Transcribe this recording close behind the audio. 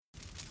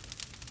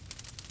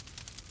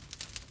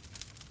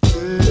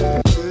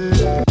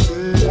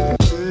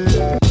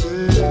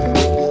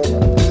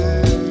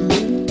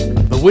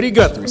Woody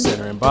Guthrie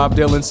Center and Bob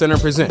Dylan Center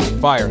present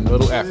Fire in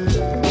Little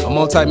Africa, a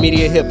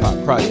multimedia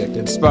hip-hop project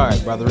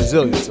inspired by the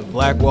resilience of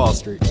Black Wall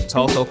Street in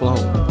Tulsa,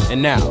 Oklahoma.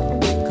 And now,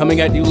 coming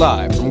at you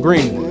live from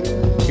Greenwood,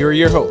 here are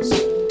your hosts,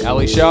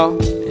 Ali Shaw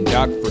and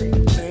Doc Free.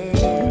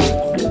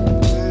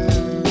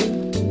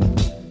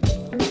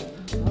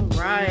 All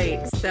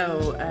right,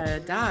 so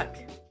Doc,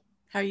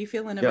 how are you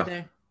feeling over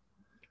there?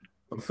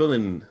 I'm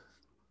feeling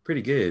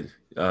pretty good.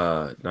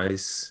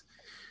 Nice,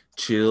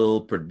 chill,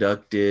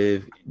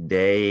 productive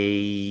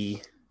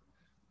day.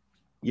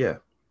 Yeah,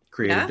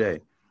 creative day.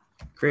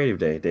 Creative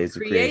day. Days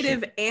of creation.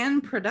 Creative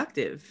and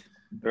productive.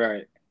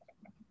 Right.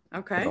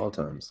 Okay. At all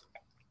times.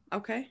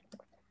 Okay.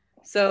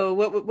 So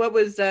what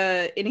was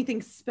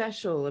anything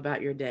special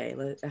about your day?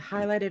 A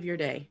highlight of your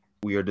day?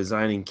 We are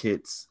designing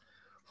kits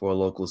for a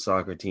local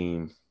soccer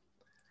team.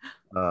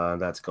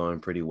 That's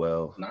going pretty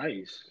well.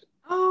 Nice.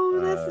 Oh,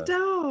 that's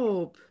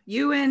dope.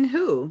 You and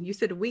who? You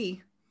said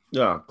we.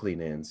 Clean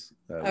hands.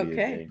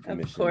 Okay,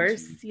 of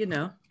course, you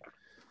know.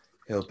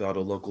 Help out a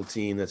local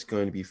team that's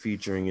going to be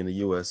featuring in the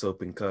U.S.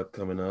 Open Cup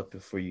coming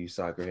up. For you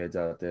soccer heads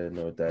out there,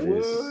 know what that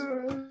is.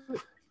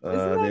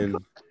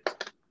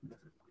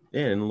 And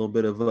a little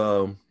bit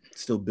of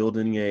still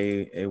building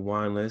a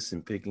wine list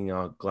and picking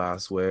out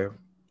glassware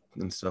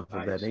and stuff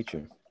of that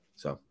nature.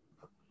 So,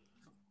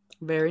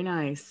 very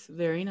nice,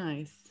 very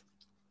nice.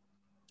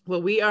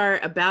 Well, we are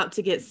about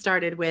to get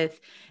started with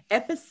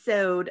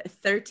episode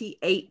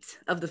 38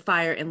 of the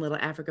Fire in Little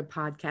Africa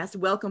podcast.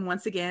 Welcome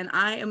once again.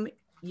 I am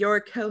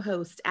your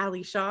co-host,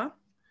 Ali Shaw.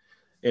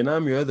 And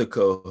I'm your other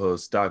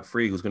co-host, Doc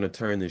Free, who's going to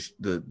turn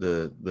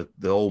the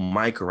old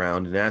mic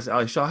around and ask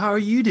Ali Shaw, how are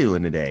you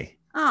doing today?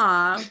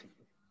 I'm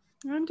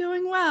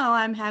doing well.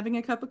 I'm having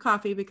a cup of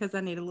coffee because I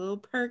need a little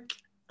perk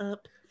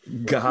up.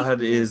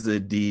 God is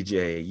a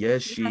DJ.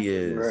 Yes, she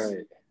is.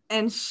 Right.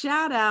 And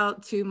shout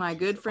out to my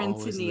good friend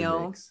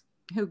Tennille,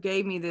 who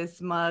gave me this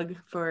mug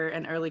for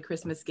an early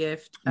Christmas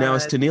gift. Now,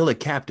 is Tennille a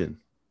captain?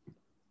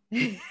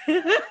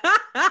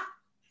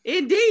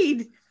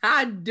 Indeed.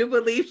 I do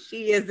believe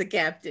she is a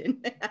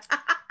captain.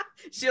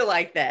 She'll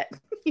like that.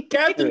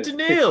 Captain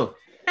Tennille.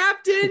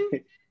 Captain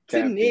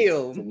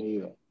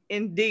Tennille.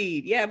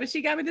 Indeed. Yeah, but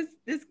she got me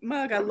this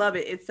mug. I love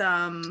it. It's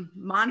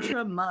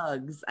Mantra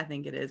Mugs, I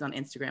think it is, on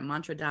Instagram,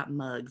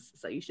 mantra.mugs.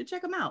 So you should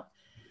check them out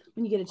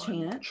when you get a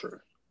chance.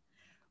 Sure.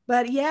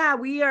 But yeah,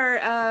 we are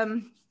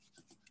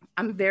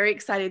I'm very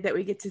excited that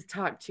we get to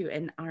talk to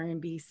an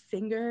R&B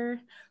singer,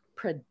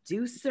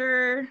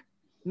 producer,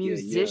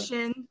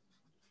 musician. Yeah.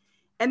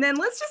 And then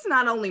let's just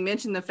not only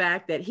mention the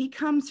fact that he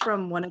comes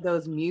from one of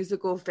those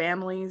musical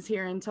families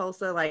here in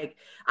Tulsa. Like,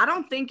 I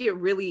don't think it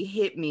really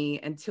hit me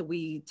until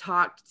we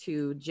talked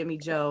to Jimmy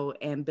Joe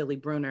and Billy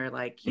Bruner.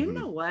 Like, you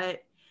know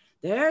what?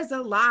 There's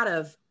a lot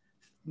of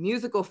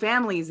musical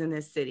families in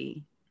this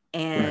city.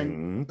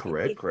 And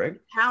correct.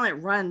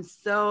 Talent runs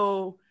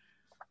so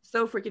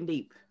freaking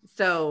deep.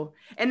 So,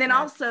 and then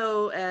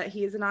also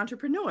he is an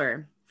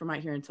entrepreneur from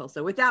right here in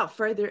Tulsa. Without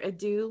further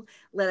ado,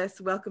 let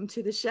us welcome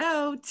to the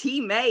show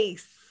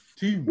T-Mase.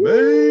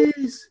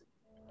 T-Mase.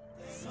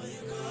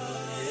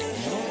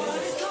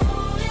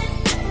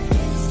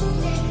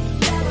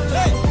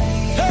 Hey.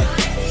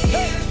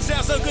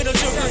 Sounds so good on you.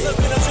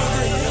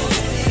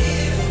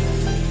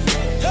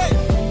 Hey.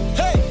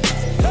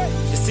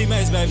 It's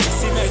T-Mase, baby.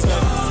 It's T-Mase,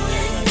 baby.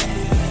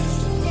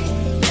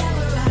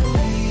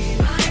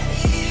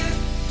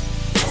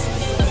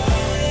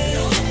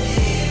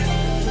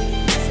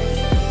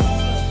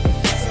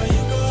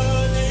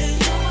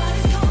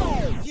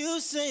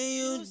 Say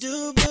you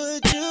do,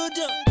 but you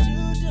don't.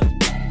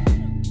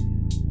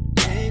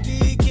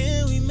 Baby,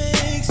 can we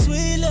make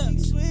sweet love?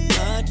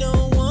 I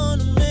don't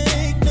wanna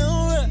make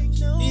no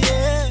rush.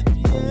 Yeah.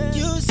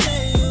 You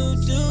say you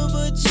do,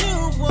 but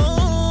you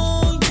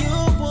won't.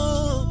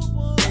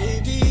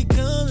 Baby,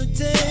 come and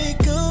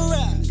take a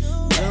ride.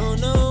 Don't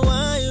know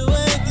why you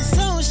acting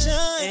so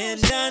shy.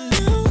 And I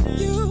know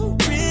you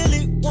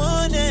really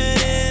want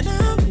it, and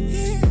I'm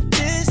here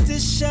just to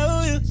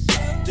show you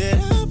that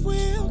I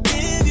will.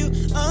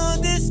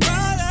 On this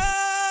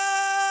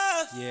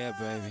love. Yeah,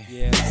 baby.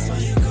 Yeah. So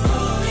you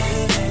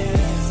calling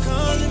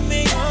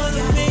me.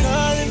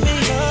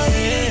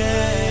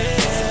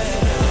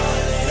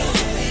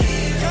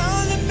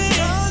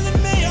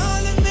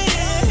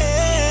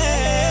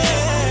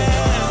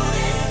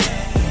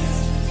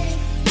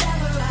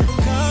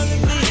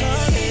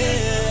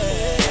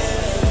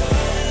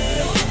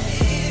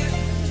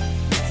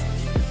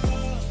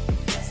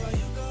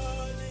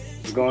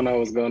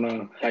 What's going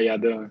on? How y'all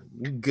doing?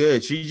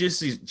 Good. She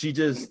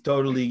just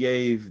totally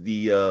gave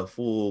the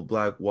full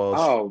Black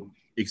Wall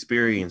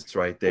experience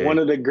right there. One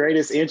of the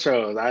greatest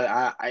intros.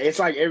 I it's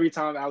like every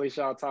time Ali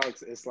Shaw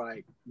talks, it's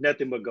like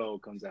nothing but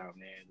gold comes out,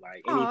 man.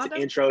 Like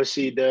any intro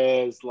she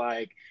does,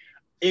 like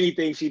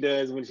anything she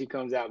does when she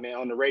comes out, man.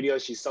 On the radio,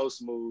 she's so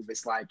smooth.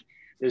 It's like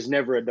there's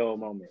never a dull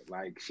moment.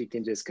 Like she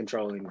can just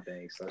control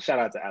anything. So shout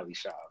out to Ali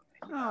Shaw.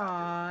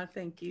 Aw,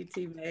 thank you,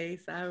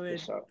 T-Mase. I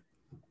would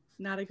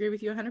not agree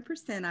with you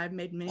 100%. I've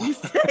made many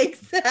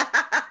mistakes.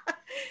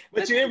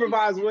 But you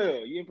improvise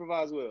well.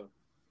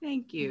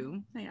 Thank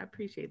you. Hey, I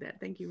appreciate that.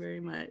 Thank you very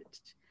much.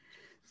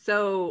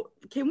 So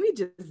can we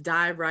just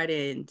dive right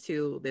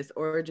into this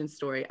origin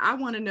story? I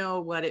want to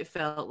know what it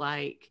felt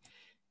like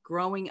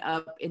growing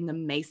up in the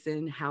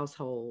Mason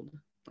household.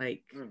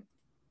 Like,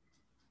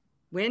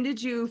 when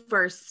did you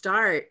first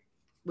start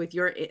with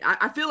your,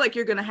 I feel like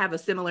you're going to have a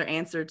similar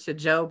answer to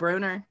Joe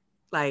Bruner.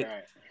 Like,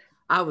 right.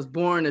 I was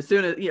born as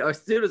soon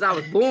as I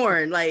was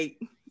born, like,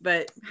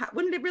 but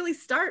when did it really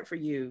start for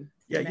you?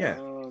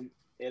 Yeah.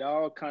 It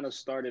all kind of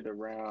started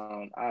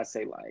around, I'd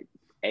say like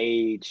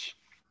age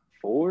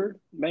 4,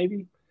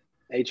 maybe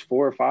age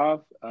 4 or 5.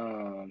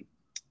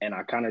 And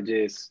I kind of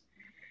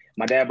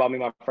my dad bought me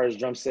my first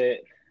drum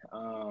set.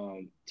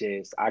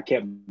 I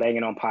kept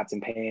banging on pots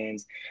and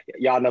pans.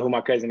 Y'all know who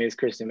my cousin is,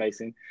 Christian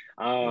Mason.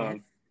 Yes.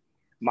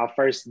 My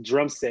first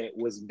drum set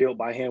was built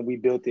by him. We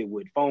built it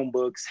with phone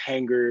books,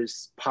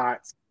 hangers,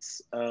 pots,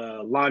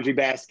 laundry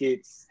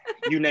baskets,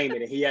 you name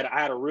it. And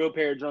I had a real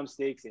pair of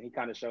drumsticks, and he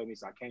kind of showed me.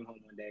 So I came home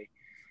one day,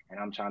 and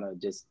I'm trying to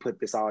just put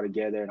this all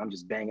together, and I'm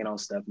just banging on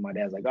stuff. And my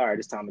dad's like, all right,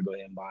 it's time to go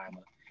ahead and buy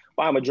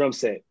him a drum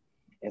set.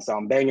 And so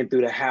I'm banging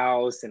through the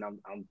house, and I'm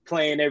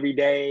playing every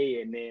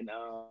day. And then,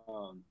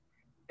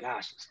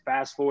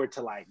 fast forward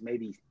to like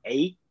maybe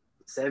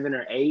 7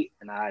 or 8,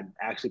 and I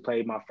actually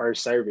played my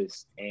first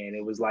service, and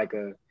it was like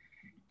a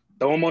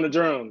throw him on the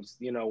drums,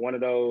 one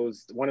of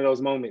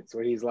those moments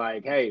where he's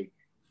like, hey,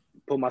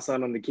 put my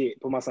son on the kit,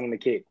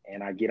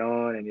 and I get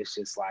on, and it's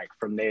just like,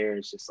 from there,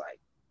 it's just like,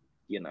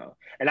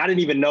 and I didn't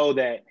even know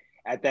that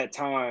at that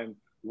time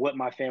what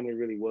my family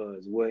really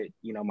was, what,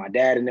 my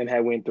dad and them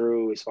had went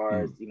through as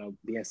far as,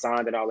 being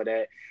signed and all of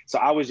that. So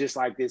I was just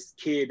like this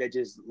kid that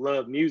just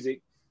loved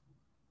music,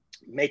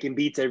 making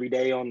beats every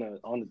day on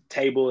the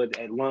table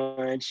at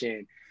lunch,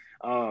 and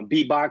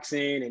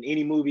beatboxing, and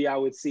any movie I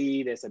would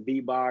see that's a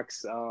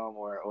beatbox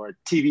or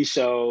TV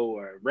show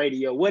or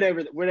radio, whatever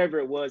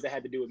it was that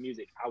had to do with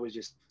music, I was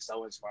just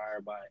so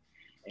inspired by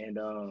it.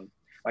 And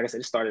like I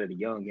said, it started at a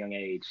young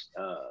age.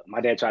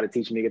 My dad tried to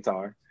teach me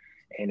guitar,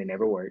 and it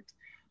never worked.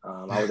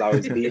 I was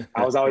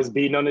always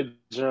beating on the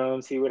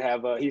drums. He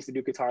used to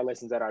do guitar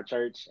lessons at our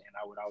church, and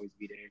I would always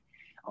be there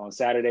on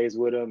Saturdays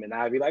with him. And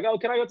I'd be like, "Oh,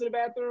 can I go to the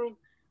bathroom?"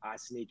 I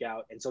sneak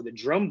out, and so the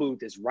drum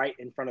booth is right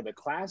in front of the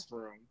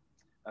classroom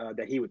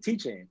that he would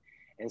teach in.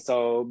 And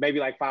so maybe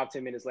like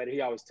 5-10 minutes later,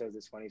 he always tells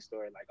this funny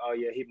story, like, oh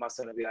yeah, my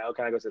son would be like, oh,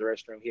 can I go to the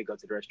restroom? He'd go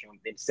to the restroom.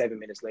 Then 7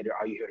 minutes later,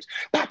 all you hear is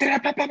pop,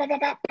 pop, pop, pop,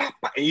 pop, pop,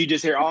 pop, and you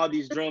just hear all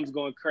these drums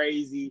going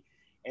crazy.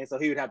 And so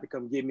he would have to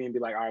come get me and be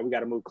like, all right, we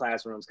got to move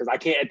classrooms, because I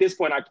can't, at this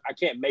point, I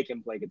can't make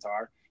him play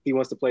guitar. He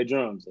wants to play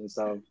drums. And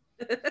so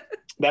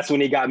that's when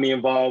he got me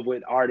involved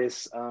with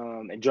artists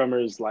and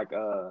drummers like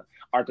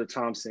Arthur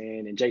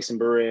Thompson and Jason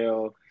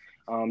Burrell,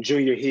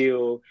 Junior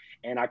Hill.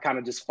 And I kind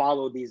of just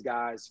followed these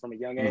guys from a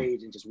young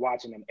age, and just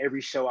watching them.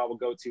 Every show I would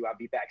go to, I'd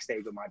be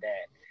backstage with my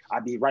dad.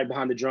 I'd be right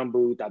behind the drum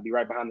booth. I'd be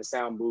right behind the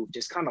sound booth,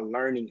 just kind of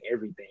learning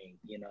everything.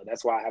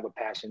 That's why I have a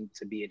passion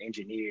to be an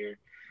engineer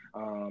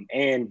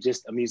and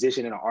just a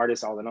musician and an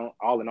artist all in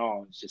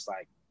all. It's just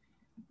like,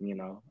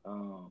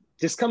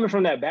 just coming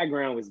from that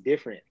background was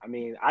different. I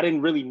mean, I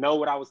didn't really know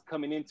what I was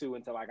coming into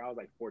until like I was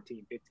like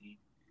 14,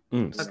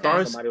 15.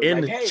 Starts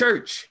in the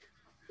church.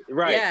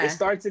 Right. Yeah. It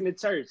starts in the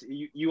church.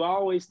 You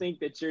always think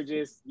that you're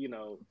just,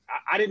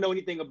 I didn't know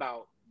anything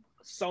about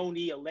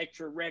Sony,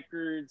 Elektra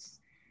Records,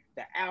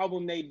 the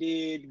album they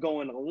did,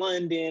 going to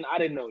London. I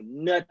didn't know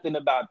nothing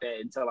about that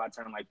until I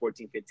turned like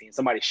 14, 15.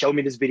 Somebody showed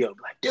me this video,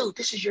 like, dude,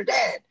 this is your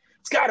dad.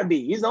 It's gotta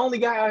be. He's the only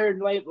guy I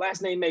heard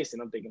last name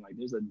Mason. I'm thinking like,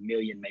 there's a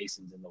million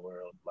Masons in the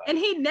world. Like, and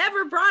he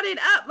never brought it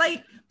up.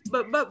 Like,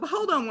 but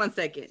hold on one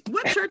second.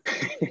 What church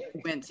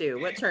went to?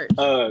 What church?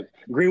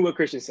 Greenwood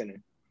Christian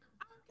Center.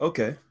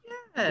 Okay.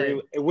 Yeah.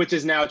 Which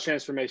is now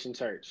Transformation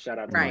Church. Shout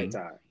out to Mike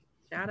Todd.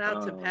 Shout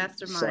out to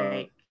Pastor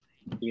Mike.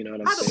 You know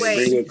what I'm By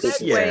saying?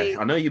 The way, yeah,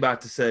 I know you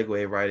about to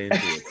segue right into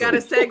it. Got to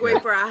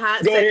segue for a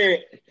hot Go second.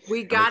 ahead.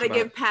 We got to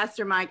give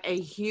Pastor Mike a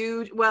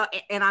huge,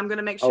 and I'm going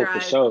to make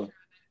sure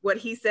what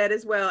he said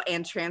as well,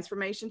 and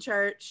Transformation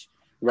Church.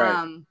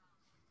 Right.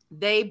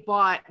 They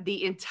bought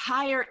the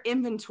entire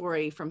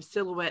inventory from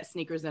Silhouette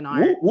Sneakers and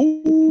Art.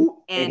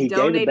 And he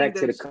donated gave it back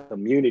to the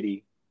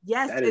community.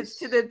 Yes, it's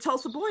to the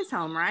Tulsa Boys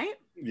Home, right?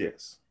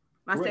 Yes.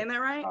 Am I saying that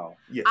right? Oh,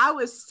 yes. I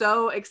was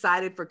so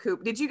excited for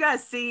Coop. Did you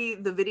guys see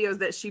the videos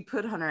that she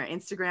put on her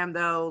Instagram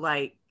though?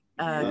 Like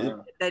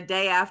the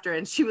day after,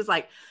 and she was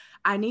like,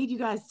 I need you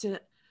guys to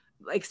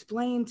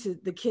explain to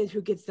the kid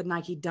who gets the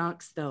Nike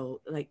Dunks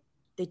though, like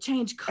they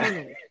change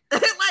color.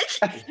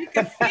 Like you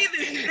can see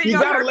this thing. You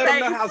gotta let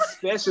them know how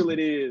special it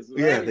is. Right?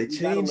 Yeah, they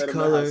change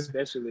color. How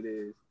special it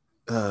is.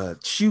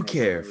 Shoe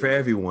care for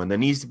everyone. There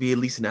needs to be at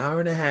least an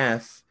hour and a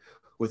half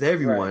with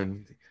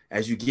everyone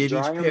as you give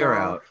each pair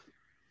out.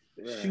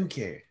 Shoe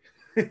care.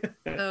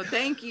 So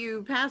thank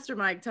you, Pastor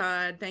Mike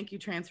Todd. Thank you,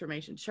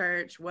 Transformation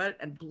Church. What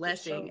a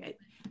blessing,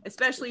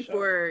 especially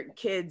for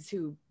kids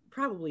who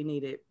probably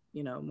need it,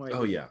 more.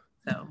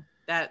 So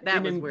that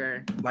was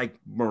where, like,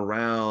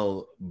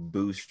 morale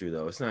booster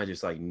though. It's not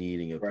just like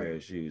needing a pair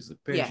of shoes. The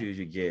pair of shoes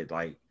you get,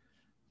 like,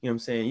 you know what I'm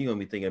saying, you're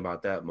gonna be thinking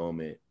about that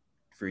moment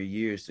for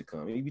years to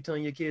come. You be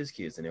telling your kids,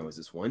 and there was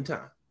this one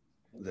time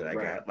that I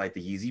got like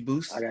the Yeezy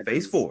Boost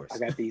Phase 4s. I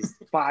got these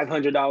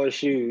 $500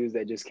 shoes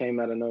that just came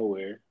out of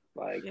nowhere.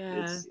 Like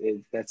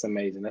that's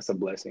amazing. That's a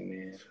blessing,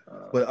 man.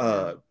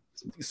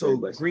 So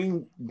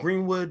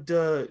Greenwood,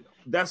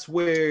 that's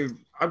where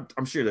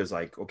I'm sure there's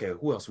like, okay,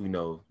 who else we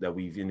know that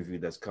we've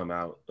interviewed that's come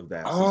out of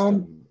that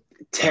system?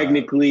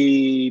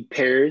 Technically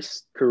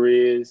Paris,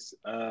 Cariz,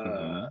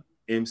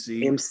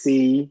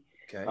 MC.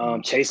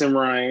 Okay. Chasing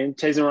Ryan,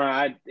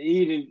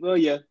 he didn't. Well,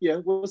 yeah,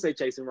 we'll say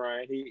Chasing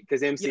Ryan.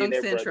 Because MC Young and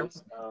their Central.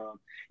 Brothers.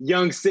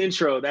 Young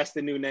Central, that's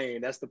the new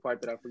name. That's the part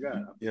that I forgot.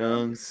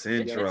 Young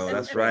Central,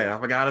 that's right. I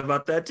forgot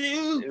about that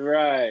too.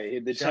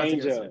 Right, the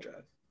change up.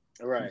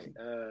 Right.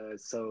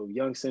 So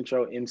Young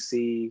Central,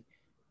 MC.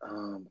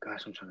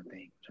 Gosh, I'm trying to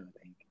think.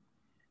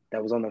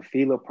 That was on the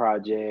Fila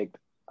project.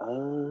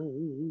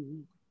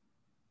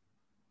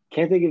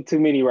 Can't think of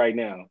too many right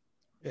now.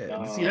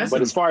 Yeah,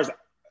 but as far as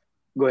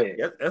go ahead.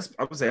 Yeah,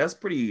 I would say that's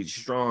pretty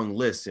strong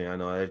list. And I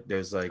know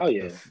there's like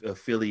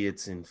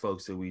affiliates and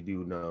folks that we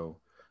do know,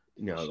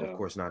 of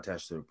course, not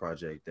attached to the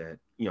project that,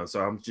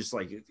 so I'm just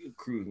like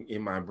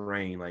in my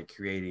brain, like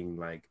creating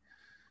like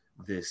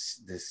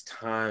this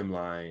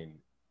timeline.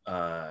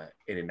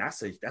 And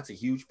that's a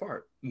huge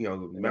part.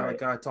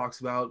 Malachi talks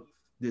about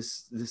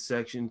this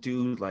section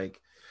too.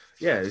 Like,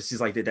 yeah, this is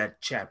like that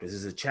chapter. This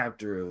is a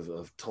chapter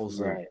of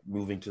Tulsa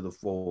moving to the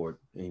forward,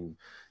 and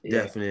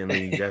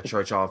definitely that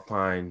church off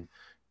Pine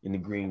in the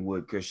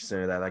Greenwood Christian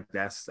Center.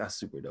 That's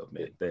super dope,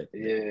 man.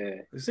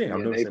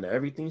 I'm noticing that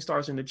everything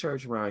starts in the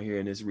church around here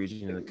in this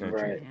region of the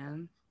country.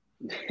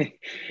 Right.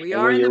 We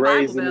are in the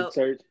Bible Belt. In the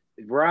church,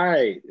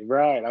 right.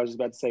 I was just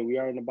about to say we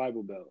are in the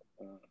Bible Belt.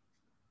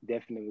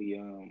 Definitely,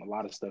 a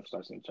lot of stuff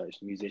starts in the church.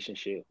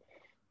 Musicianship,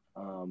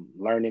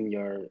 learning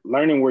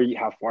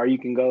how far you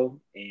can go,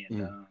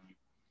 and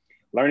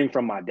learning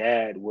from my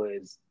dad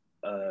was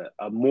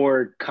a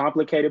more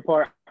complicated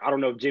part. I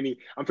don't know if Jimmy.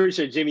 I'm pretty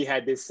sure Jimmy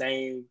had this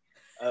same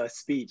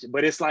speech,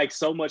 but it's like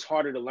so much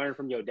harder to learn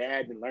from your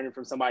dad than learning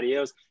from somebody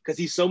else because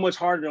he's so much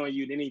harder on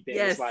you than anything.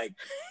 Yes. It's like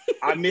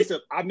I miss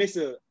a.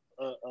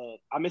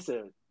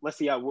 Let's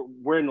see,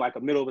 we're in like a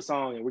middle of a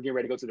song and we're getting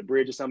ready to go to the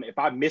bridge or something. If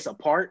I miss a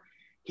part,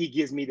 he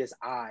gives me this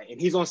eye, and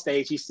he's on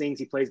stage, he sings,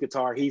 he plays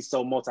guitar, he's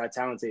so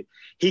multi-talented.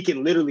 He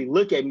can literally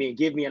look at me and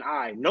give me an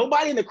eye.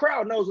 Nobody in the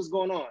crowd knows what's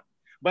going on,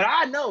 but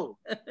I know.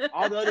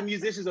 All the other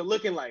musicians are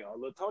looking like, oh,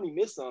 little Tony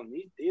missed something.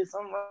 He did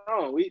something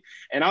wrong.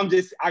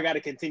 I got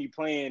to continue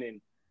playing, and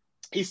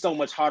he's so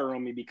much harder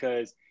on me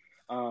because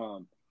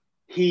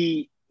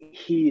he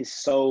is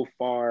so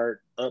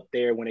far up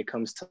there when it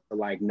comes to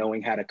like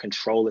knowing how to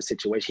control a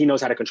situation. He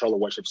knows how to control a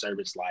worship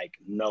service like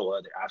no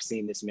other. I've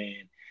seen this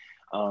man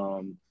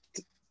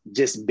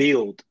just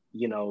build,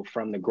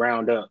 from the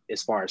ground up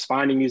as far as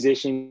finding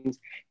musicians,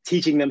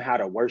 teaching them how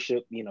to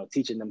worship,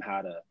 teaching them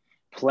how to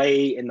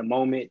play in the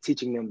moment,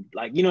 teaching them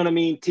like, you know what I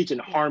mean? Teaching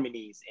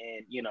harmonies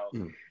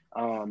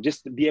and,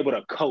 just to be able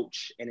to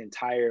coach an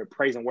entire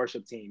praise and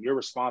worship team. You're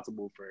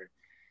responsible for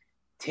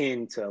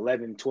 10 to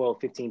 11,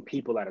 12, 15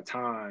 people at a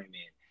time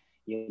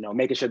and,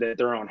 making sure that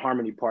they're on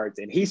harmony parts.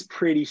 And he's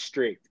pretty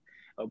strict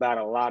about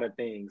a lot of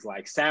things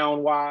like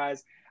sound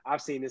wise.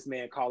 I've seen this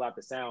man call out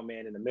the sound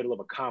man in the middle of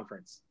a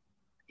conference.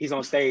 He's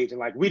on stage and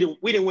like we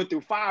didn't went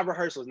through 5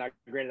 rehearsals. Now,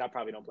 granted, I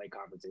probably don't play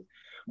conferences,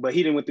 but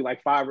he didn't went through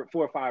like 4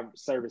 or 5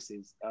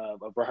 services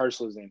of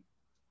rehearsals, and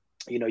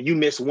you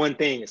miss one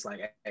thing. It's like,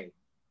 hey,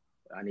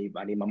 I need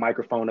my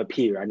microphone up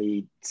here. I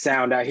need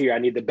sound out here. I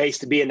need the bass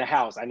to be in the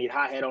house. I need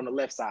hi-hat on the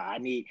left side. I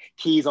need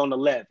keys on the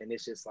left, and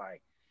it's just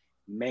like,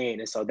 man.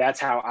 And so that's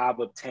how I've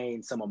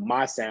obtained some of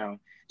my sound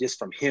just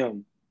from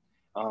him.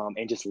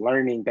 And just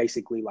learning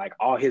basically like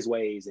all his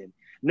ways and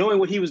knowing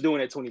what he was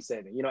doing at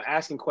 27,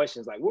 asking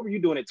questions like, what were you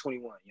doing at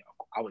 21?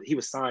 He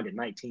was signed at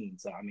 19.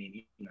 So, I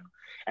mean,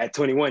 at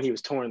 21, he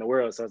was touring the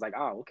world. So I was like,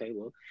 oh, okay,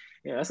 well,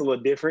 that's a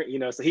little different,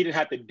 so he didn't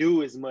have to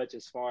do as much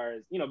as far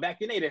as,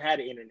 back then they didn't have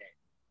the internet.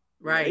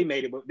 Right. They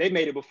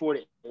made it before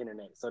the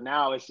internet. So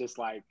now it's just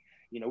like,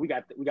 we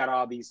got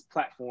all these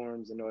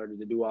platforms in order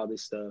to do all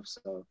this stuff.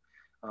 So,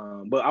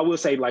 but I will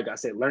say, like I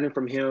said, learning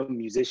from him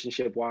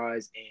musicianship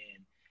wise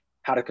and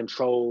how to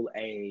control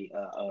a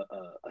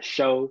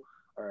show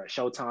or a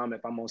showtime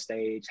if I'm on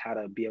stage, how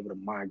to be able to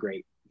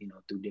migrate,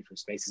 through different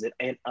spaces.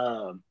 And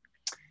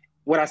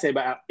what I say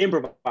about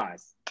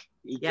improvise.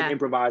 He can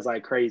improvise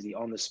like crazy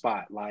on the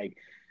spot. Like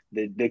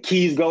the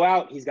keys go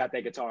out, he's got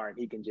that guitar and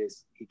he can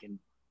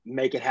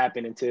make it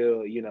happen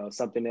until,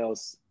 something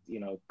else,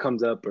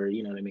 comes up or,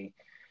 you know what I mean?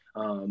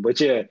 But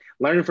yeah,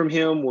 learning from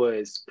him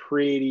was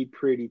pretty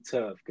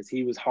tough because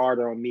he was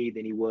harder on me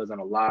than he was on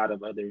a lot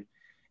of other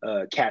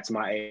cats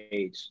my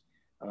age.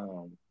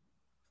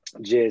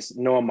 Just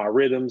knowing my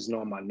rhythms,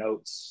 knowing my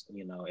notes,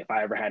 if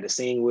I ever had to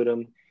sing with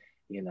him,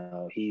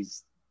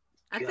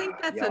 I think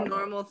that's a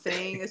normal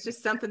thing. It's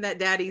just something that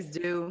daddies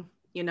do.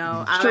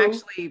 I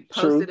actually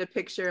posted a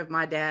picture of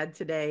my dad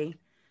today.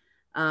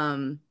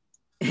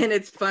 And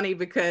it's funny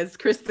because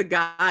Chris the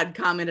God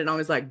commented on,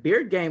 was like,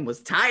 beard game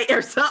was tight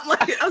or something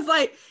like that. I was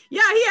like,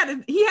 yeah,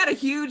 he had a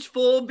huge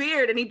full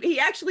beard, and he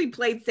actually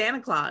played Santa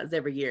Claus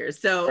every year.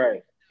 So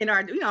right. in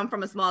our, I'm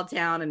from a small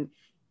town, and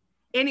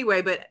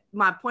anyway, but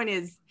my point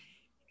is,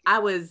 I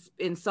was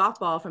in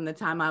softball from the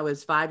time I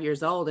was 5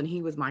 years old, and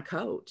he was my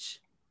coach.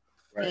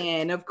 Right.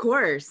 And of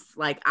course,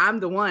 like,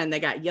 I'm the one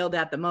that got yelled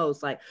at the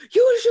most, like,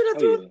 you should have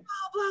thrown the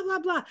ball, blah, blah,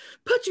 blah.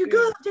 Put your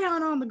glove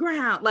down on the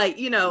ground. Like,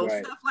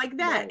 stuff like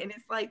that. Right. And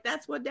it's like,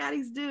 that's what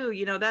daddies do.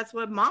 That's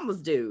what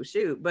mamas do.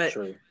 Shoot. But,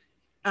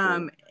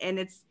 and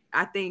it's,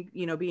 I think,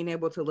 being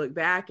able to look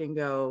back and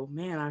go,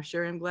 man, I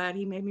sure am glad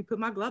he made me put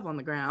my glove on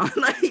the ground.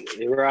 Like,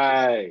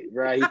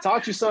 right. He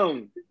taught you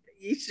something.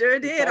 He sure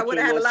did. I would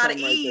have had a lot of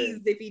ease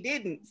if he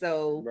didn't.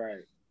 So,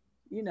 right.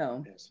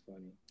 That's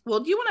funny. Well,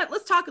 do you want to,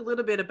 let's talk a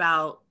little bit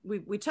about,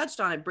 we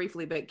touched on it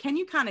briefly, but can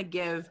you kind of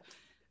give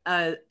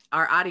our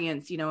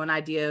audience, an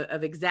idea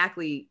of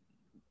exactly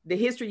the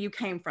history you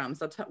came from?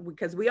 So,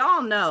 because we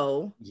all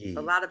know, a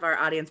lot of our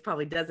audience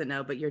probably doesn't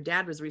know, but your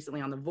dad was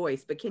recently on The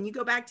Voice, but can you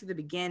go back to the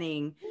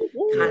beginning,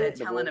 kind of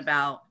telling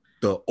about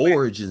the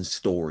origin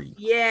story?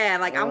 Yeah,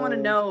 like I want to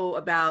know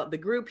about the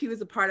group he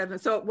was a part of.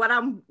 And so what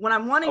I'm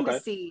wanting to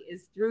see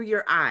is through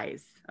your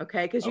eyes,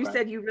 okay? Because you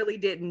said you really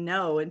didn't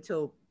know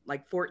until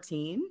like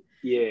 14.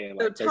 Yeah.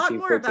 So talk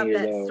more about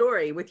that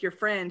story with your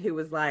friend who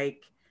was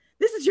like,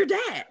 this is your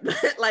dad.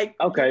 Like,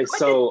 okay,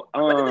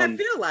 what did that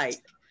feel like?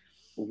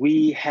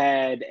 We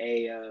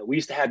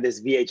used to have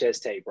this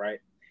VHS tape,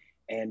 right?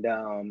 And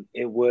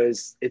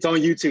it's on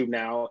YouTube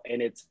now,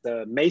 and it's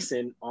the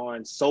Mason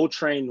on Soul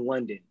Train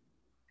London.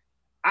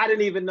 I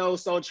didn't even know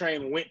Soul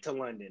Train went to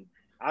London.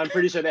 I'm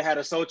pretty sure they had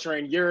a Soul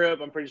Train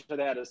Europe. I'm pretty sure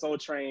they had a Soul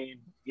Train,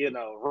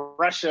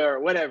 Russia, or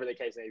whatever the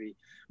case may be.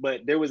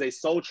 But there was a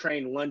Soul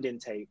Train London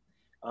tape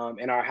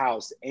in our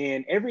house.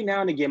 And every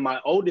now and again,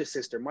 my oldest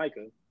sister,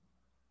 Micah,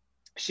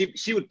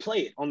 she would play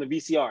it on the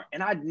VCR.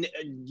 And I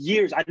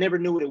never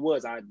knew what it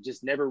was. I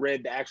just never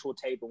read the actual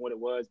tape and what it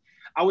was.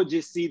 I would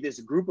just see this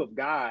group of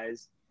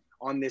guys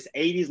on this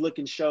 80s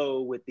looking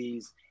show with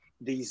these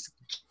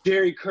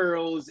Jerry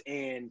curls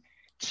and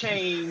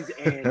chains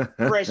and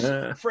fresh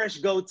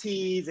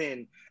goatees,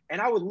 and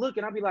I would look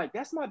and I'd be like,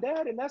 that's my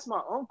dad and that's my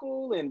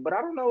uncle, but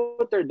I don't know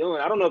what they're doing.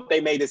 I don't know if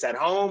they made this at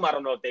home. I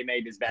don't know if they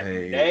made this back in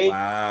the day.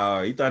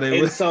 Wow, you thought it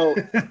was. So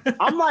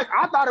I'm like,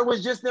 I thought it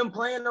was just them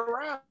playing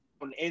around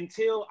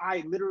until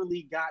I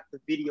literally got the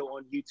video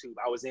on YouTube.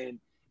 I was in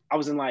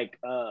like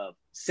 7th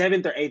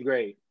or 8th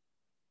grade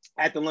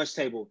at the lunch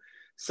table.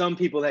 Some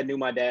people that knew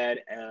my dad,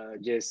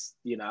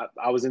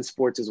 I was in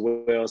sports as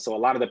well, so a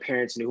lot of the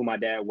parents knew who my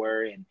dad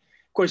were, and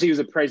of course, he was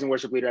a praise and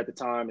worship leader at the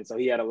time, and so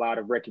he had a lot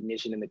of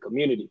recognition in the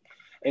community.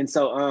 And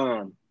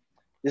so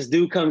this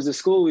dude comes to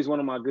school. He's one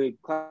of my good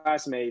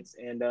classmates,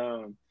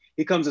 and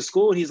he comes to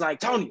school, and he's like,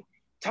 Tony,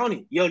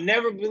 you'll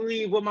never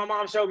believe what my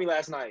mom showed me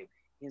last night.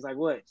 He's like,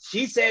 what?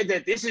 She said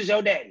that this is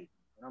your daddy.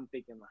 And I'm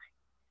thinking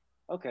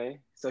like, okay.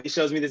 So he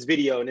shows me this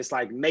video, and it's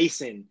like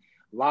Mason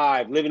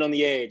live, Living on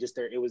the Edge.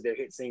 It was their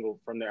hit single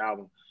from their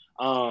album,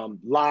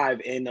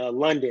 live in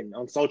London,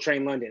 on Soul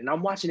Train London. And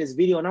I'm watching this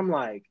video, and I'm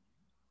like,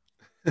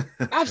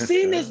 I've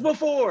seen this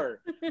before,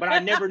 but I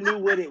never knew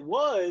what it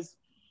was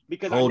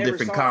because whole I never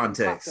different saw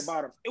context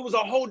about him. It was a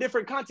whole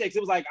different context. It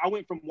was like I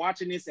went from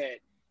watching this at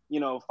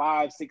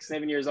 5, 6,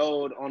 7 years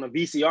old on a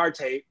VCR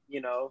tape,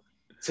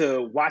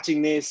 to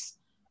watching this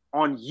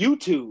on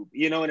YouTube,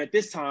 and at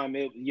this time,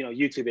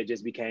 YouTube had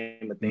just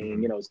became a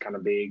thing. It's kind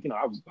of big.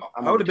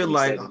 I would have been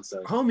like,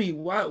 homie,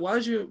 why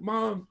is your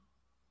mom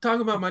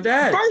talking about my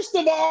dad? First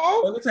of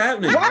all, what's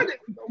happening?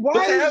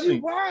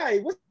 Why?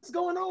 What's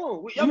going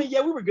on?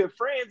 We were good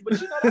friends, but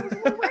that was a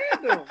little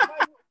random.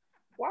 Like,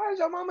 why is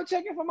your mama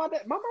checking for my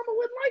dad? My mama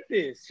wouldn't like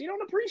this. She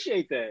don't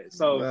appreciate that.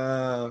 So,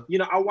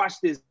 I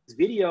watched this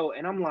video,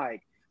 and I'm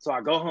like, so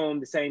I go home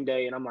the same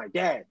day, and I'm like,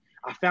 Dad,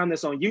 I found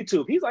this on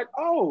YouTube. He's like,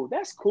 oh,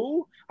 that's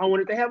cool. I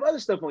wanted to have other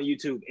stuff on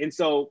YouTube. And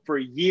so for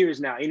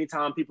years now,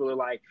 anytime people are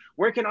like,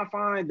 where can I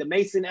find the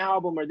Mason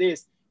album or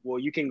this? Well,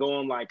 you can go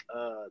on like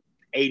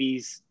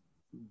 80s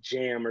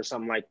Jam or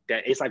something like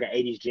that. It's like an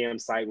 80s Jam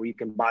site where you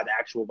can buy the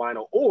actual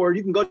vinyl, or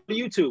you can go to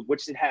YouTube,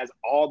 which it has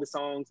all the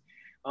songs.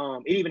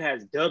 It even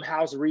has dub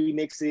house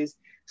remixes,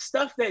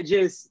 stuff that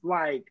just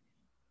like,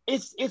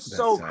 it's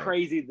so tight.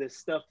 Crazy the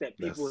stuff that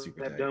people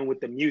have done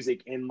with the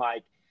music and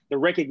like the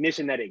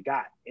recognition that it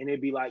got. And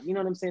it'd be like, you know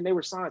what I'm saying? They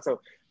were signed.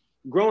 So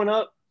growing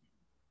up,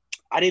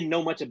 I didn't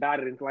know much about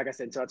it until, like I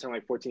said, until I turned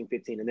like 14,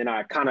 15. And then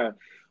I kind of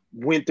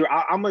went through,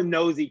 I'm a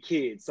nosy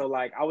kid. So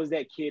like, I was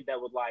that kid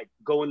that would like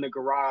go in the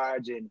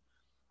garage and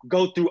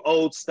go through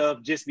old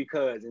stuff just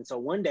because. And so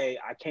one day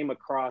I came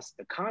across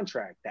the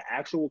contract, the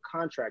actual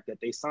contract that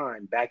they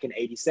signed back in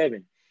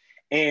 87.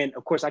 And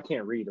of course I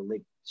can't read a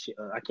lick.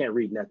 I can't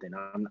read nothing.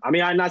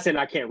 I'm not saying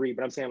I can't read,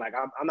 but I'm saying like,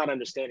 I'm not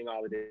understanding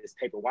all of this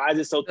paper. Why is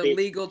it so thick? The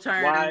legal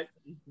terms. Why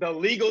the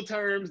legal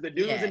terms, the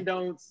do's and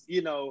don'ts,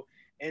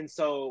 And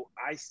so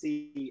I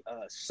see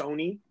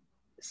Sony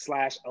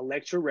 /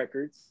 Elektra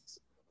Records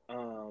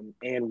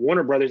and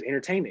Warner Brothers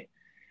Entertainment.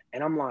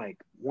 And I'm like,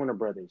 Warner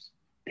Brothers,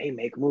 they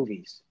make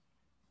movies.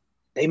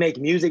 They make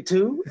music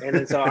too. And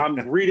then so I'm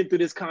reading through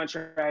this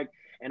contract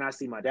and I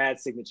see my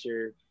dad's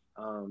signature.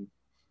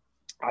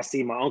 I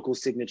see my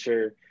uncle's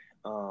signature.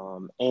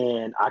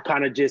 And I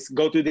kind of just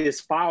go through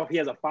this file. He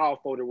has a file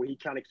folder where he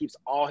kind of keeps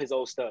all his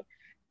old stuff.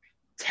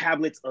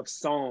 Tablets of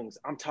songs.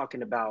 I'm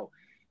talking about,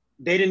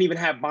 they didn't even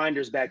have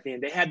binders back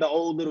then. They had the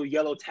old little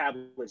yellow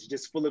tablets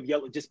just full of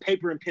yellow, just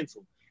paper and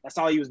pencil. That's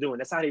all he was doing.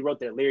 That's how he wrote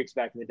their lyrics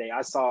back in the day.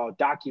 I saw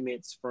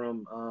documents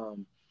from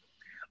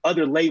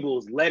other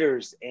labels,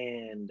 letters,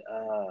 and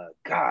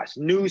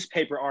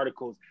newspaper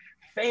articles,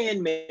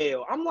 fan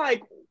mail. I'm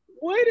like,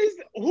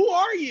 who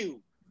are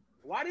you?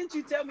 Why didn't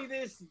you tell me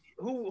this?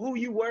 Who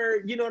you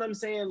were? You know what I'm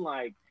saying?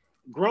 Like,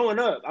 growing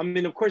up, I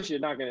mean, of course you're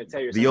not going to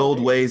tell yourself. The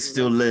old ways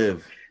still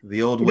live.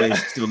 The old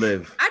ways still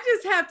live. I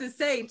just have to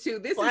say too,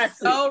 this is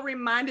so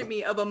reminded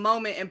me of a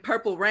moment in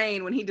Purple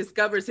Rain when he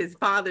discovers his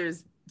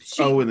father's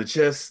sheep. Oh, in the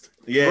chest.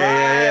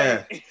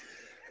 Yeah.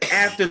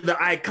 After the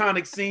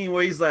iconic scene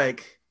where he's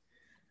like,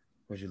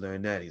 where'd you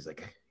learn that? He's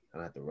like, I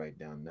don't have to write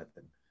down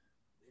nothing.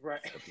 Right.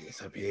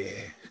 It's up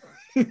here.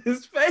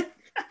 His face.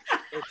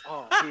 It's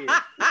all here.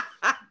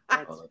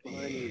 That's all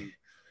funny.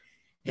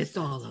 It's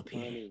all up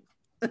here.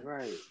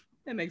 Right.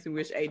 That makes me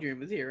wish Adrian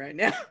was here right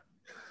now.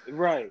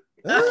 Right.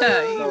 He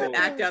would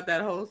act out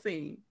that whole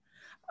scene.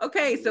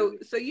 Okay, so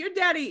your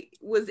daddy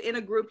was in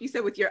a group, you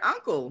said, with your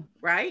uncle,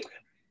 right?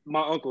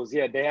 My uncles,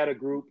 yeah, they had a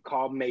group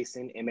called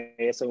Mason,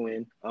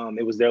 M-A-S-O-N.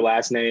 It was their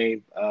last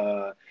name.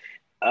 How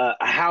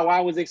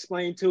I was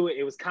explained to it,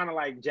 it was kind of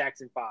like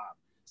Jackson 5.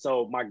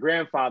 So my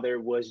grandfather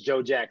was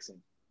Joe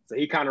Jackson. So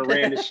he kind of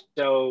ran the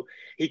show.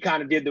 He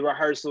kind of did the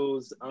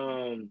rehearsals.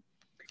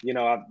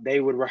 They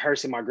would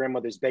rehearse in my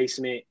grandmother's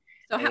basement.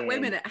 So wait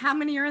a minute, how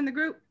many are in the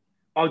group?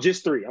 Oh,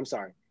 just 3. I'm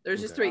sorry. There's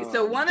just 3.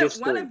 So one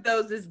of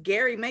those is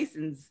Gary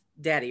Mason's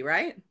daddy,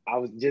 right? I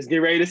was just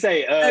getting ready to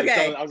say.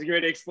 Okay. So I was getting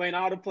ready to explain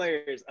all the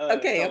players.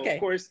 Okay. Of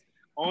course,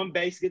 on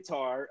bass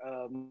guitar,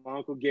 my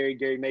uncle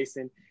Gary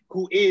Mason,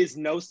 who is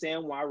No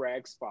Sam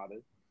Wyrag's father,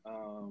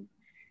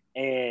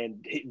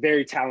 and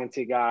very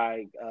talented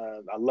guy.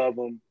 I love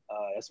him.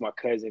 That's my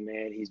cousin,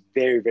 man. He's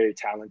very, very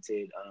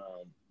talented.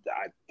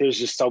 There's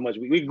just so much.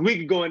 We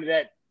could go into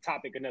that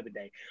topic another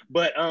day,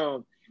 but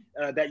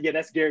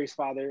that's Gary's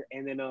father.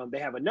 And then they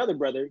have another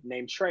brother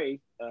named Trey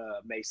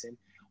Mason,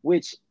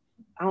 which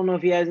I don't know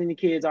if he has any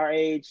kids our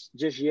age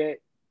just yet.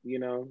 You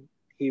know,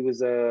 he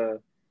was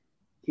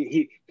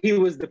he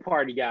was the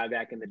party guy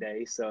back in the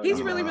day. So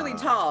he's really, really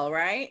tall,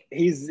 right?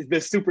 He's the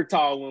super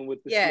tall one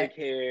with the slick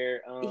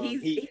hair.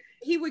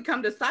 He would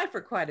come to Cypher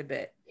quite a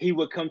bit. He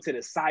would come to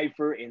the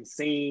Cypher and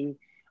sing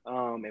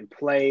and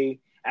play.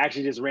 I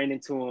actually just ran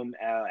into him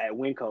at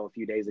Winco a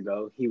few days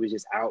ago. He was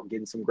just out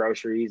getting some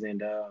groceries,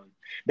 and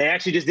they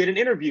actually just did an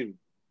interview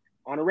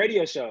on a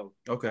radio show.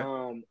 Okay.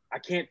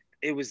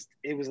 It was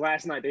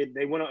last night.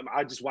 They went on.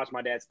 I just watched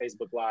my dad's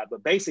Facebook Live,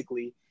 but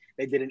basically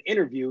they did an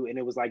interview, and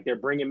it was like they're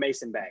bringing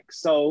Mason back.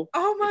 So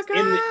oh my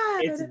god,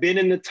 it's been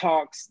in the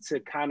talks to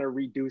kind of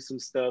redo some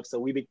stuff. So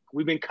we've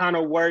been kind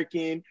of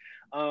working.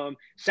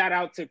 Shout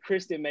out to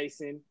Kristen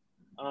Mason,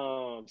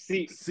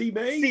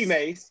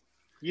 C-Mase.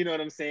 You know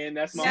what I'm saying?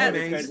 That's my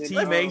other cousin.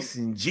 T-Mase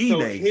and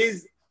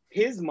G-Mase. So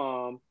his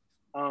mom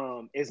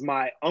is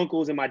my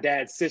uncle's and my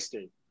dad's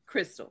sister,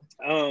 Crystal.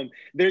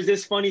 There's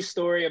this funny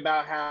story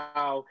about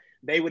how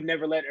they would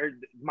never let her,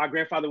 my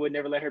grandfather would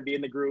never let her be in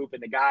the group,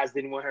 and the guys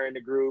didn't want her in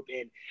the group.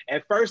 And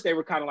at first they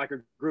were kind of like a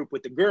group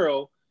with the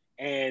girl.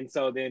 And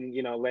so then,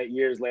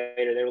 years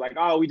later, they were like,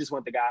 oh, we just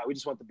want the guy, we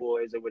just want the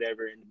boys or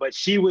whatever. But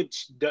she would,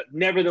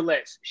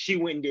 nevertheless, she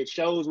went and did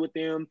shows with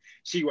them.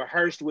 She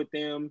rehearsed with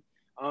them.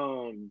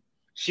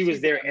 She's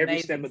was there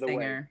every step of the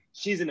way.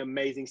 She's an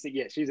amazing singer.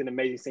 Yeah, she's an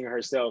amazing singer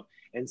herself.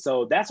 And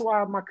so that's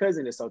why my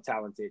cousin is so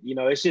talented.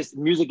 It's just,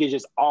 music is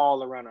just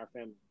all around our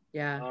family.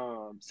 Yeah.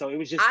 So it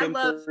was just,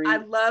 I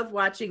love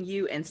watching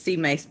you and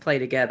C-Mase play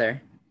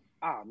together.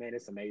 Oh man,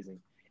 it's amazing.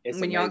 It's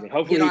when amazing. Y'all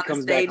hopefully get he comes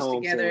on stage back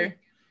home together. soon.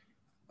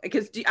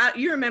 Because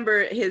you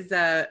remember his,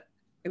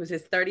 it was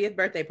his 30th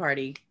birthday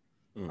party.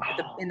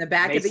 In the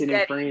back Mason of the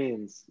and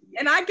Friends.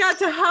 And I got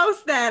to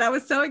host that. I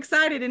was so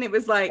excited, and it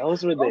was like,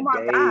 those were the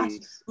days. Gosh,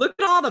 look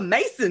at all the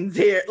Masons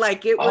here!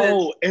 Like it was.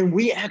 Oh, and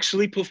we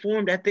actually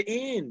performed at the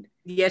end.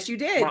 Yes, you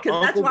did.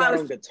 Because that's why I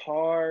was on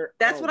guitar.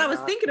 That's what I was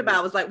thinking about.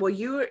 I was like, well,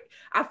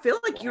 I feel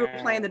like you were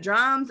playing the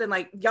drums, and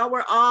like y'all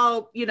were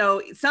all,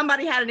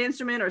 somebody had an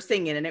instrument or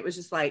singing, and it was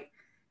just like,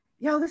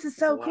 yo, this is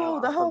so cool.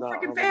 The whole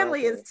freaking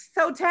family is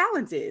so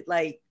talented.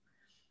 Like,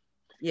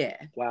 yeah.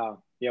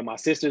 Wow. Yeah, my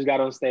sisters got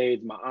on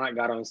stage. My aunt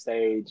got on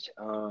stage.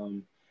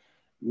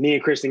 Me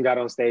and Kristen got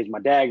on stage. My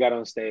dad got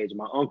on stage.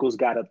 My uncles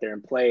got up there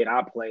and played.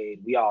 I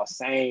played. We all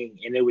sang.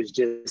 And it was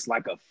just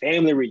like a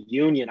family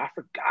reunion. I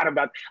forgot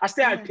about I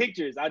still have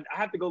pictures. I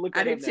have to go look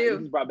that up.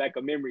 This brought back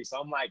a memory. So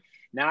I'm like,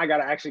 now I got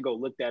to actually go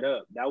look that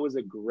up. That was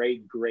a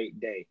great, great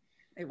day.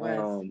 It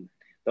was.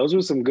 Those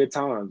were some good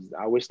times.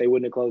 I wish they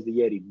wouldn't have closed the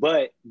Yeti,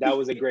 but that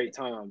was a great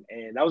time.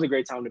 And that was a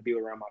great time to be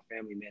around my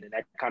family, man. And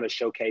that kind of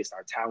showcased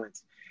our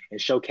talents and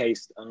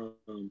showcased,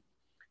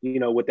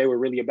 what they were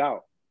really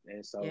about.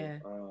 And so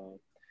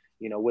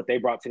you know, what they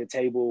brought to the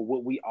table,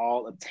 what we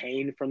all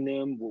obtained from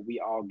them, what we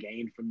all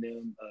gained from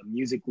them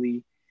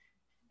musically.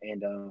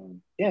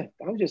 And yeah,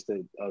 that was just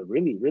a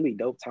really, really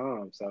dope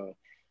time. So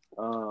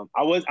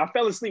I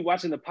fell asleep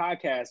watching the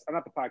podcast,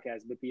 not the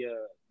podcast, but the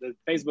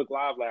Facebook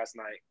Live last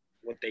night,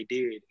 what they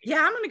did.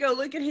 Yeah, I'm gonna go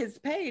look at his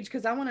page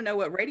because I want to know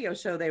what radio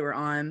show they were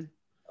on.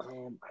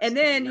 And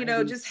then, you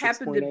know, just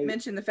happened to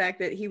mention the fact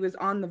that he was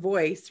on The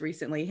Voice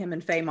recently, him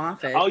and Faye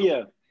Moffitt. Oh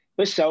yeah,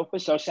 for sure.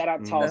 Shout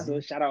out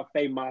Tulsa, shout out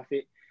Faye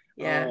Moffitt.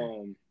 Yeah.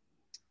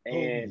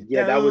 And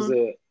yeah,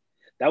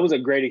 that was a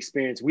great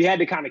experience. We had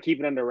to kind of keep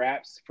it under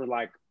wraps for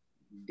like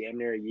damn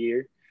near a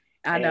year.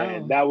 I know.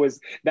 And that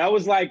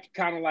was like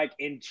kind of like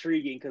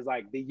intriguing because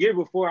like the year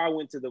before I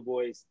went to The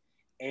Voice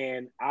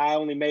and I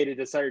only made it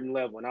a certain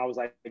level, and I was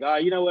like, oh,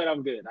 you know what,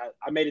 I'm good.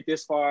 I made it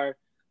this far.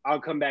 I'll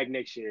come back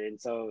next year.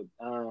 And so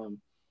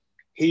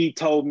he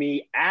told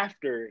me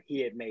after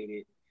he had made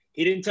it.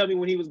 He didn't tell me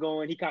when he was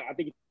going. I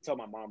think he told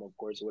my mom, of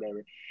course, or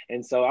whatever.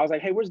 And so I was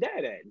like, hey, where's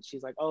Dad at? And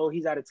she's like, oh,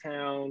 he's out of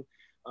town.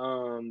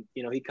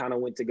 You know, he kind of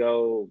went to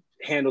go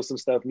handle some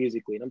stuff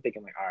musically. And I'm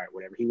thinking like, all right,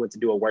 whatever. He went to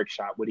do a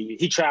workshop.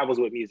 He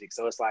travels with music.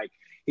 So it's like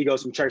he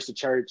goes from church to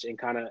church and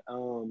kind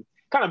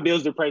of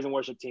builds their praise and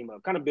worship team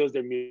up, kind of builds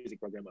their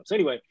music program up. So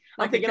anyway,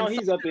 like I'm thinking, oh,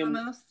 he's up in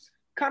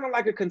kind of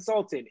like a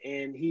consultant.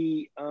 And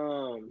he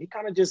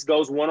kind of just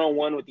goes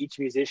one-on-one with each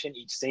musician,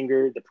 each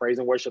singer, the praise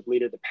and worship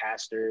leader, the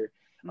pastor,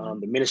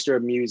 the minister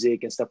of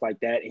music and stuff like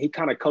that. And he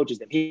kind of coaches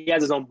them. He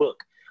has his own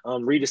book,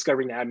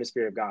 Rediscovering the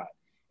Atmosphere of God.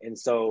 And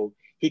so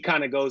he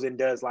kind of goes and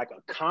does like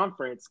a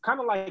conference, kind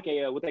of like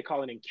what they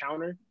call an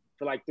encounter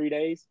for like 3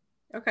 days.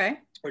 Okay.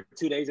 Or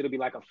 2 days. It'll be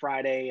like a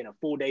Friday and a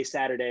full day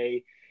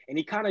Saturday. And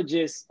he kind of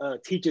just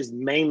teaches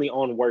mainly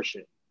on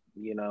worship,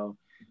 you know.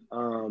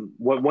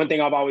 One thing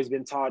I've always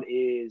been taught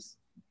is,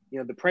 you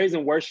know, the praise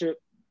and worship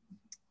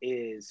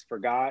is for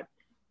God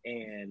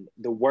and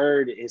the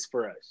word is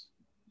for us.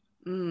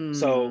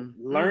 So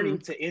learning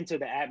to enter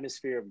the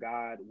atmosphere of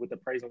God with the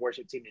praise and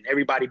worship team and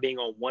everybody being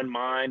on one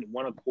mind,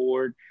 one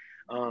accord.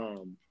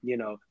 You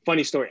know,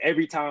 funny story,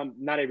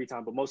 not every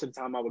time, but most of the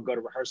time I would go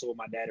to rehearsal with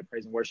my dad at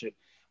praise and worship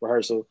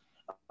rehearsal.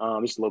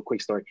 Just a little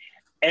quick story.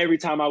 Every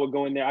time I would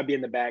go in there, I'd be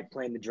in the back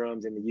playing the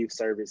drums in the youth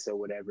service or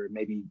whatever.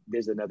 Maybe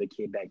there's another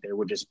kid back there.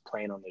 We're just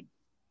playing on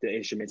the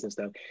instruments and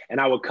stuff. And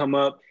I would come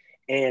up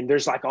and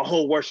there's like a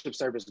whole worship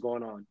service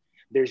going on.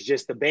 There's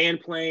just the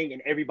band playing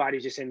and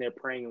everybody's just in there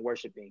praying and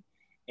worshiping.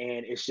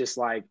 And it's just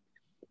like,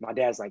 my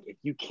dad's like, if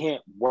you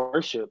can't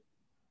worship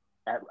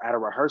at a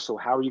rehearsal,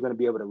 how are you going to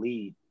be able to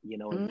lead, you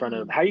know, in front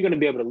of, how are you going to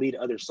be able to lead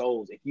other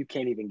souls if you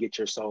can't even get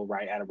your soul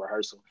right at a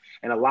rehearsal?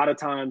 And a lot of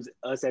times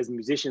us as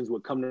musicians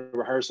would come to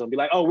rehearsal and be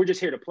like, oh, we're just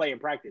here to play and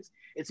practice.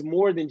 It's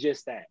more than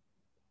just that.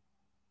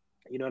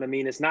 You know what I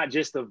mean? It's not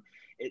just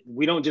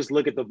we don't just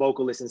look at the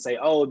vocalists and say,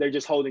 oh, they're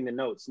just holding the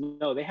notes.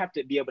 No, they have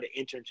to be able to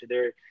enter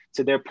into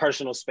their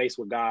personal space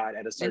with God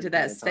at a certain into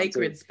that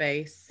sacred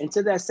space.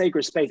 Into that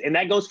sacred space. And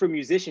that goes for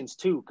musicians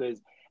too, because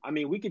I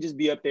mean, we could just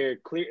be up there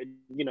clear,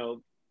 you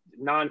know,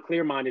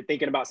 non-clear-minded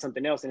thinking about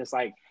something else. And it's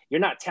like, you're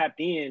not tapped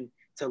in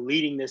to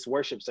leading this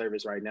worship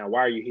service right now.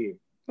 Why are you here?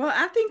 Well,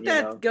 I think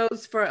that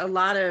goes for a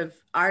lot of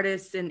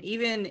artists, and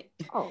even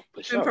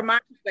from my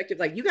perspective,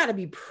 like you got to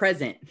be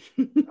present.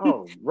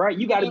 Oh, right.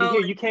 You got to be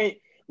here. You can't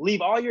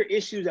leave all your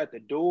issues at the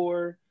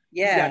door.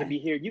 Yeah. You got to be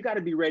here. You got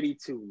to be ready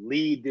to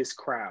lead this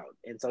crowd.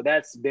 And so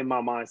that's been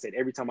my mindset.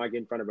 Every time I get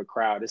in front of a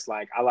crowd, it's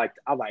like, I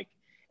like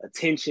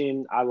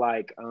attention. I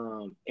like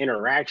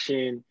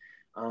interaction.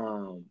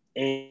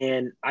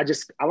 And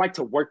I like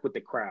to work with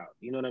the crowd.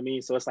 You know what I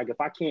mean? So it's like,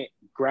 if I can't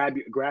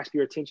grasp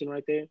your attention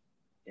right there,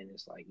 and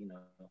it's like, you know,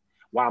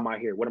 why am I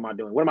here? What am I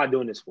doing? What am I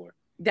doing this for?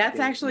 That's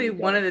actually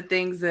one of the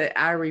things that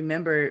I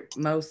remember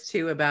most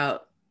too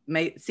about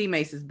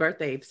T-Mase's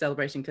birthday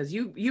celebration, because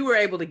you were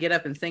able to get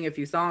up and sing a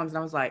few songs, and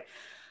I was like,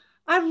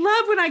 I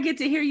love when I get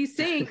to hear you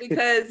sing,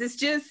 because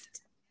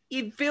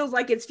it feels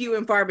like it's few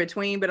and far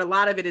between, but a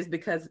lot of it is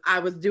because I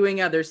was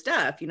doing other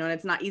stuff, you know, and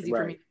it's not easy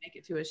for me to make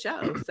it to a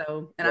show.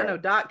 So, and I know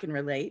Doc can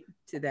relate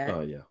to that.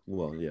 Oh yeah.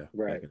 Well, yeah.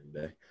 Right. Back in the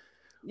day.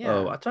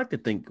 Yeah. I try to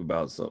think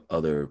about some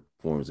other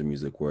forms of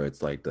music where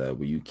it's like that,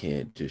 where you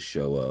can't just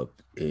show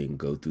up and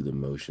go through the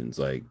motions,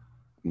 like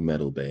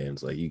metal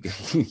bands. Like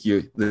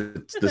you're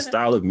the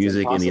style of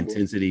music and the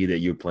intensity that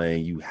you're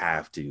playing, you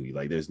have to,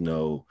 like, there's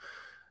no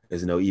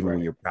even when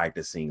you're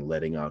practicing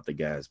letting out the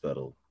gas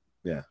pedal.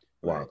 Yeah.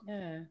 Wow.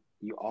 Yeah.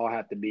 You all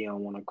have to be on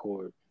one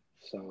accord.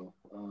 So,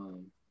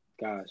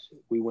 gosh,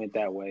 we went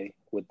that way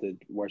with the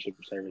worship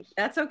service.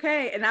 That's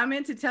okay. And I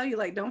meant to tell you,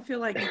 like, don't feel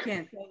like you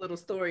can't tell little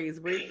stories.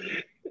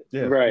 We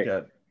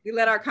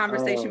let our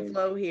conversation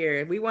flow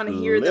here. We want to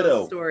hear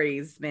those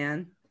stories,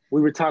 man.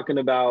 We were talking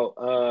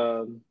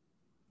about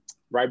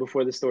right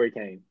before the story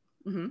came.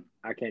 Mm-hmm.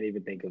 I can't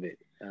even think of it.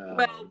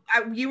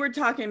 You were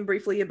talking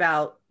briefly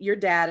about your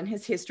dad and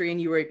his history,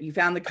 and you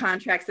found the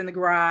contracts in the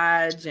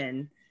garage,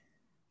 and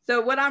so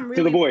what I'm really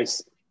to the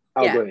voice.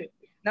 Oh, go ahead.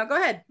 No, go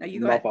ahead. No, you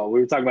go My ahead. fault. We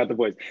were talking about the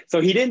voice.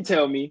 So he didn't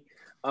tell me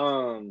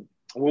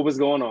what was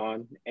going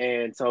on,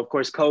 and so of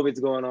course COVID's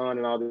going on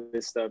and all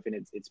this stuff, and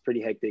it's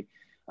pretty hectic.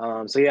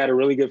 So he had a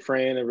really good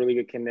friend, a really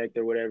good connect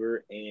or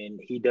whatever, and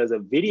he does a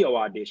video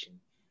audition.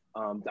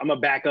 I'm gonna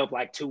back up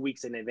like 2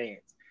 weeks in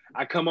advance.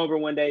 I come over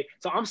one day,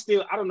 so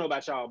I don't know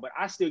about y'all, but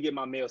I still get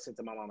my mail sent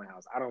to my mama's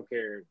house. I don't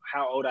care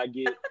how old I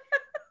get.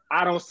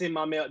 I don't send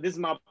my mail. This is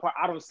my part.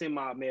 I don't send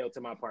my mail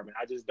to my apartment.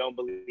 I just don't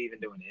believe in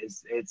doing it.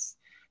 It's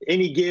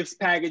any gifts,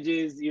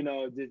 packages, you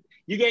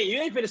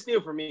ain't finna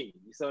steal from me.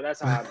 So that's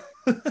how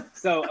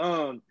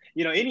So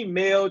any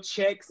mail,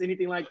 checks,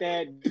 anything like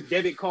that,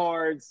 debit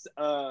cards,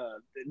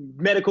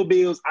 medical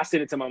bills, I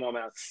send it to my mom's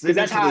house. Send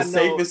it to the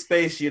safest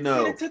space, Send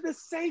it to the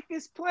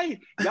safest place.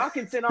 Y'all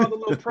can send all the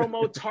little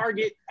promo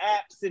Target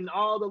apps and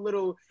all the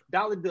little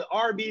the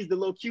Arby's, the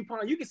little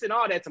coupon. You can send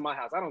all that to my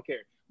house. I don't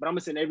care. But I'm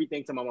gonna send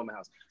everything to my mom's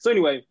house. So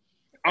anyway,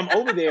 I'm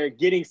over there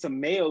getting some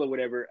mail or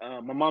whatever.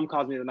 My mom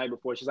calls me the night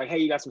before. She's like, "Hey,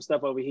 you got some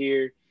stuff over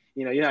here.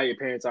 You know how your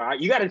parents are.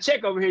 You got a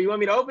check over here. You want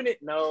me to open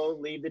it?" "No,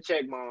 leave the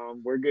check,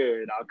 Mom. We're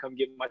good. I'll come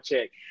get my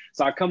check."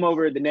 So I come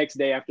over the next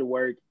day after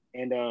work,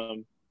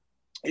 and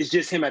it's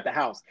just him at the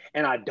house,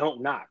 and I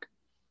don't knock.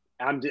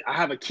 I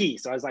have a key,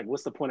 so I was like,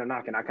 "What's the point of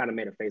knocking?" I kind of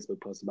made a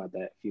Facebook post about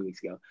that a few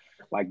weeks ago.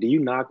 Like, do you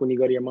knock when you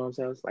go to your mom's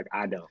house? Like,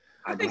 I don't.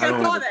 I think I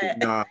saw that.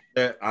 Nah,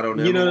 I don't.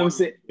 You know what I'm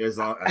saying?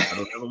 I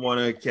don't ever want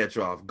to catch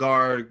you off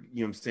guard.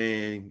 You know what I'm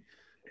saying?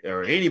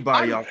 Or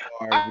anybody off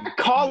guard. I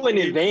call in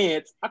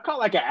advance. I call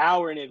like an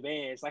hour in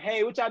advance. Like,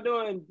 "Hey, what y'all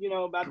doing?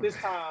 About this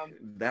time."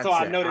 That's so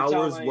I know that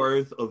hours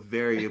worth of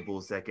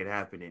variables that could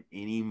happen at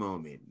any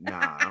moment.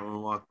 Nah, I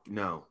don't walk.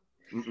 No.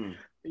 Mm-mm.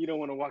 You don't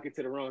want to walk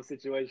into the wrong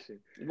situation.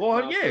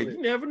 Well, yeah, you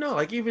never know.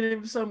 Like, even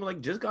if something like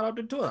just got out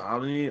the toilet,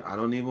 I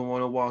don't even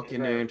want to walk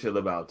in there until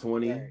about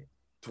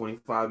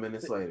 25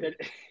 minutes later.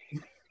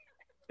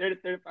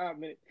 35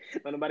 minutes.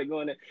 Not nobody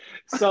going there.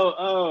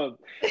 So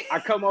I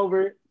come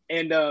over,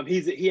 and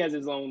he has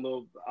his own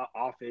little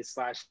office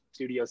 /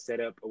 studio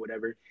setup or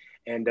whatever.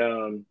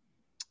 And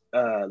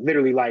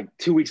literally like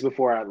 2 weeks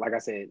before, like I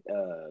said,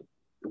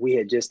 we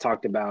had just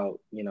talked about,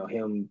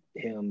 him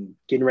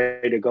getting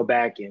ready to go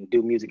back and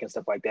do music and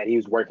stuff like that. He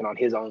was working on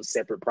his own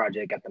separate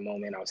project at the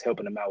moment. I was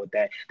helping him out with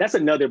that. That's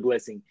another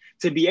blessing,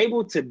 to be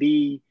able to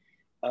be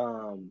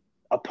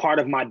a part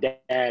of my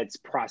dad's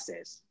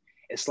process.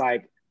 It's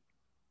like,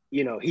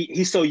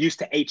 he's so used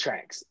to 8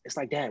 tracks. It's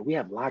like, "Dad, we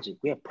have Logic,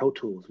 we have Pro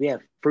Tools, we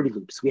have Fruity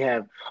Loops, we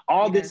have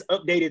all this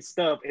updated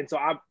stuff." And so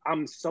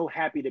I'm so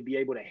happy to be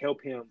able to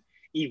help him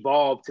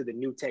evolve to the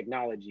new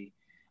technology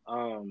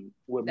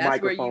with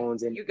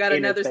microphones. And you got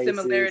another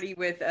similarity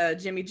with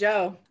Jimmy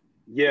Joe.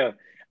 Yeah,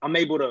 I'm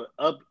able to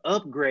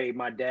upgrade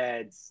my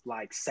dad's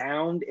like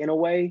sound in a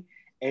way.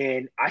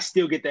 And I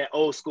still get that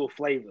old school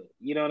flavor.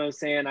 You know what I'm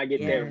saying? I get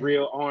that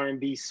real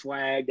R&B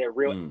swag, that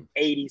real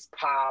 80s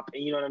pop.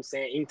 And you know what I'm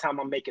saying? Anytime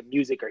I'm making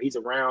music or he's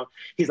around,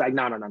 he's like,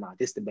 no.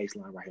 This is the bass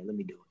line right here. Let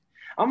me do it.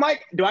 I'm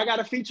like, "Do I got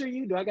to feature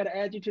you? Do I got to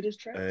add you to this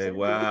track?" Hey,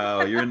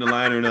 wow. You're in the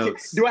liner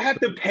notes. "Do I have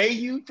to pay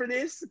you for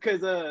this?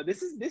 Because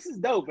this is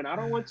dope. And I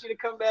don't want you to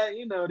come back,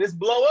 this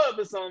blow up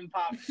or something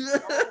pop.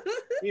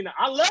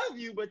 I love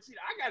you, but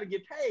I got to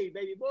get paid,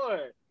 baby boy."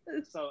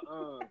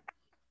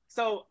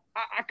 So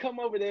I come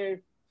over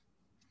there,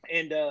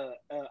 and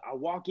I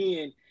walk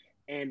in,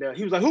 and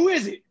he was like, "Who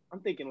is it?" I'm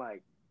thinking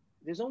like,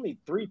 there's only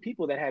 3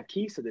 people that have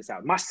keys to this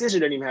house. My sister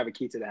doesn't even have a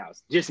key to the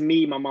house. Just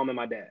me, my mom, and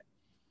my dad.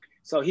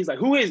 So he's like,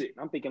 "Who is it?"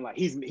 I'm thinking like,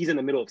 he's in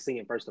the middle of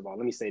singing. First of all,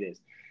 let me say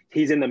this.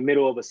 He's in the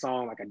middle of a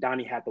song, like a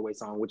Donny Hathaway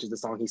song, which is the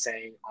song he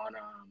sang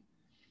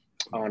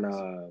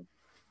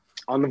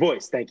on The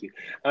Voice. Thank you.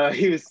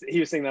 He was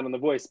singing that on The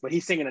Voice, but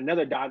he's singing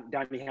another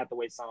Donny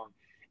Hathaway song.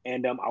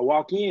 And I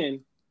walk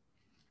in,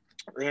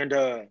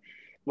 and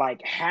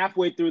like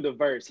halfway through the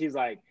verse, he's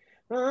like,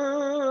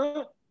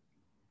 "Who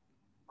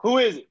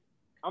is it?"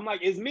 I'm like,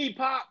 "It's me,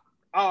 Pop."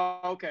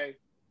 "Oh, okay."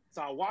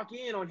 So I walk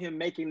in on him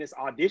making this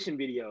audition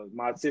video.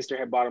 My sister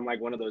had bought him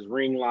like one of those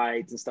ring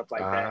lights and stuff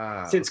like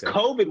that. Since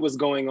COVID was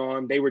going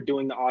on, they were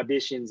doing the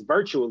auditions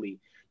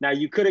virtually. Now,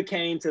 you could have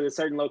came to a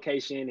certain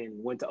location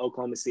and went to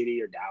Oklahoma City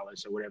or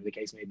Dallas or whatever the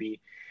case may be,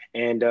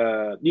 and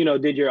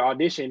did your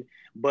audition.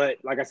 But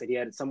like I said, he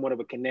had somewhat of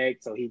a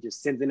connect, so he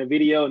just sent in a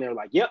video, and they were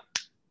like, "Yep,"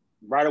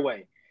 right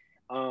away.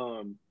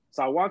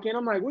 So I walk in,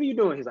 I'm like, "What are you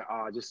doing?" He's like,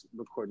 "Oh, just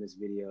recording this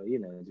video,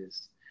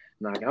 just."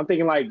 I'm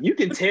thinking like, you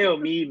can tell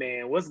me,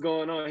 man, what's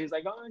going on. He's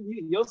like, "Oh,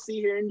 you'll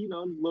see here in a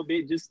little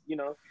bit." Just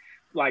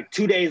like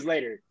 2 days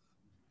later,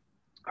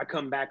 I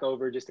come back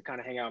over just to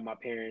kind of hang out with my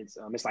parents.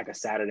 It's like a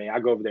Saturday.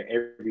 I go over there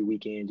every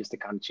weekend just to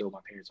kind of chill with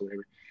my parents or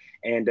whatever.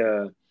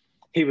 And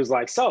he was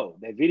like, "So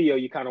that video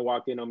you kind of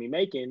walked in on me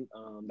making,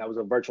 that was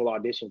a virtual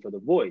audition for The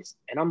Voice."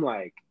 And I'm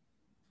like,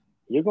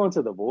 "You're going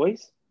to The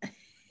Voice?"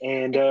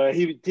 And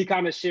he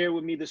kind of shared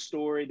with me the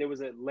story. There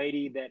was a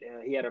lady that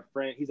he had a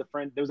friend.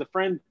 There was a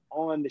friend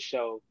on the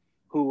show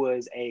who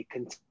was a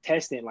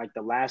contestant, like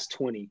the last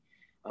 20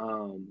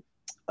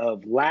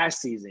 of last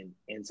season.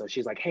 And so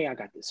she's like, "Hey, I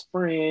got this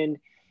friend.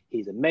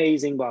 He's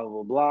amazing, blah,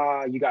 blah,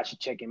 blah. You guys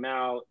should check him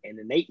out." And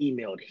then they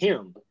emailed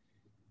him,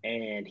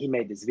 and he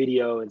made this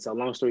video. And so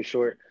long story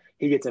short,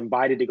 he gets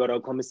invited to go to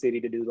Oklahoma City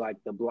to do like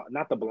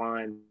not the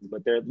blinds,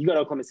 but you go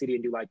to Oklahoma City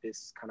and do like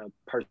this kind of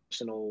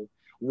personal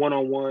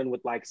one-on-one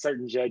with like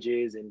certain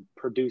judges and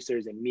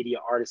producers and media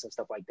artists and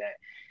stuff like that.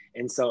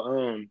 And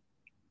so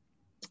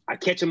I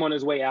catch him on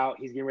his way out.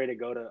 He's getting ready to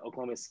go to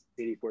Oklahoma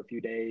City for a few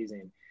days,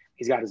 and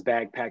he's got his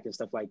bag packed and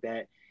stuff like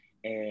that.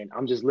 And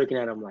I'm just looking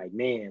at him like,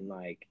 man,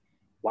 like,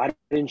 why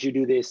didn't you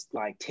do this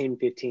like 10,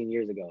 15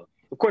 years ago?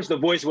 Of course, The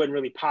Voice wasn't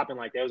really popping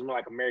like that. It was more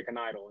like American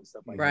Idol and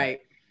stuff like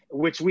that,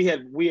 which we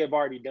have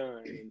already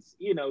done. And,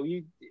 you know,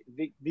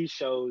 these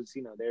shows,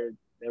 you know, they're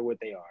what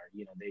they are.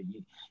 You know,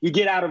 you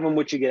get out of them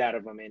what you get out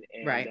of them, and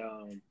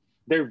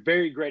they're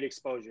very great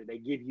exposure. They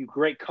give you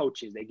great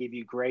coaches. They give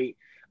you great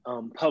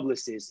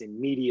publicists and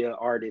media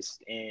artists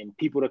and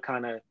people to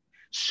kind of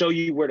show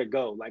you where to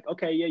go. Like,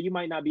 okay, yeah, you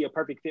might not be a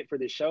perfect fit for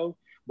this show,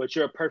 but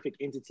you're a perfect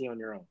entity on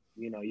your own.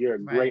 You know, you're a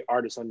great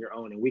artist on your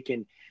own, and we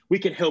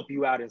can help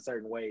you out in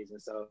certain ways.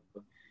 And so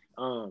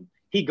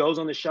he goes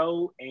on the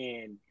show,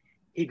 and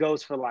he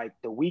goes for like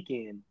the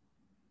weekend,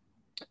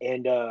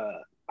 and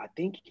I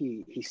think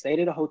he stayed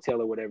at a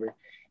hotel or whatever.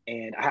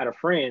 And I had a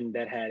friend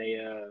that had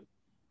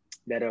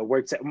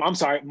works at, I'm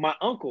sorry, my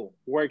uncle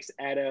works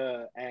at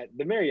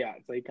the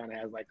Marriott, so he kind of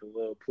has like a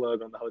little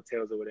plug on the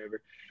hotels or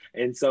whatever.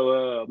 And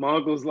so my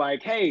uncle's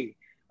like, hey,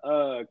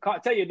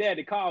 tell your dad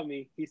to call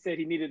me. He said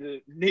he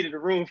needed a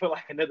room for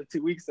like another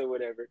 2 weeks or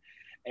whatever.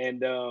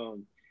 And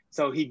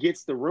so he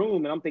gets the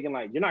room, and I'm thinking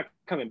like, you're not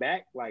coming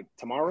back like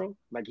tomorrow?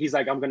 Like, he's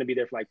like, I'm gonna be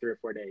there for like 3 or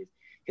 4 days.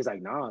 He's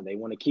like, nah, they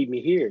want to keep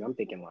me here. And I'm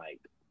thinking like,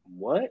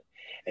 what?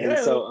 And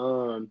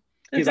so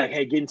he's like,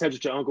 hey, get in touch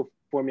with your uncle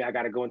for me. I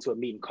got to go into a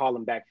meeting, call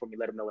him back for me,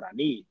 let him know what I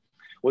need.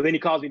 Well, then he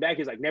calls me back.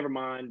 He's like, never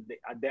mind.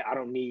 I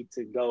don't need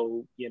to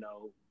go, you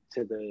know,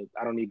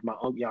 I don't need I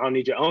don't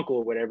need your uncle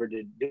or whatever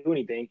to do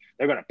anything.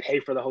 They're going to pay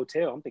for the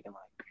hotel. I'm thinking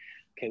like,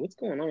 okay, what's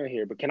going on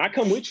here? But can I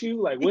come with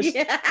you? Like, what's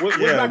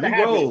about to happen?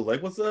 Roll.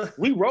 Like, what's up?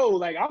 We roll.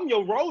 Like, I'm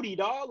your roadie,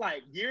 dog.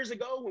 Like, years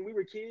ago when we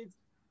were kids,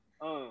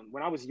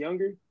 when I was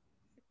younger,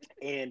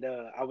 and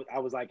I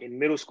was like in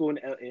middle school and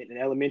in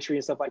elementary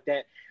and stuff like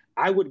that,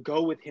 I would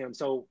go with him.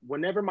 So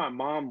whenever my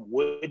mom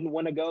wouldn't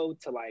want to go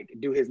to like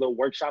do his little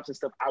workshops and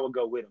stuff, I would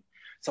go with him.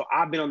 So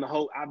I've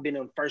been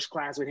in first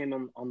class with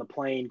him on the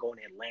plane going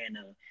to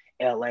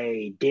Atlanta,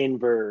 LA,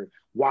 Denver,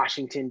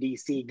 Washington,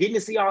 DC, getting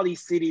to see all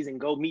these cities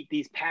and go meet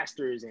these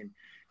pastors. And,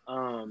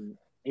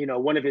 you know,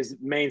 one of his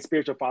main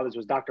spiritual fathers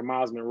was Dr.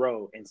 Miles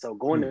Monroe. And so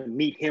going to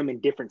meet him in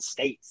different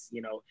states,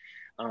 you know,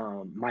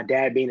 my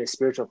dad being a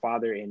spiritual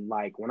father, and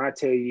like, when I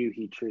tell you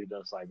he treated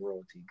us like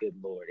royalty, good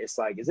Lord, it's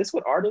like, is this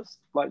what artists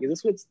like?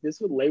 Is this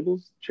what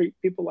labels treat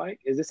people like?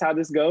 Is this how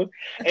this goes?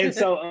 And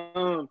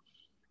so,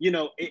 you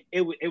know,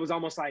 it was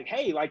almost like,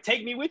 hey, like,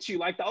 take me with you,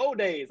 like the old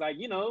days. Like,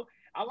 you know,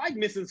 I like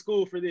missing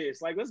school for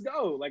this. Like, let's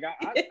go. Like,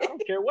 I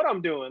don't care what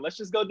I'm doing. Let's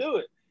just go do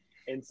it.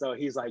 And so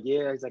he's like,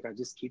 yeah, he's like, I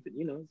just keep it,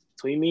 you know,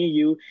 between me and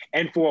you.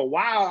 And for a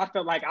while, I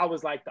felt like I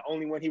was like the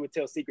only one he would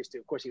tell secrets to.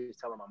 Of course, he was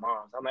telling my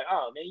mom. So I'm like,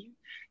 oh man,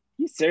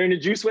 he's sharing the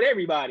juice with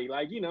everybody,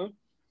 like, you know.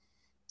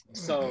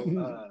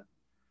 So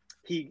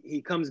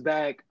he comes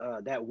back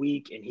that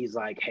week, and he's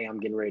like, hey, I'm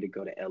getting ready to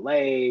go to LA.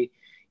 You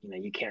know,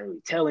 you can't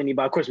really tell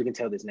anybody. Of course, we can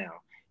tell this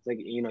now. It's like,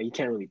 you know, you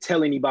can't really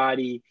tell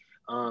anybody.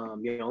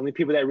 You know, only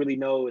people that really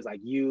know is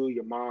like you,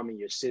 your mom, and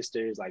your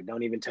sisters. Like,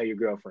 don't even tell your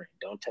girlfriend.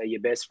 Don't tell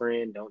your best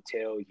friend. Don't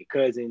tell your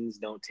cousins.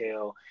 Don't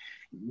tell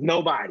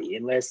nobody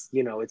unless,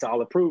 you know, it's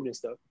all approved and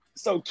stuff.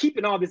 So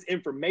keeping all this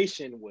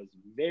information was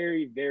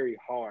very, very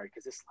hard,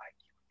 because it's like,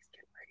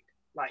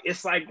 like,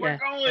 it's like, we're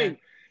going.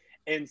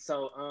 Yeah. And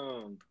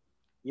so,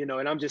 you know,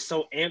 and I'm just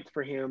so amped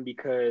for him,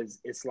 because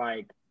it's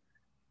like,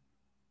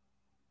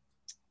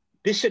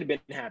 this should have been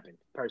happened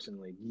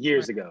personally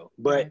years ago,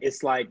 but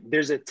it's like,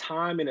 there's a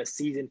time and a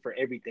season for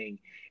everything.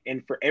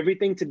 And for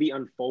everything to be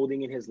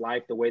unfolding in his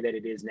life the way that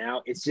it is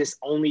now, it's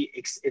only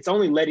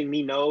letting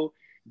me know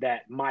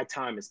that my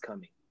time is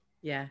coming.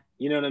 Yeah.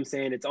 You know what I'm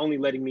saying? It's only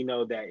letting me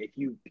know that if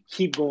you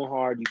keep going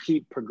hard, you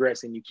keep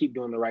progressing, you keep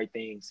doing the right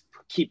things,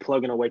 keep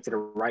plugging away to the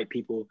right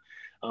people,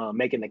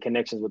 making the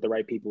connections with the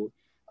right people,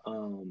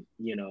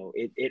 you know,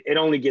 it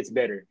only gets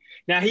better.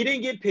 Now, he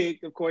didn't get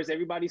picked. Of course,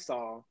 everybody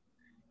saw,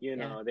 you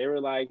know, they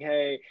were like,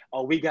 hey,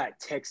 we got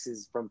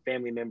texts from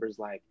family members.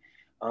 Like,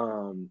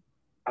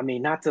 I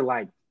mean, not to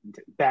like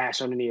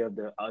bash on any of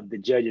the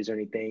judges or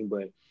anything,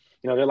 but,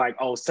 you know, they're like,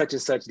 oh, such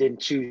and such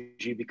didn't choose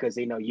you because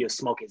they know you'll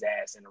smoke his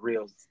ass in a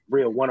real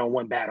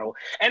one-on-one battle.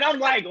 And I'm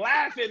like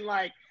laughing,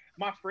 like,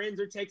 my friends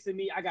are texting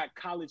me. I got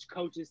college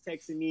coaches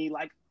texting me,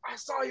 like, I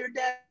saw your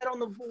dad on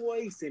The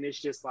Voice. And it's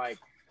just like,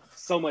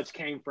 so much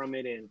came from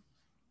it.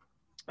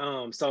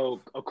 And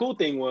so a cool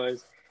thing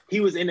was, he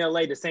was in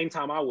LA the same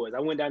time I was. I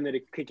went down there to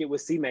kick it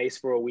with T-Mase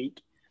for a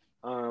week.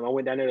 I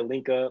went down there to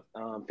link up,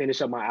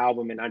 finish up my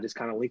album, and I just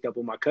kind of linked up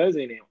with my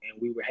cousin, and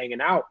we were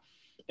hanging out.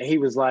 And he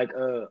was like,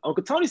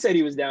 Uncle Tony said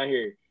he was down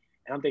here.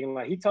 And I'm thinking,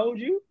 like, he told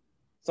you?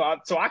 So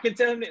I can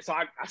tell him that. So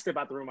I step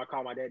out the room. I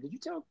call my dad. Did you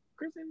tell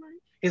Chris anybody?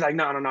 He's like,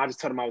 no. I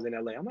just told him I was in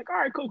LA. I'm like, all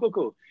right,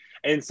 cool.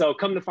 And so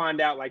come to find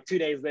out, like 2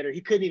 days later,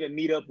 he couldn't even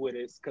meet up with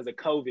us because of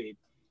COVID.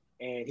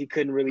 And he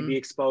couldn't really be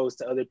exposed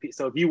to other people.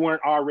 So if you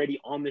weren't already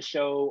on the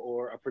show,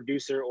 or a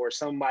producer or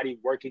somebody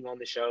working on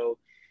the show,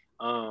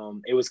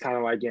 it was kind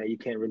of like, you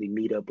can't really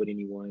meet up with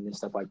anyone and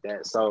stuff like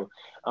that. So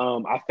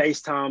I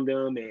FaceTimed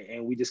him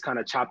and we just kind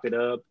of chopped it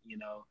up,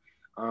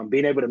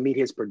 being able to meet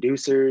his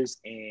producers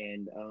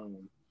and,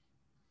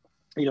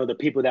 the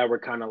people that were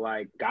kind of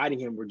like guiding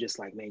him were just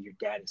like, man, your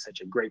dad is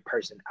such a great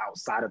person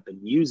outside of the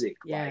music.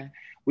 Yeah. Like,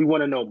 we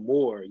want to know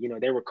more.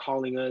 They were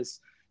calling us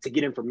to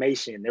get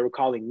information. They were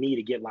calling me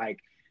to get like,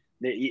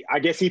 I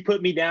guess he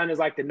put me down as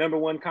like the number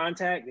one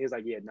contact. He was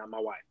like, yeah, not my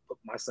wife, but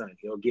my son.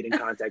 He'll get in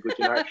contact with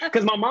you.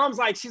 Because my mom's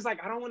like, she's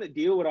like, I don't want to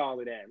deal with all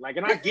of that. Like,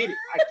 and I get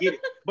it.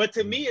 But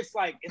to me, it's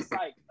like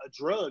a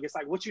drug. It's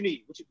like, what you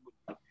need?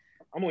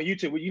 I'm on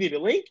YouTube. You need a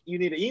link? You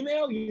need an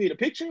email? You need a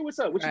picture? What's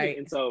up? What you need?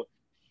 And so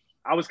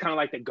I was kind of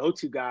like the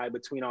go-to guy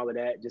between all of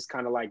that, just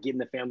kind of like getting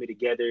the family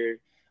together,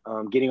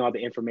 getting all the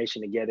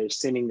information together,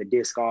 sending the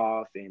disc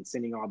off and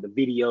sending all the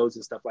videos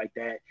and stuff like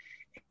that.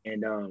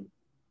 And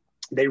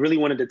they really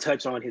wanted to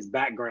touch on his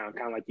background,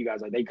 kind of like you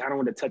guys, like they kind of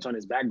wanted to touch on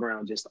his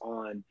background, just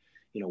on,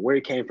 where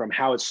he came from,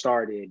 how it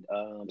started,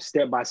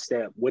 step by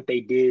step, what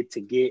they did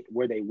to get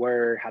where they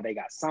were, how they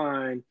got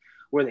signed,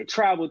 where they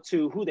traveled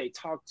to, who they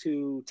talked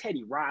to,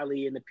 Teddy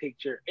Riley in the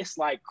picture. It's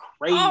like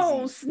crazy.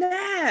 Oh,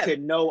 snap. To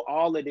know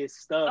all of this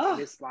stuff. Oh.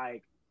 And it's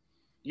like,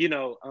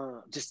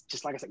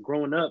 just like I said,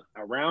 growing up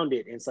around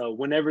it. And so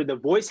whenever The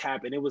Voice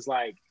happened, it was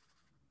like,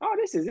 oh,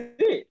 this is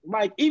it.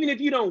 Like, even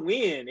if you don't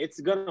win, it's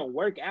gonna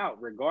work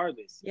out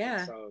regardless.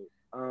 Yeah. So,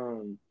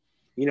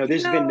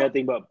 there's been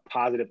nothing but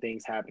positive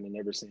things happening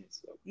ever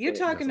since. So, you're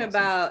talking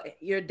about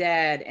your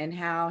dad and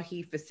how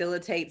he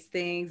facilitates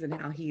things and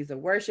how he's a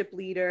worship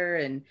leader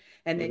and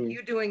then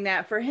you doing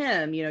that for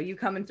him. You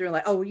coming through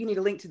like, oh, you need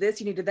a link to this,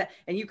 you need to that,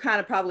 and you kind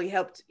of probably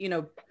helped,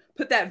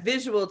 put that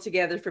visual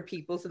together for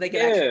people so they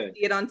can actually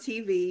see it on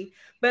TV.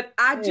 But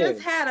I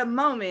just had a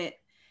moment.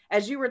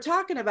 As you were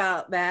talking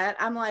about that,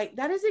 I'm like,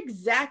 that is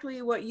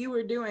exactly what you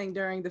were doing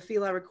during the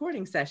Fila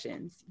recording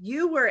sessions.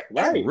 You were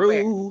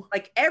everywhere.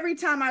 Like every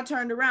time I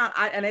turned around,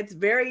 and it's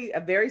a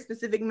very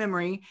specific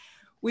memory.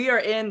 We are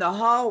in the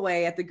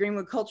hallway at the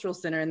Greenwood Cultural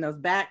Center in those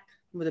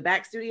where the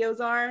back studios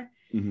are.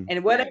 Mm-hmm.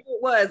 And whatever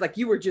it was, like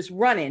you were just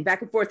running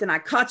back and forth. And I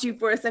caught you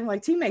for a second,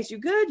 like, T-Mase, you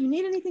good? You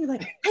need anything?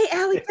 Like, hey,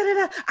 Allie,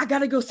 I got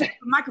to go set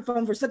the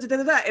microphone for such a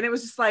da-da-da. And it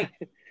was just like,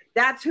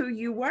 that's who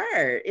you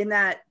were in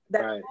that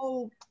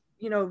whole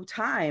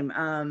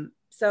time.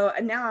 So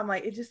now I'm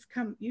like, you just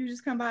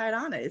come by it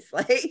honest.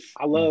 Like,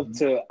 I love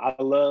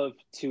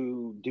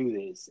to do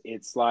this.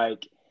 It's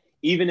like,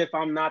 even if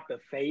I'm not the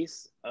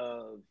face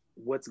of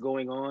what's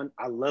going on,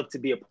 I love to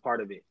be a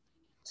part of it.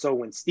 So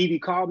when Stevie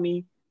called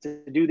me to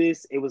do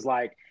this, it was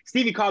like,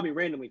 Stevie called me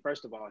randomly.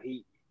 First of all,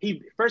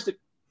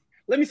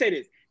 let me say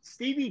this.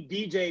 Stevie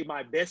DJ'd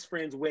my best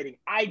friend's wedding.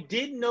 I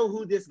didn't know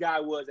who this guy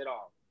was at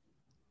all.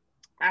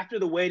 After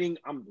the wedding,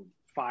 I'm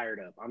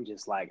fired up. I'm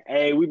just like,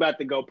 hey, we about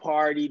to go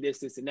party,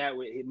 this and that.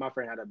 My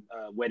friend had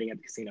a wedding at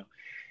the casino.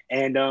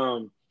 And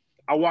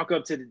I walk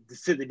up to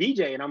the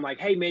DJ and I'm like,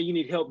 hey man, you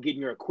need help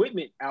getting your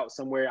equipment out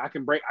somewhere. I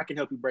can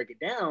help you break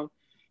it down.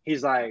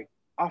 He's like,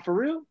 oh, for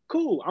real?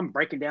 Cool. I'm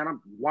breaking down.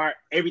 I'm wired,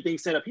 everything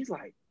set up. He's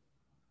like,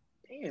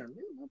 damn,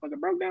 this motherfucker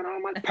broke down all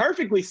my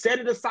perfectly set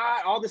it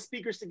aside, all the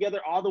speakers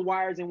together, all the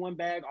wires in one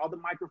bag, all the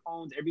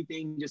microphones,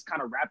 everything just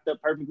kind of wrapped up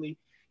perfectly.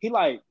 He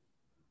like,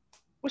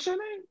 what's your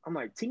name? I'm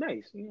like,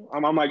 T-Mase.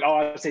 I'm like, oh,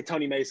 I say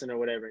Tony Mason or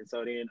whatever. And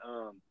so then,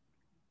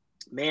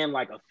 man,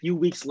 like a few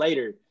weeks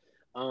later,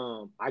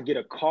 I get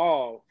a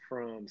call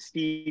from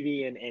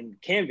Stevie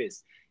and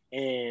Canvas.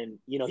 And,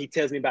 he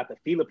tells me about the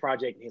Fila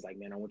project. And he's like,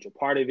 man, I want you a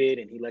part of it.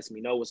 And he lets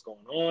me know what's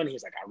going on.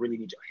 He's like, I really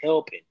need your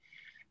help.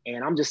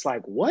 And I'm just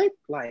like, what?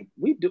 Like,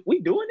 we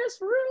doing this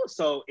for real?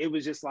 So it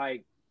was just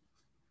like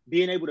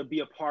being able to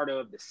be a part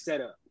of the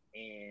setup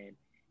and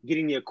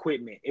getting the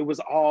equipment. It was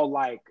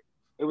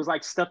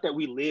like stuff that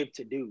we live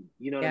to do.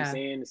 You know what I'm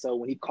saying? So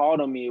when he called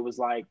on me, it was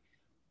like,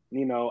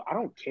 I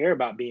don't care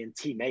about being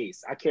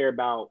T-Mase. I care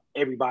about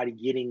everybody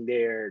getting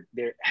their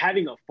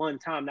having a fun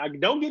time. Now,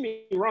 don't get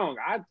me wrong.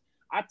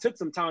 I took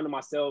some time to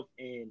myself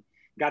and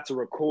got to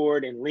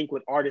record and link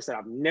with artists that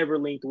I've never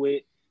linked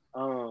with,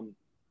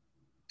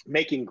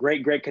 making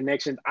great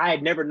connections. I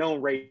had never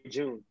known Ray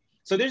June.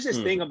 So there's this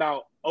thing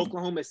about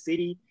Oklahoma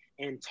City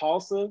and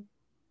Tulsa.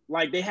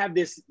 Like they have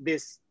this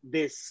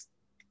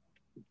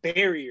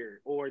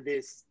barrier or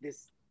this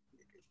it's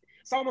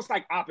almost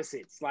like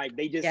opposites. Like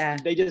they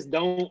just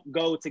don't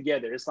go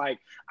together. It's like,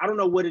 I don't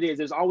know what it is.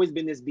 There's always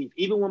been this beef.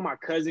 Even when my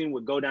cousin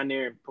would go down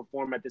there and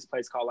perform at this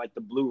place called like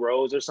the Blue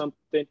Rose or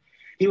something,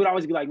 he would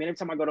always be like, man, every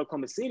time I go to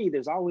Oklahoma City,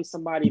 there's always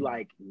somebody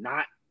like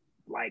not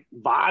like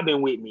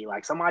vibing with me,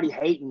 like somebody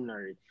hating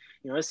or,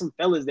 there's some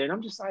fellas there. And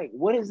I'm just like,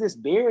 what is this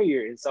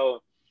barrier? And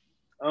so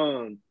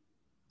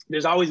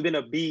there's always been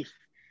a beef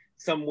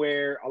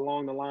somewhere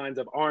along the lines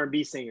of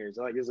R&B singers.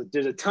 Like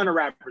there's a ton of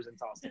rappers in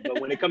Tulsa, but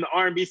when it comes to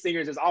R&B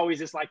singers, there's always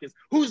just like this,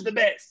 who's the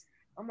best?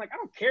 I'm like, I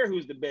don't care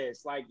who's the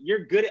best. Like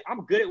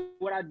I'm good at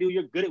what I do.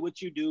 You're good at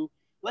what you do.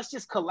 Let's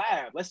just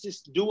collab. Let's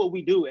just do what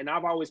we do. And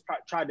I've always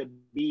tried to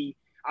be,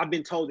 I've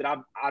been told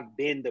that I've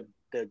been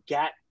the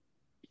gap,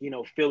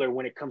 filler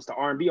when it comes to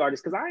R&B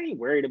artists. Cause I ain't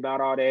worried about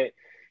all that,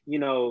 you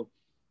know,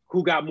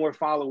 who got more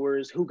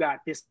followers, who got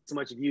this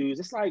much views.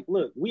 It's like,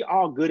 look, we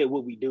all good at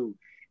what we do.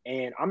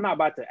 And I'm not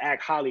about to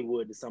act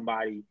Hollywood to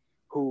somebody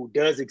who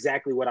does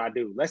exactly what I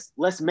do.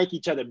 Let's make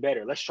each other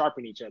better. Let's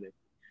sharpen each other.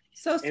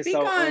 So speak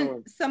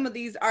on some of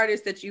these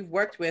artists that you've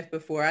worked with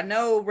before. I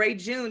know Ray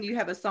June, you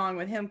have a song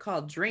with him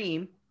called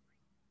Dream.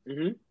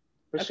 Mm-hmm.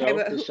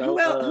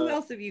 Who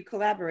else have you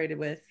collaborated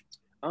with?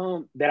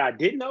 That I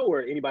didn't know,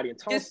 or anybody in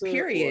Tulsa? Just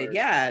period.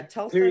 Yeah,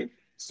 Tulsa. Period.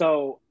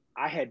 So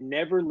I had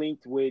never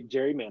linked with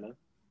Jerry Mana.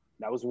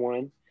 That was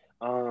one.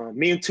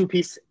 Me and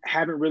 2-Piece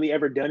haven't really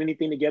ever done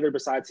anything together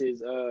besides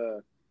his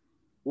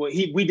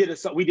we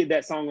did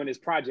that song on his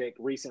project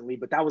recently,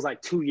 but that was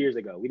like 2 years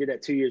ago. We did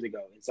that 2 years ago.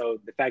 And so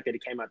the fact that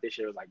it came out this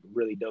year was like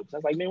really dope. So I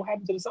was like, man, what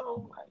happened to the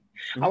song?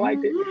 Like, I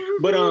liked it.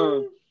 But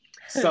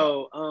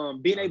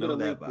being able to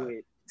link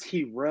with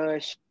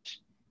T-Rush,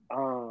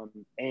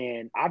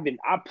 and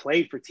I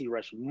played for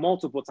T-Rush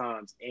multiple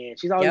times, and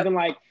she's always been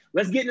like,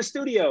 let's get in the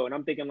studio. And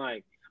I'm thinking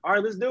like, all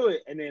right, let's do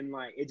it. And then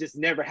like, it just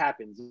never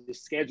happens.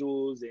 Just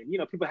schedules, and, you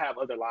know, people have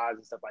other lives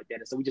and stuff like that.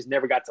 And so we just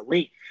never got to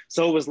link.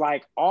 So it was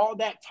like all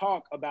that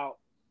talk about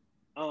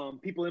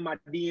people in my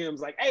DMs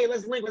like, hey,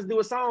 let's link, let's do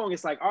a song.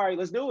 It's like, all right,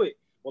 let's do it.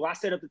 Well, I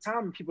set up the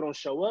time and people don't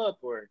show up,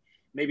 or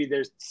maybe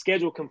there's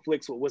schedule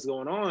conflicts with what's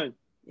going on.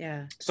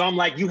 Yeah. So I'm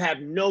like, you have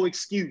no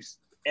excuse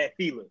at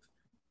Fila.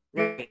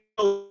 Right.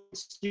 No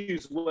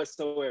excuse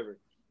whatsoever.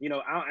 You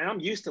know,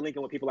 I'm used to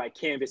linking with people like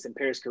Canvas and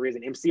Paris Careers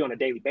and MC on a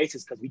daily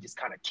basis because we just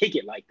kind of kick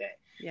it like that.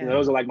 Yeah. You know,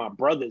 those are like my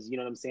brothers. You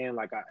know what I'm saying?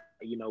 Like,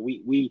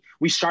 we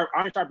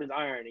iron sharpens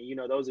iron, and, you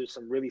know, those are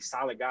some really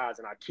solid guys,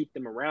 and I keep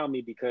them around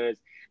me because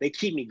they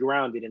keep me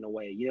grounded in a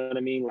way. You know what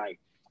I mean? Like,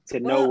 to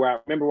know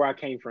where I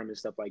came from and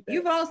stuff like that.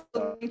 You've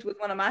also linked with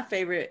one of my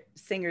favorite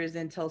singers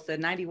in Tulsa,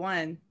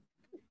 91.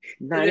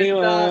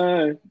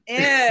 91.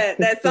 Yeah,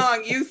 that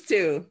song Used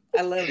To.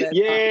 I love that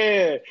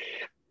song.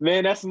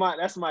 Man, that's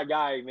my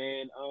guy,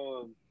 man.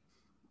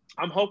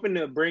 I'm hoping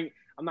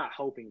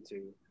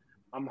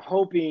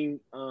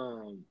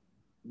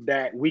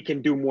that we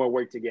can do more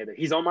work together.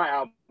 He's on my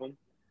album.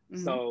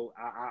 Mm-hmm. So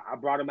I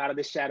brought him out of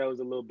the shadows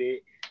a little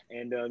bit,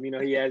 and you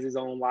know, he has his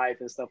own life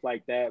and stuff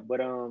like that.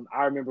 But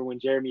I remember when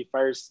Jeremy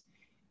first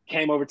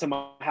came over to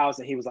my house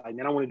and he was like,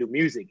 man, I want to do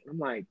music. And I'm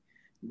like,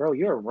 bro,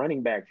 you're a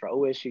running back for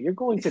OSU. You're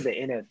going to the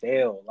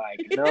NFL. Like,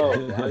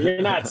 no,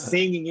 you're not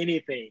singing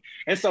anything.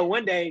 And so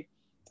one day,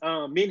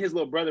 me and his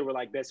little brother were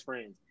like best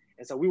friends.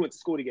 And so we went to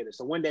school together.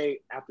 So one day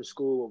after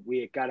school, we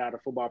had got out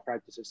of football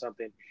practice or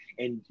something,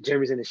 and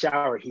Jeremy's in the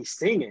shower, he's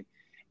singing.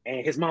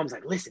 And his mom's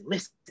like, listen,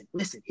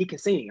 he can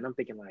sing. And I'm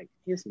thinking like,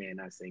 this man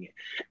not singing.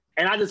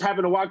 And I just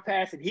happened to walk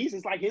past, and he's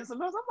just like hitting some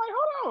notes. I'm like,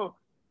 hold on,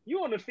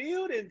 you on the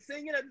field and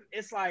singing?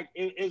 It's like,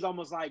 it's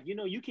almost like, you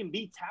know, you can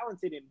be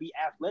talented and be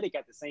athletic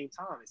at the same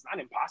time. It's not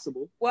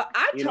impossible. Well,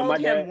 I told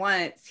him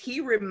once,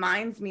 he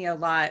reminds me a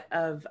lot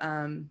of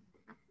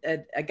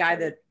a guy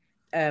that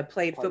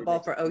played football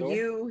for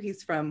OU.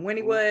 He's from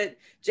Wynnewood,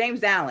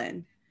 James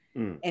Allen.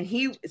 And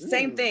he,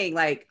 same thing,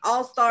 like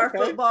all-star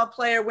football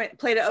player,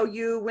 played at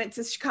OU, went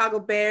to Chicago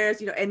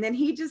Bears, you know, and then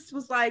he just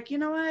was like, you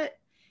know what?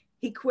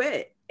 He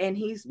quit, and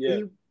he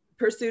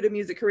pursued a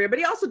music career, but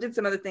he also did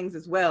some other things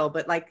as well.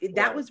 But like,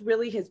 that was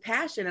really his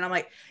passion. And I'm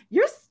like,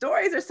 your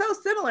stories are so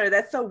similar.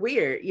 That's so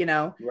weird, you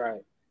know?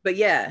 Right. But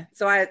yeah,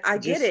 so I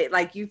get it.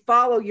 Like, you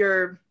follow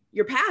your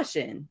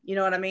passion, you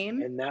know what I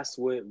mean? And that's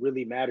what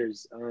really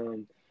matters.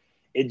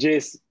 It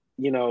just,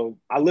 you know,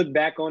 I look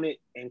back on it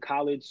in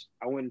college.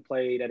 I went and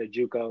played at a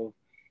JUCO,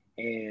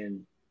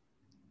 and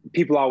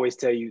people always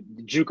tell you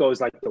the JUCO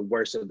is like the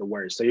worst of the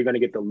worst. So you're going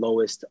to get the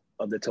lowest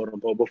of the totem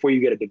pole before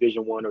you get a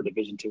Division I or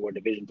Division II or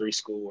Division III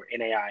school or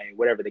NAIA,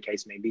 whatever the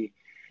case may be.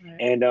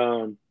 Right.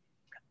 And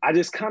I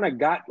just kind of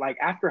got like,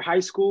 after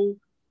high school,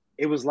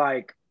 it was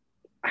like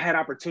I had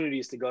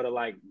opportunities to go to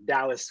like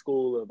Dallas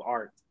School of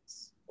Arts,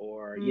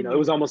 or, you know, it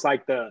was almost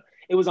like the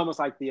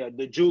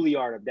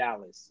Juilliard of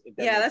Dallas.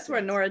 That's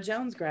where Nora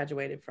Jones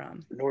graduated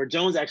from. Nora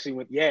Jones actually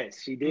went.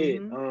 Yes, she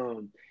did.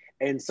 Mm-hmm.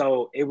 And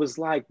so it was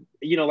like,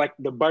 you know, like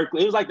the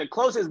Berkeley. It was like the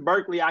closest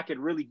Berkeley I could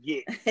really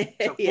get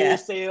to Full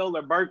Sail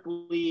or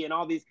Berkeley and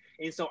all these.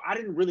 And so I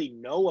didn't really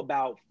know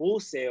about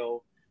Full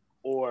Sail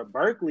or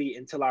Berkeley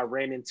until I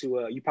ran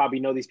into you probably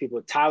know these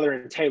people, Tyler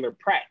and Taylor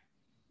Pratt.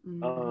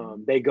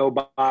 Mm-hmm. They go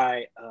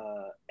by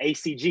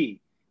ACG.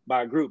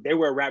 By a group. They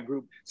were a rap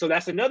group. So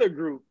that's another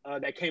group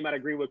that came out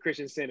of Greenwood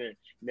Christian Center.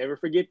 Never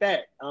forget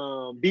that.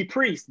 B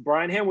Priest,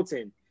 Brian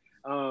Hamilton,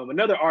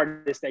 another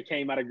artist that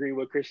came out of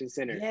Greenwood Christian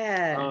Center.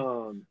 Yeah.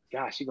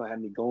 Gosh, you're gonna have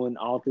me going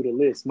all through the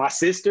list. My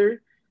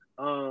sister,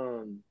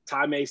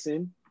 T-Mase.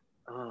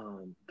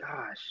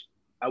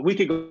 We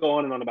could go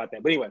on and on about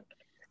that. But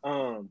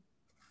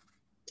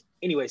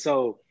anyway,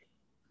 so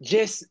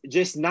just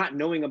not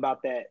knowing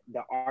about the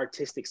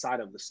artistic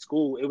side of the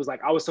school, it was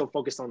like I was so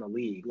focused on the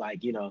league,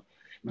 like, you know.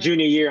 Right.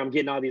 Junior year, I'm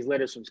getting all these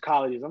letters from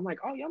colleges. I'm like,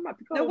 oh yeah, I'm about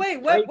to go. No,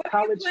 wait, what are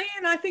you playing?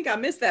 I think I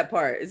missed that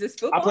part. Is this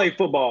football? I played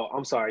football.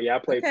 I'm sorry. Yeah, I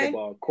played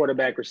football.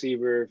 Quarterback,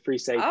 receiver, free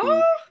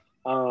safety.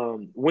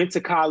 Went to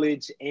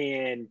college,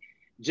 and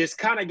just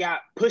kind of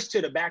got pushed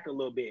to the back a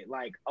little bit.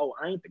 Like, oh,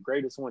 I ain't the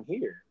greatest one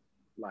here.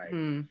 Like,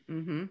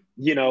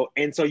 you know,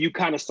 and so you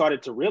kind of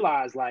started to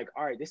realize like,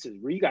 all right, this is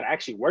real. You got to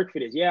actually work for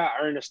this. Yeah,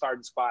 I earned a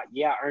starting spot.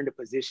 Yeah, I earned a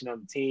position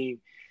on the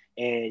team,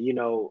 and you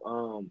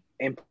know,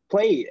 and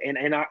played,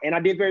 and I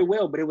did very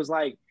well. But it was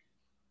like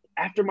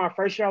after my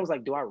first year, I was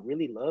like, do I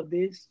really love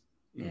this?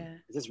 Yeah,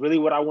 is this really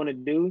what I want to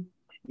do?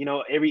 You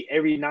know,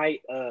 every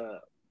night,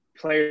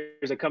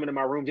 players are coming to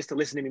my room just to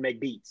listen to me make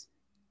beats.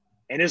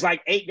 And there's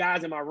like 8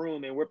 guys in my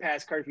room, and we're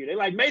past curfew. They're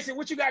like, Mason,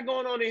 what you got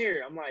going on in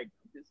here? I'm like,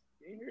 just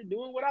in here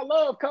doing what I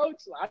love,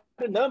 coach. I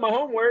done done my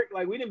homework.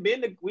 Like we didn't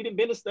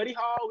been to study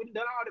hall. We done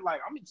done all that.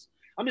 Like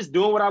I'm just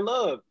doing what I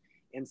love.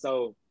 And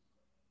so,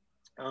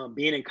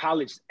 being in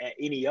college at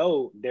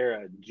NEO,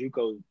 they're a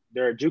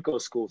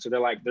JUCO school. So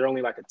they're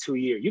only like a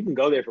 2-year. You can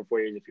go there for 4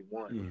 years if you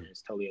want.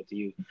 It's totally up to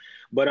you.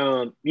 But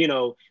you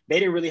know, they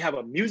didn't really have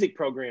a music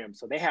program,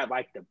 so they had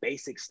like the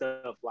basic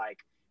stuff like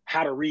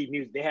how to read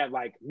music. They had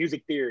like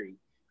music theory,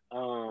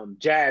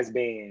 jazz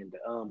band,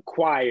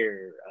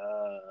 choir,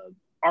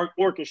 art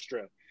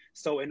orchestra.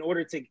 So in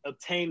order to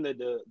obtain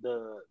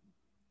the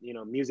you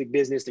know, music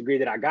business degree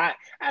that I got,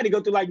 I had to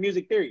go through like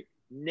music theory.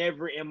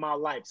 Never in my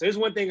life. So there's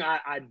one thing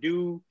I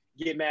do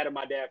get mad at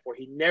my dad for.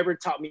 He never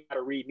taught me how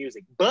to read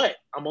music. But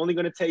I'm only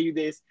going to tell you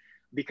this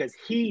because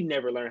he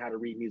never learned how to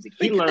read music.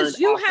 He learned. Because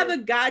you have a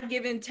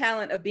God-given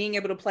talent of being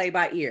able to play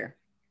by ear.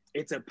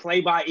 It's a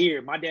play by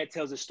ear. My dad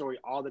tells this story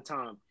all the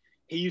time.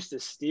 He used to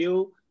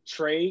steal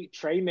Trey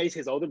Mace,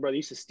 his older brother,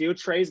 used to steal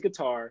Trey's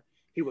guitar.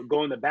 He would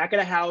go in the back of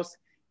the house,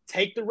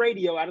 take the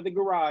radio out of the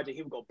garage, and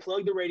he would go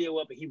plug the radio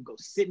up, and he would go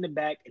sit in the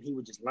back, and he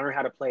would just learn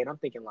how to play. And I'm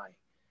thinking like,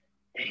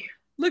 damn.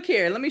 Look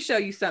here, let me show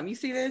you something. You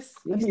see this?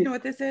 You know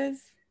what this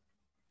is?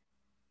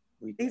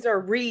 These are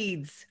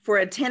reeds for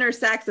a tenor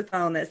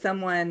saxophone that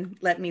someone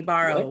let me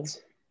borrow.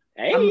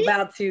 Hey. I'm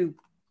about to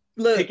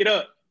pick it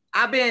up.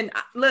 All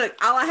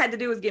I had to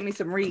do was get me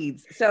some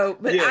reeds. So,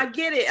 but yeah. I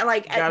get it.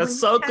 Like, gotta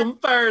soak them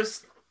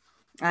first.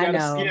 I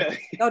know. Yeah.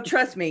 Oh,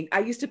 trust me. I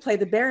used to play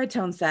the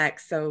baritone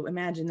sax. So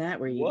imagine that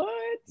where you. What?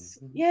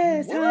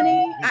 Yes, what?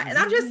 Honey. And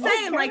I'm just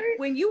saying, like,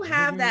 when you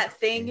have that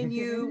thing in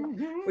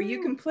you where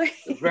you can play,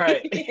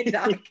 right?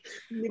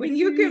 When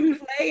you can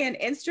play an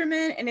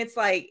instrument and it's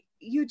like,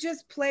 you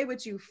just play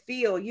what you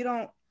feel. You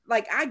don't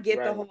like, I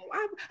get the whole,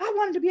 I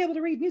wanted to be able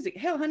to read music.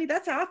 Hell, honey,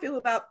 that's how I feel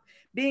about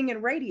being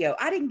in radio.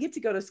 I didn't get to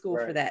go to school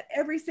for that.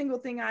 Every single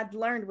thing I'd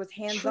learned was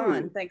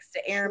hands-on, thanks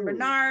to Aaron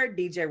Bernard,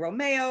 DJ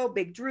Romeo,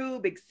 Big Drew,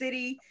 Big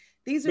City.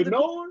 These are the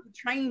people who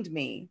trained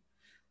me.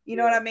 You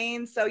know what I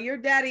mean? So your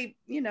daddy,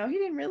 you know, he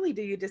didn't really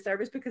do you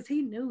disservice because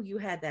he knew you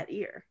had that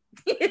ear.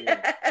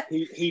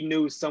 He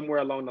knew somewhere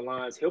along the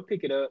lines, he'll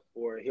pick it up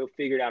or he'll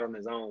figure it out on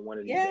his own one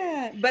of these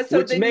days. But so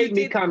which made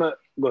me kind of,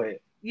 go ahead.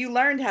 You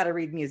learned how to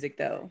read music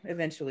though,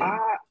 eventually.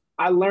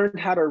 I learned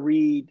how to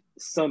read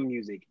some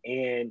music,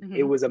 and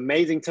it was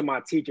amazing to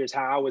my teachers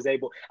how I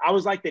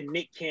was like the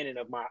Nick Cannon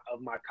of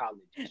my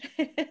college.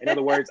 In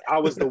other words, I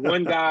was the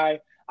one guy.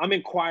 I'm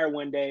in choir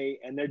one day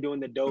and they're doing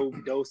the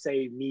do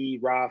say mi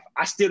ra.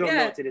 I still don't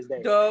know it to this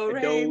day. Do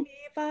re mi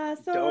fa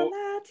sol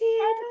la ti.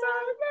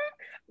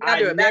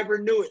 I never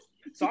knew it.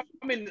 So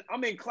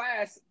I'm in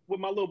class with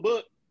my little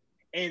book,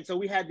 and so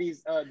we had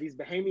these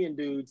Bahamian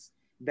dudes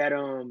that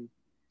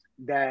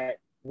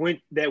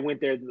went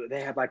there.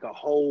 They had like a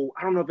whole,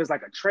 I don't know if it's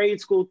like a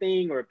trade school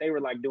thing or if they were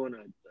like doing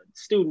a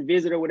student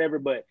visit or whatever,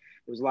 but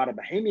there was a lot of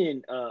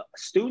Bahamian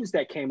students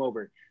that came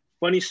over.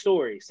 Funny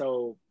story.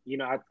 So, you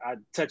know, I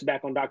touched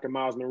back on Dr.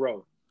 Miles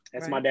Monroe.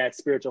 That's my dad's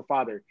spiritual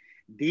father.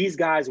 These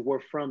guys were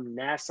from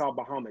Nassau,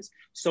 Bahamas.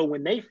 So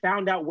when they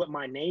found out what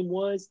my name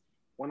was,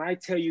 when I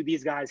tell you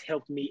these guys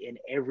helped me in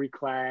every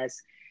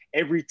class,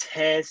 every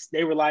test,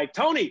 they were like,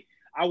 Tony,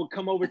 I would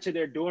come over to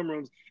their dorm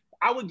rooms.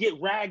 I would get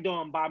ragged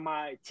on by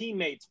my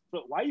teammates.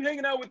 But why are you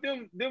hanging out with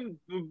them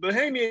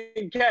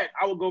Bahamian cat?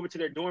 I would go over to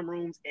their dorm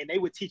rooms and they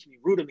would teach me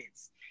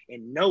rudiments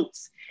and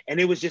notes.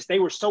 And it was just, they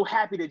were so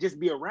happy to just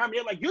be around me.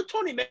 They're like, you're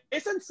Tony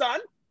Mason, son.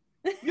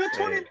 You're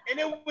Tony. And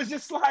it was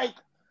just like,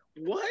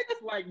 what?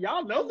 Like,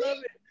 y'all know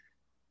me?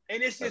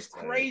 And it's just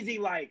crazy.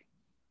 Like,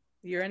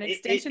 you're an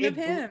extension of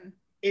him.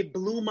 It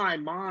blew my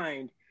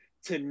mind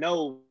to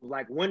know,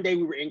 like, one day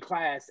we were in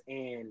class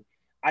and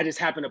I just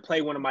happened to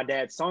play one of my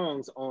dad's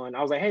songs on.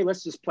 I was like, hey,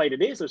 let's just play to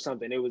this or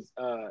something. It was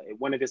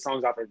one of his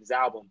songs off of his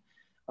album,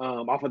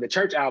 off of the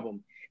church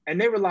album.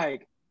 And they were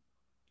like,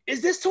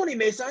 is this Tony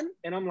Mason?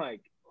 And I'm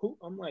like, who?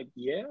 I'm like,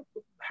 yeah.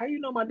 How you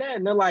know my dad?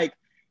 And they're like,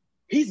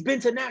 he's been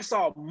to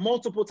Nassau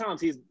multiple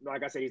times. He's,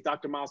 like I said, he's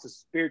Dr. Miles'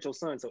 spiritual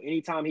son. So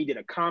anytime he did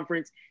a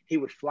conference, he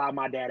would fly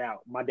my dad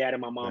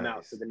and my mom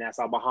out to the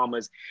Nassau,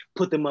 Bahamas,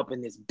 put them up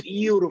in this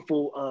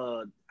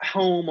beautiful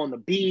home on the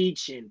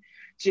beach, and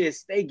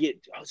just, they get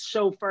a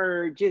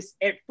chauffeur, just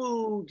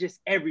food, just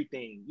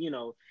everything, you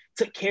know,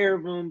 took care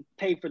of them,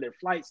 paid for their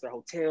flights, their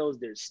hotels,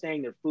 their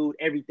staying, their food,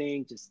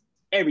 everything, just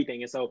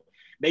everything. And so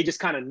they just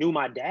kind of knew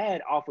my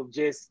dad off of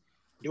just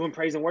doing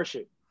praise and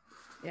worship.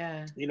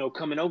 Yeah. You know,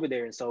 coming over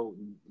there. And so,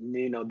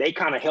 you know, they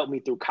kind of helped me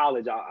through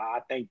college.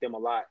 I thank them a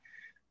lot.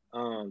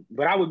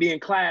 But I would be in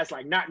class,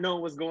 like not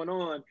knowing what's going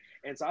on.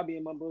 And so I'd be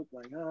in my book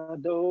like,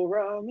 do,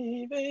 ra,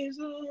 mi, fa,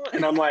 sol.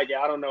 And I'm like, yeah,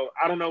 I don't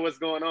know what's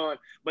going on.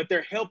 But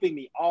they're helping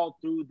me all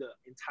through the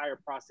entire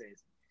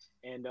process.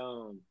 And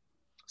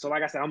so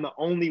like I said, I'm the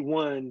only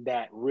one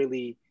that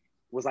really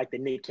was like the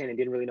Nick Cannon,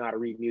 didn't really know how to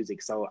read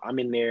music. So I'm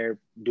in there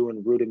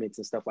doing rudiments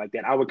and stuff like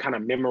that. I would kind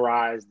of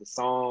memorize the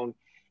song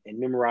and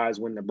memorize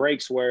when the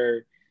breaks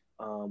were,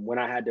 when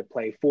I had to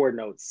play 4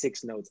 notes,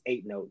 6 notes,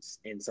 8 notes.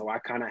 And so I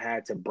kind of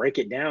had to break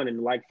it down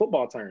in like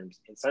football terms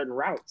in certain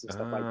routes and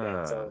stuff like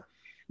that. So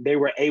they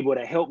were able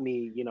to help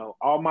me, you know,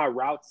 all my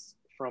routes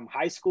from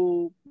high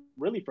school,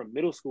 really from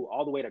middle school,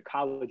 all the way to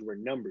college were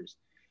numbers.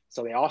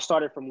 So they all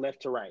started from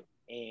left to right.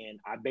 And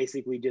I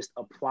basically just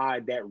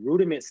applied that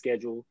rudiment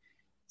schedule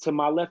to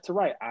my left to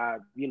right.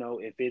 You know,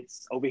 if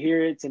it's over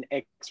here, it's an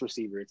X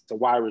receiver, it's a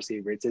Y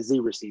receiver, it's a Z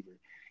receiver.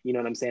 You know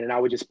what I'm saying? And I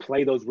would just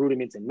play those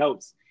rudiments and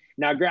notes.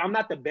 Now, I'm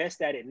not the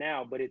best at it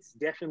now, but it's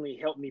definitely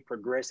helped me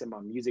progress in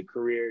my music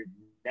career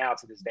now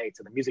to this day,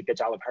 to the music that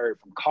y'all have heard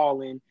from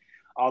Callin',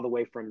 all the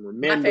way from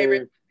Remember.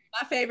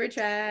 My favorite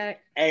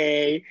track.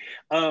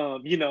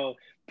 You know,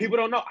 people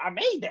don't know I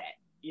made that.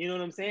 You know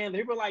what I'm saying?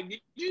 People are like,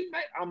 did you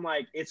make? I'm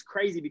like, it's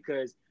crazy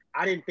because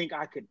I didn't think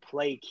I could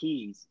play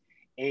keys.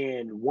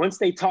 And once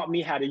they taught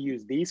me how to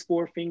use these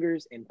 4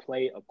 fingers and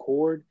play a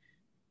chord,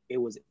 it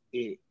was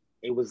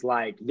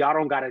like, y'all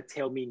don't got to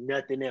tell me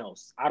nothing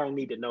else. I don't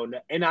need to know.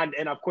 And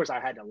of course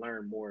I had to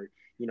learn more,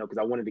 you know, because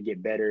I wanted to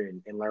get better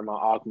and learn my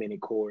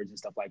augmented chords and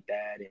stuff like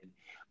that, and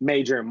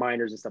major and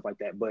minors and stuff like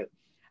that. But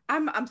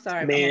I'm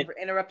sorry, man, I'm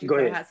gonna interrupt you for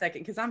a hot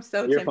second because I'm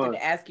so tempted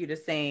to ask you to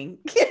sing.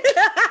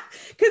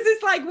 Because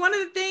it's like one of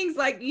the things,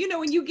 like, you know,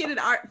 when you get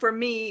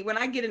when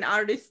I get an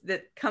artist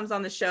that comes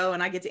on the show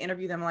and I get to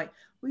interview them, I'm like,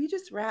 will you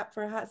just rap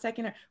for a hot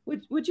second? Or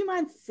would you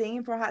mind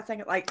singing for a hot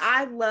second? Like,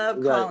 I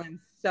love Colin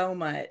so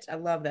much. I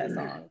love that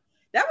song.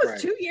 That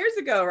was 2 years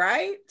ago,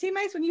 right?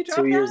 T-Mase, when you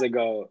dropped 2 years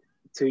ago.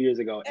 2 years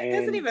ago. It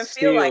doesn't even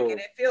feel like it.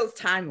 It feels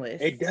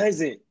timeless. It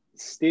doesn't.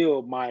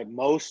 Still my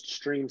most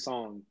streamed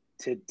song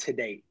to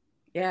date.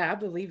 Yeah, I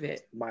believe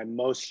it. My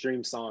most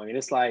streamed song. And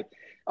it's like,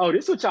 oh,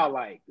 this is what y'all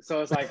like.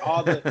 So it's like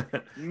all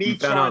the me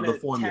found out the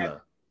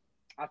formula.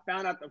 I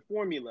found out the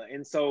formula.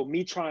 And so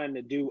me trying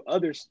to do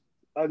other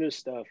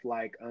stuff,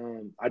 like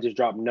I just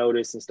dropped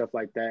Notice and stuff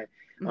like that.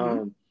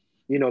 Mm-hmm.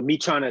 You know, me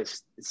trying to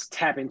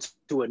tap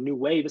into a new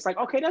wave. It's like,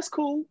 okay, that's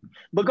cool,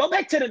 but go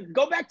back to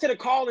the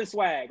call and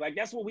swag. Like,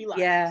 that's what we like.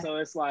 Yeah. So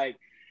it's like,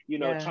 you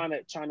know, trying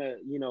to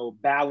you know,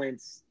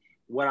 balance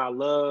what I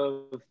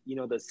love, you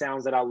know, the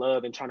sounds that I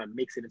love, and trying to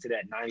mix it into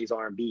that 90s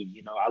R&B.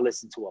 You know, I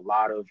listen to a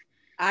lot of.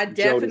 I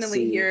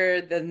definitely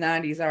hear the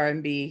 90s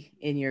R&B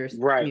in your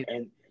music.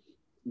 And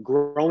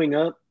growing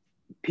up,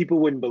 people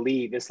wouldn't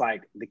believe. It's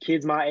like the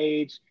kids my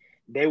age,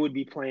 they would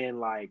be playing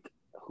like,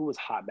 who was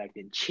hot back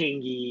then?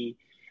 Chingy,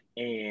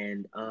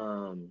 and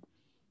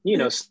you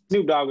know,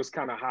 Snoop Dogg was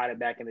kind of hot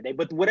back in the day.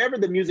 But whatever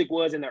the music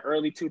was in the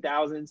early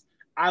 2000s,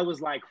 I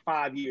was like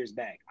 5 years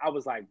back. I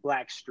was like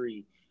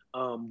Blackstreet,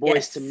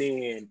 Boyz II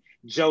Men,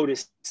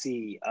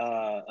 Jodeci,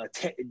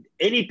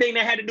 anything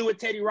that had to do with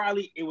Teddy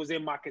Riley, it was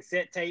in my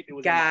cassette tape. It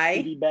was in my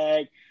CD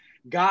bag.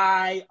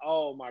 Guy,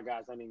 oh my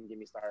gosh, don't even get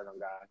me started on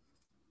Guy.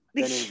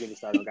 Don't even get me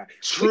started on Guy.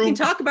 We can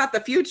talk about the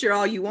future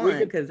all you want,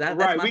 because that's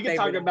my we can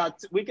favorite.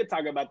 we could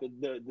talk about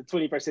the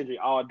 21st century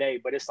all day,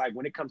 but it's like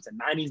when it comes to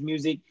 90s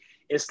music,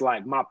 it's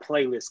like my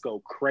playlists go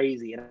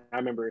crazy. And I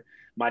remember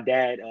my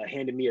dad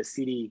handed me a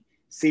CD,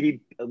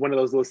 one of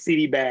those little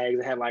CD bags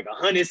that had like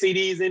 100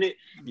 CDs in it,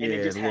 and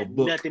it just had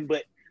nothing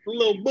but a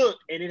little book,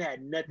 and it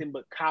had nothing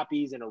but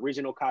copies and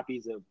original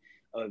copies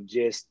of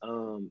just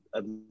of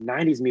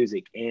 90s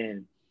music.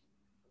 And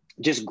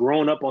just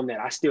growing up on that,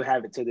 I still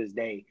have it to this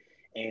day.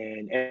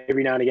 And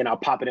every now and again, I'll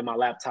pop it in my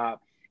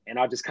laptop and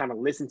I'll just kind of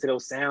listen to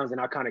those sounds,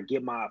 and I'll kind of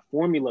get my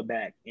formula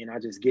back. And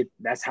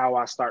that's how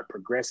I start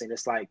progressing.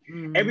 It's like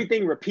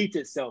everything repeats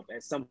itself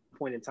at some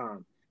point in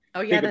time.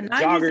 Oh yeah, the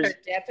 90s are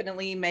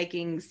definitely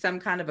making some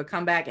kind of a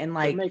comeback. And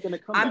like,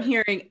 I'm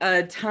hearing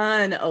a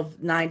ton of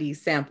 90s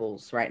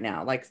samples right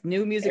now, like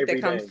new music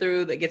that comes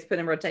through that gets put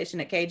in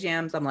rotation at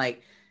K-Jams. I'm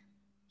like,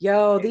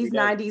 yo, these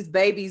 90s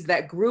babies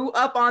that grew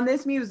up on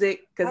this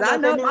music, because I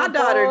know my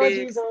daughter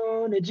did.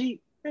 On the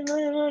Jeep. And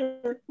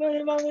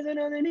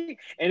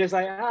it's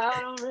like, I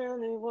don't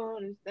really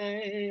want to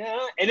stay.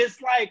 And it's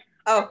like,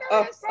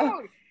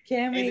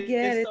 can we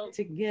get it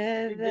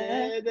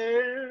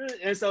together?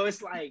 And so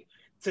it's like,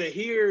 to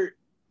hear,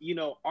 you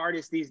know,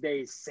 artists these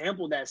days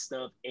sample that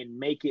stuff and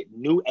make it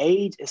new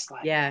age, it's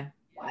like,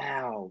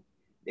 wow,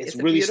 it's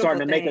really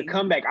starting to make a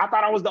comeback. I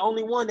thought I was the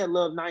only one that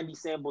loved 90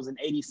 samples and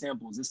 80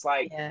 samples. It's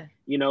like,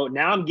 you know,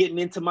 now I'm getting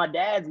into my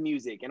dad's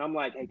music, and I'm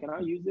like, hey, can I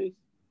use this?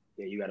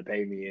 Yeah, you got to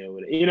pay me in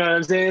with it. You know what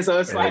I'm saying? So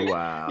it's like,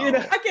 wow. You know,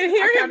 I can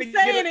hear him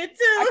saying it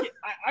too.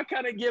 I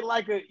kind of get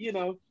like a, you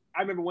know,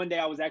 I remember one day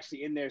I was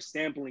actually in there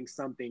sampling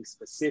something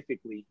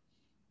specifically,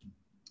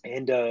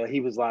 And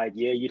he was like,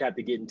 yeah, you'd have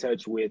to get in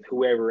touch with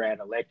whoever at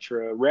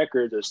Elektra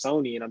Records or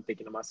Sony. And I'm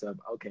thinking to myself,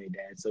 okay,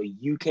 Dad, so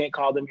you can't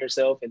call them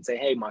yourself and say,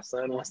 hey, my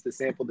son wants to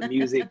sample the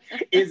music.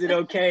 Is it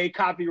okay?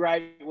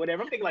 Copyright,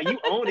 whatever. I'm thinking like, you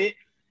own it.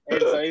 And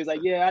so he was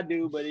like, yeah, I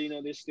do. But,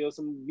 there's still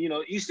some,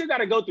 you still got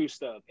to go through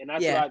stuff. And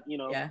that's what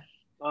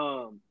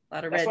a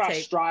lot of that's red what tape.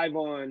 I strive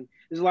on.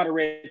 There's a lot of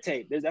red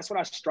tape. That's what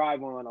I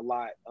strive on a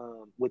lot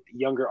with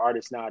younger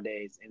artists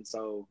nowadays. And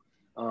so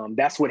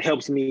that's what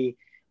helps me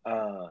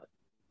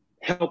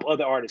help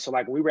other artists. So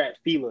like when we were at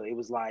Fila, it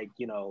was like,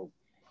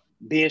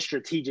 being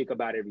strategic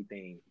about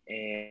everything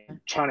and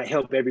trying to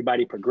help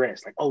everybody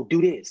progress. Like, oh,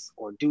 do this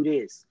or do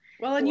this.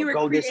 Well, and you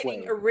were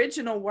creating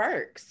original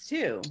works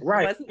too.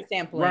 Right. It wasn't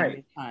sampling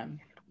this time.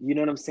 You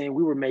know what I'm saying?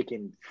 We were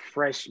making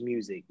fresh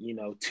music,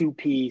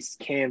 2-piece,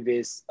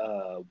 Canvas,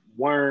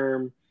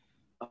 Worm,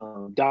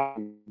 all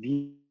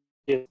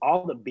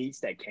the beats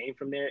that came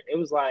from there. It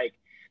was like,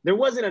 there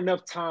wasn't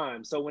enough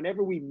time. So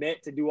whenever we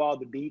met to do all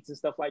the beats and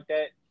stuff like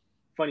that,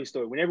 funny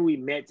story, whenever we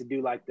met to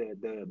do like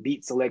the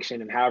beat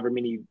selection and however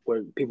many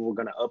people were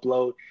going to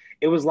upload,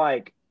 it was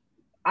like,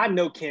 I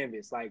know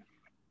Canvas. Like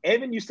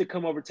Evan used to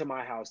come over to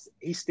my house.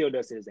 He still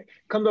does to this day.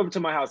 Comes over to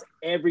my house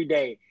every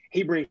day.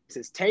 He brings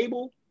his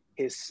table,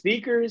 his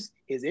speakers,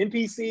 his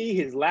MPC,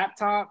 his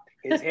laptop,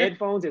 his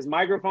headphones, his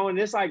microphone. And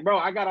it's like, bro,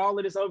 I got all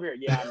of this over here.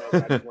 Yeah, I know,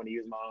 but I just want to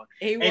use my own.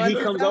 He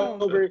comes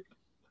over.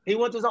 He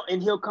wants his own,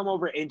 and he'll come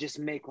over and just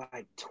make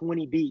like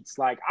 20 beats.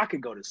 Like I could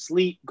go to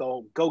sleep,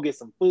 go get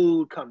some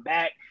food, come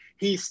back.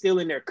 He's still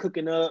in there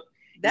cooking up.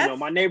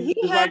 My neighbor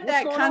was like,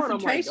 "What's going on?" I'm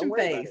like, "Don't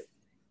worry about it."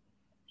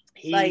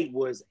 He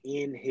was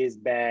in his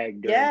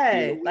bag.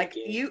 I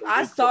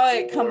saw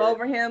it come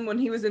over him when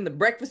he was in the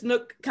breakfast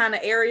nook kind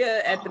of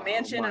area at the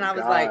mansion, and I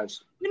was like,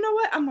 you know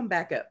what? I'm gonna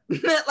back up.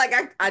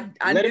 Like I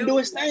let him do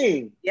his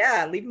thing.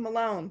 Yeah, leave him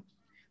alone.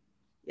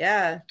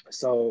 Yeah.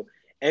 So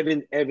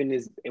Evan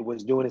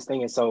was doing his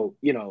thing, and so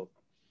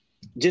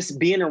just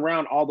being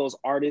around all those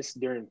artists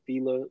during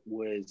Fila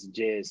was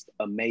just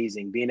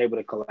amazing. Being able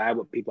to collab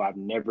with people I've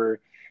never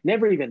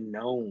even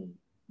known.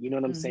 You know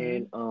what I'm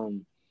saying?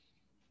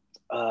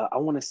 I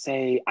want to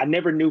say I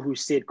never knew who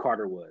Sid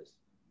Carter was,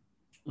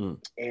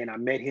 and I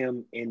met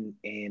him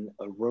in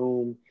a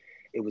room.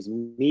 It was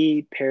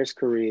me, Paris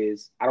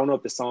Cariz. I don't know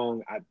if the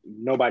song.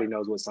 Nobody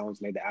knows what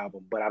songs made the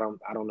album, but I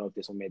don't know if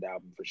this one made the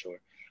album for sure.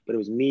 But it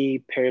was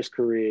me, Paris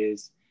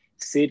Cariz,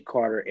 Sid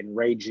Carter, and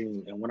Ray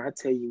June. And when I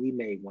tell you, we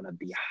made one of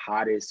the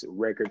hottest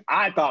records.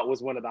 I thought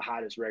was one of the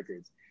hottest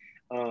records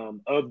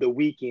of the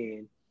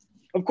weekend.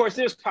 Of course,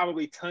 there's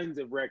probably tons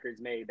of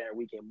records made that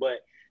weekend,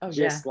 but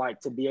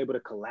like to be able to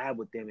collab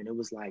with them, and it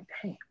was like,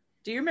 dang.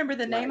 Do you remember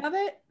the name of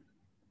it?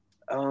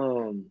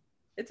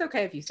 It's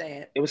okay if you say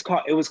it. It was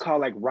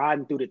called like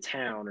Riding Through the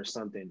Town or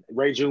something.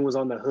 Ray June was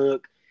on the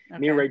hook. Okay.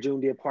 Me and Ray June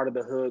did part of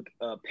the hook.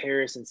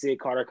 Paris and Sid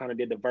Carter kind of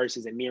did the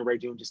verses, and me and Ray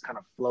June just kind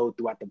of flowed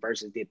throughout the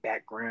verses, did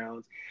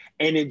backgrounds.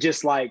 And it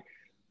just like,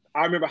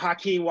 I remember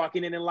Hakeem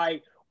walking in and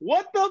like,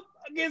 what the fuck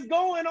is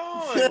going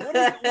on?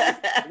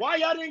 Why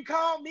y'all didn't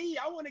call me?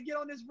 I want to get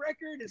on this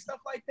record and stuff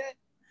like that.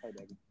 Hey,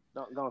 baby,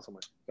 don't go on so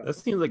much. That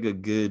seems like a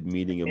good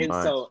meeting of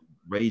minds. So,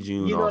 Ray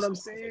June, you know what I'm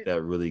saying? Like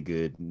that really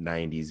good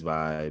 90s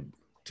vibe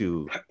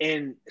too.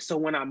 And so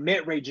when I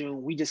met Ray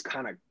June, we just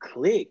kind of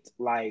clicked.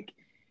 Like,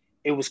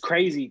 it was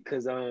crazy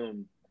because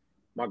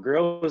my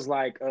girl was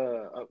like,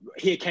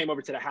 he came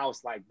over to the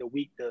house like the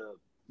week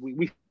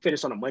we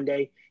finished on a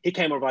Monday. He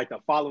came over like the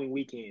following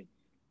weekend.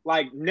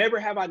 Like, never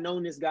have I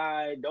known this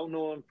guy, don't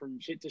know him from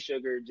shit to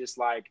sugar, just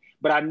like,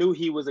 but I knew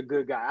he was a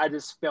good guy. I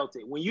just felt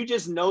it. When you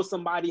just know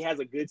somebody has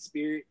a good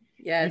spirit,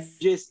 yes,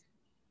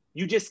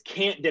 you just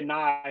can't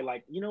deny,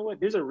 like, you know what,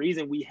 there's a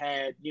reason we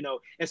had,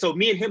 and so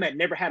me and him had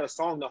never had a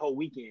song the whole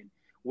weekend.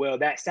 Well,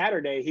 that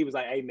Saturday, he was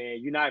like, hey,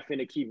 man, you're not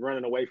finna keep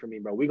running away from me,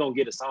 bro. We're going to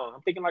get a song.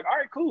 I'm thinking like, all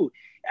right, cool.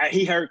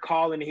 He heard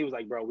calling and he was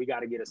like, bro, we got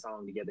to get a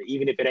song together.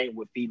 Even if it ain't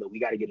with Fila, we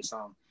got to get a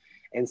song.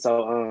 And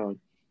so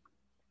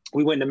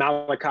we went to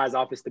Malachi's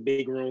office, the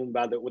big room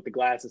with the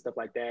glass and stuff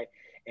like that.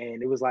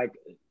 And it was like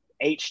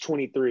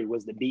H23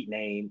 was the beat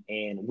name.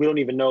 And we don't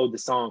even know the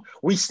song.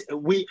 We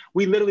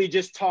literally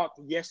just talked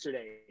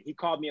yesterday. He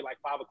called me at like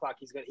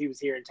 5:00. He was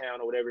here in town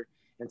or whatever.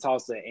 In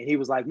Tulsa, and he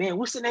was like, man,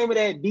 what's the name of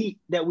that beat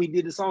that we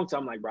did the song to?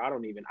 I'm like, bro, I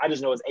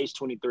just know it's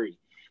H23.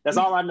 That's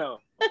all I know.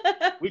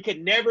 We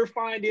could never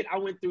find it. I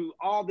went through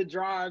all the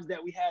drives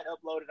that we had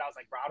uploaded. I was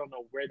like, bro, I don't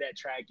know where that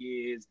track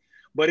is,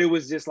 but it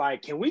was just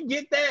like, can we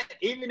get that?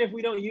 Even if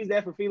we don't use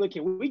that for Fila,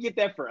 can we get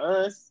that for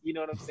us? You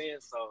know what I'm saying?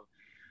 So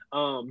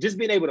just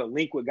being able to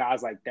link with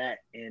guys like that.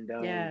 And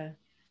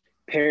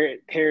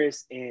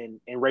Paris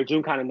and Ray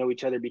June kind of know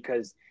each other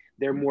because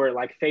they're more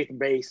like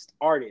faith-based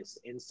artists.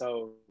 And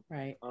so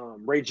right.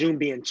 Ray June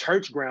being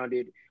church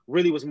grounded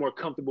really was more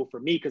comfortable for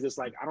me because it's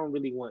like, I don't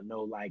really want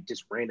no like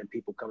just random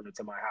people coming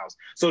into my house.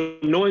 So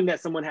knowing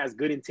that someone has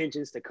good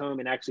intentions to come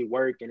and actually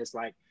work, and it's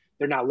like,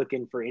 they're not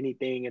looking for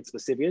anything in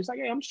specific. It's like,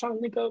 hey, I'm just trying to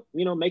link up,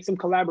 make some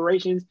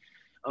collaborations.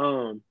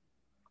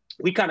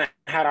 We kind of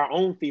had our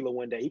own Fila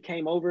one day. He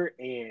came over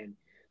and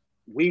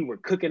we were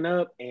cooking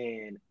up,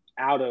 and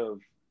out of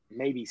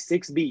maybe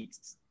 6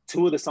 beats.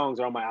 2 of the songs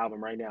are on my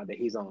album right now that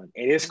he's on.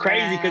 And it's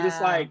crazy because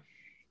it's like,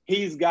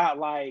 he's got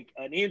like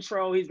an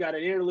intro, he's got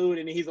an interlude,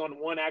 and he's on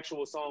one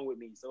actual song with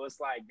me. So it's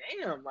like,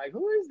 damn, like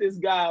who is this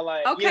guy?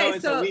 Like, okay, you know,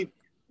 so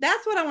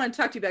that's what I want to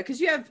talk to you about,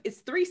 because it's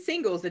 3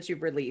 singles that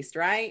you've released,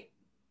 right?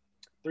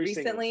 3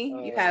 recently.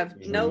 Singles. You have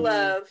No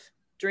Love,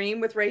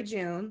 Dream with Ray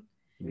June,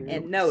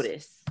 and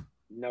Notice.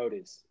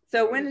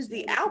 So when is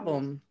the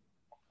album?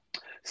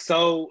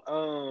 So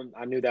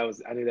I knew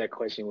that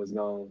question was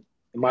going.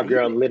 My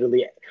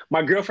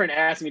girlfriend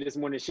asked me this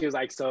morning, she was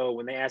like, so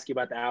when they ask you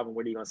about the album,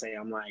 what are you gonna say?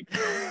 I'm like,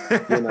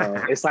 you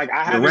know, it's like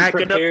I haven't racking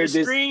prepared up the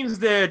this streams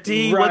there,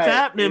 T. Right, What's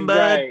happening,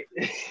 bud?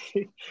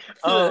 Right.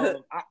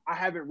 I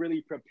haven't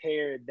really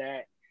prepared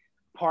that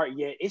part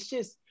yet. It's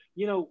just,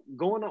 you know,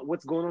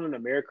 what's going on in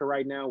America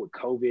right now with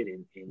COVID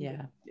and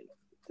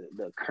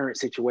the current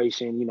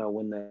situation, you know,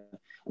 when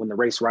the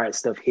race riot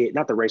stuff hit,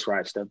 not the race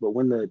riot stuff, but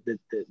when the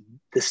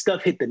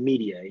stuff hit the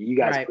media, you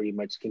guys pretty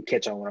much can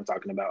catch on what I'm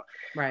talking about.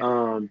 Right.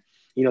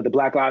 You know, the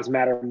Black Lives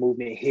Matter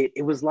movement hit.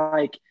 It was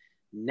like,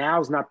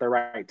 now's not the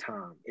right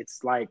time.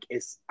 It's like,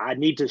 I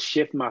need to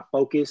shift my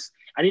focus.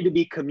 I need to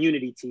be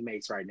community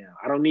T-Mase right now.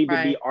 I don't need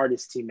to be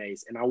artist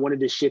T-Mase. And I wanted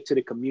to shift to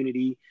the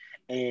community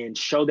and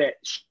show that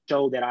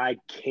I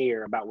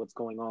care about what's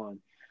going on.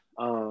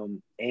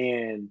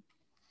 And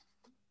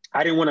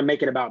I didn't want to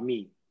make it about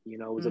me. You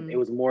know, it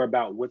was more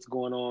about what's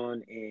going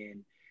on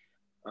in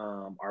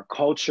our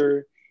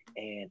culture.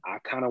 And I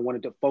kind of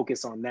wanted to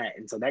focus on that.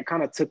 And so that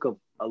kind of took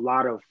a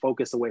lot of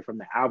focus away from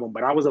the album,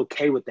 but I was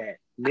okay with that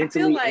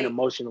mentally and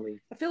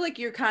emotionally. I feel like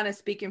you're kind of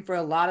speaking for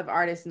a lot of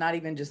artists, not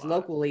even just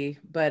locally,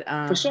 but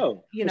for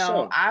sure. You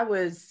know, I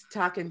was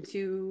talking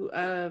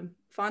to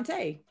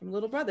Fonte from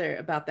Little Brother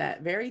about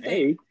that very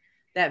thing,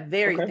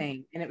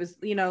 thing. And it was,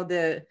 you know,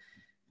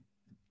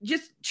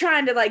 just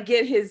trying to like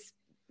get his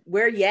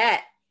where you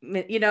at.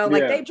 You know,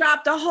 like they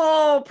dropped a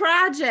whole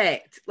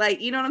project,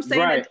 like, you know what I'm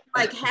saying? Right.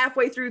 Like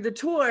halfway through the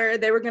tour,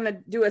 they were going to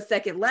do a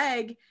second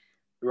leg,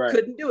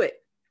 couldn't do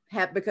it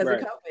because of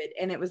COVID.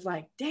 And it was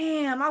like,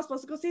 damn, I was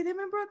supposed to go see them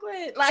in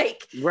Brooklyn.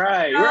 Like, you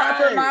know,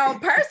 for my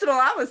own personal,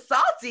 I was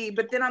salty,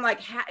 but then I'm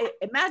like,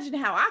 imagine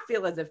how I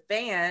feel as a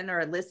fan or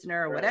a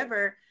listener or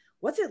whatever.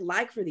 What's it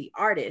like for the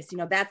artist? You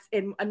know,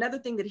 and another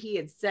thing that he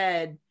had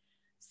said,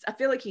 I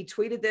feel like he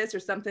tweeted this or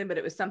something, but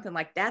it was something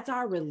like, that's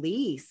our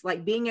release,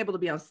 like being able to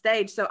be on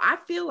stage. So I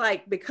feel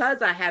like,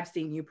 because I have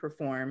seen you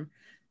perform,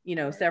 you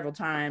know, several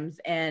times,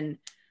 and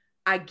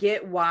I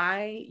get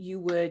why you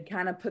would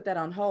kind of put that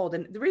on hold.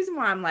 And the reason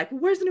why I'm like,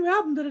 well, where's the new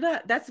album? Da-da-da.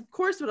 That's of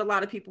course what a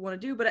lot of people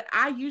want to do. But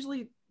I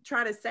usually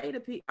try to say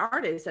to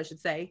artists, I should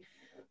say,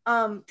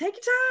 take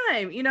your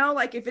time, you know,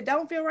 like if it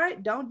don't feel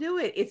right, don't do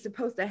it. It's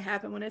supposed to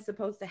happen when it's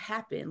supposed to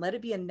happen. Let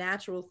it be a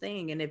natural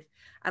thing. And if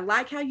I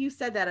like how you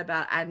said that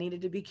about, I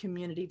needed to be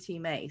community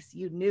T-Mase,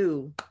 you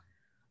knew,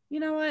 you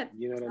know what,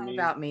 it's not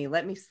about me.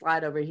 Let me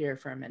slide over here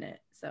for a minute.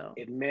 So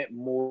it meant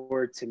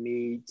more to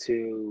me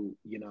to,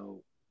 you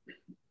know,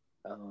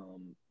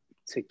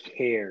 to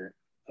care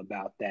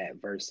about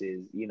that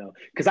versus, you know,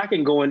 because I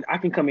can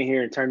come in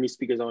here and turn these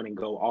speakers on and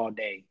go all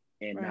day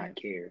and not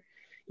care.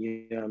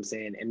 You know what I'm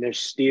saying? And there's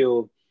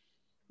still,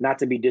 not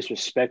to be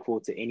disrespectful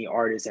to any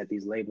artists at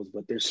these labels,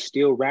 but there's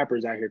still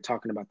rappers out here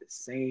talking about the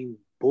same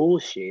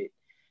bullshit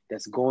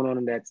that's going on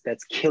and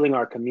that's killing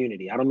our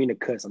community. I don't mean to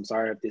cuss. I'm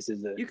sorry if this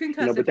is you can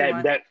cuss, you know, but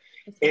that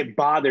it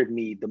bothered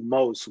me the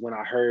most when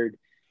I heard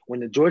when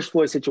the George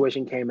Floyd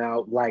situation came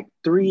out, like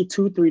 3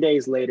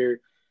 days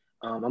later.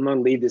 I'm gonna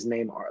leave this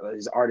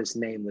artist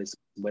nameless,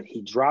 but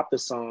he dropped the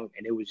song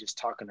and it was just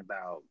talking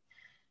about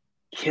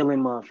killing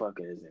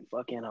motherfuckers and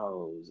fucking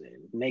hoes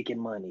and making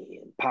money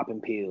and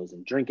popping pills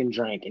and drinking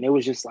drink. And it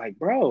was just like,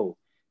 bro,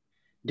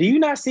 do you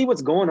not see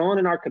what's going on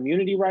in our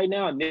community right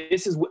now? And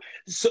this is what,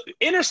 so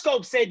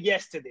Interscope said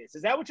yes to this.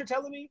 Is that what you're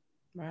telling me?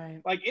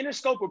 Right. Like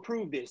Interscope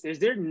approved this. Is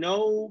there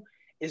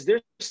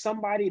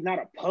somebody, not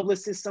a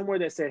publicist somewhere,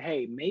 that said,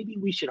 hey, maybe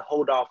we should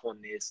hold off on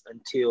this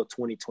until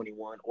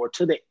 2021 or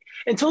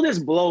until this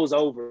blows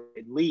over,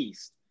 at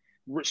least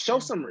show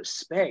some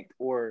respect,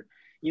 or,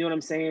 you know what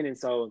I'm saying? And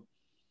so,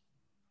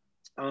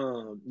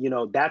 you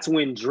know, that's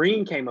when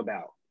Dream came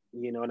about,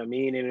 you know what I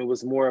mean? And it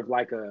was more of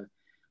like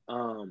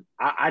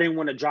I didn't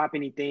want to drop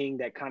anything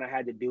that kind of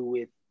had to do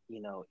with,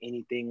 you know,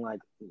 anything like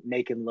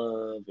making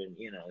love and,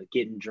 you know,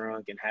 getting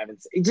drunk and having,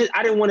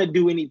 I didn't want to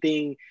do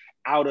anything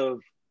out of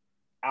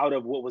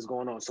what was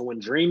going on. So when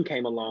Dream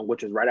came along,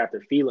 which was right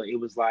after Fila, it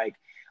was like,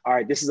 all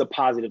right, this is a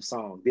positive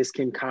song. This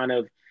can kind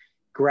of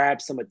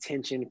grab some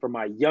attention for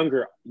my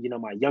younger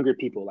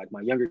people, like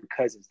my younger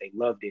cousins. They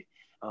loved it.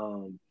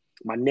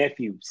 My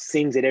nephew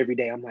sings it every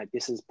day. I'm like,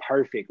 this is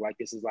perfect. Like,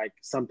 this is like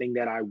something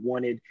that I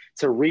wanted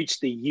to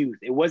reach the youth.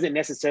 It wasn't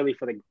necessarily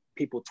for the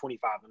people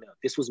 25 and up.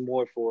 This was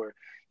more for,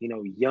 you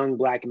know, young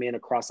Black men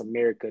across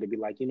America to be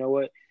like, you know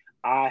what?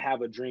 I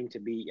have a dream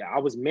I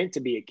was meant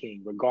to be a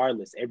king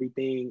regardless.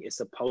 Everything is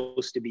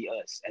supposed to be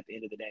us at the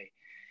end of the day.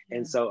 Yeah.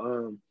 And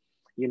so,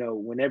 you know,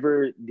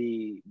 whenever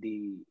the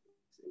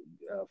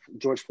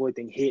George Floyd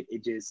thing hit,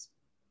 it just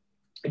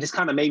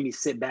kind of made me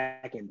sit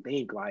back and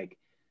think like,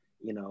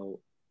 you know,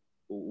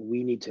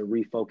 we need to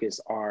refocus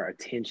our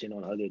attention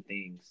on other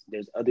things.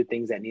 There's other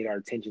things that need our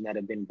attention that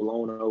have been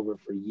blown over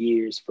for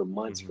years, for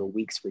months, for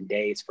weeks, for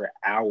days, for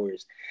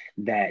hours,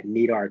 that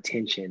need our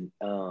attention,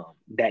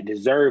 that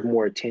deserve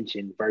more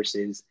attention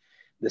versus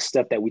the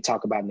stuff that we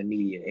talk about in the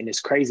media. And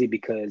it's crazy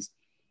because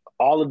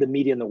all of the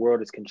media in the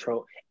world is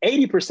controlled.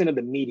 80% of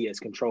the media is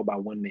controlled by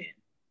one man.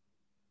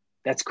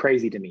 That's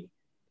crazy to me.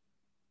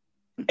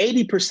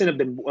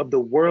 80% of the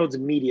world's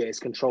media is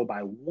controlled by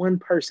one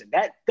person.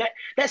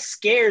 That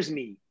scares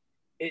me.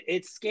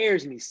 It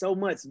scares me so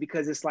much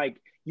because it's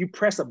like you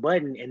press a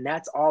button and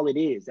that's all it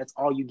is. That's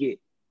all you get.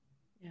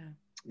 Yeah.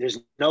 There's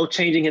no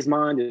changing his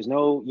mind. There's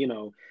no, you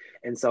know,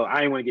 and so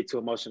I didn't want to get too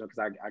emotional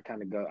because I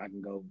can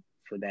go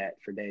for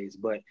that for days.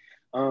 But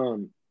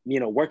you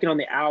know, working on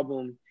the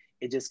album,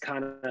 it just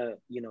kind of,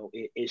 you know,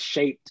 it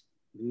shaped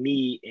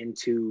me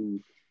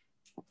into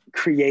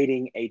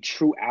creating a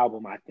true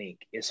album, I think,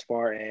 as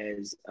far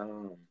as,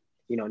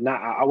 you know,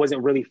 I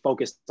wasn't really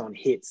focused on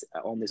hits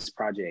on this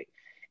project.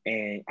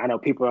 And I know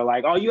people are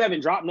like, oh, you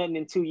haven't dropped nothing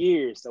in 2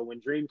 years. So when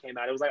Dream came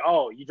out, it was like,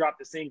 oh, you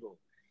dropped a single,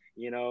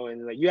 you know,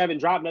 and like, you haven't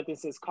dropped nothing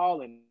since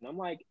Calling. And I'm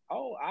like,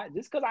 oh,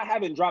 just because I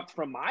haven't dropped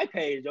from my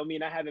page, don't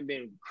mean I haven't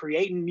been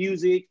creating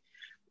music,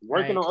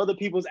 working on other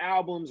people's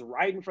albums,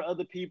 writing for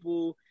other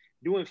people,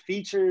 doing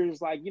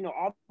features, like, you know,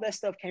 all that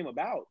stuff came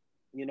about,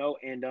 you know,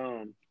 and,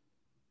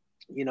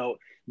 you know,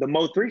 the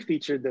Mo 3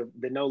 feature,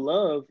 the No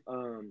Love,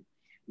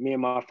 me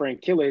and my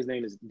friend Killer, his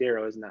name is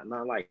Daryl, is not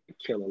like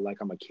Killer, like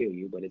I'm gonna kill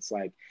you, but it's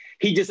like,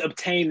 he just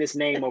obtained this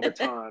name over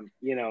time.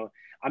 You know,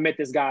 I met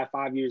this guy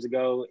 5 years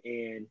ago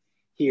and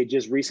he had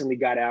just recently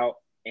got out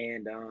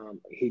and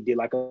he did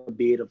like a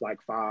bid of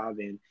like 5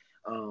 and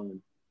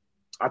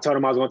I told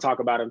him I was gonna talk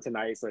about him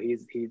tonight. So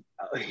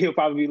he'll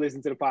probably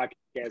listen to the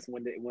podcast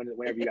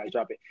whenever you guys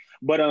drop it.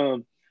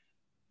 But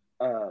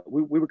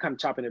we were kind of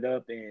chopping it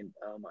up and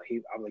I was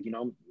like, you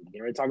know, I'm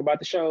getting ready to talk about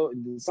the show,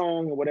 the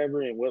song or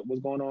whatever, and what was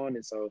going on.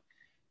 And so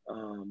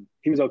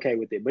he was okay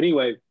with it. But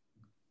anyway,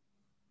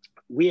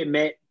 we had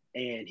met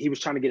and he was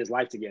trying to get his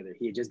life together.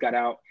 He had just got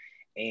out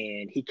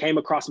and he came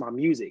across my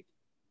music.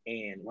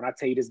 And when I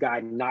tell you this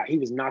guy, he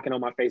was knocking on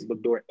my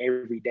Facebook door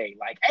every day,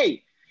 like,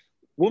 hey,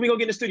 when we gonna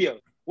get in the studio?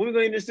 When we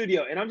gonna get in the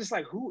studio? And I'm just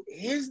like, who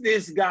is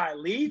this guy?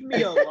 Leave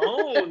me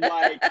alone.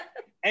 Like,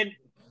 and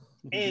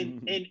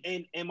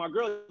my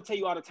girl will tell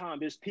you all the time,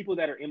 there's people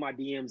that are in my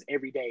DMs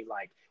every day,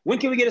 like, when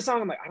can we get a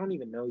song? I'm like, I don't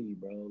even know you,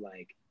 bro.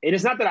 Like, and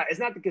it's not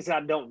because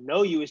I don't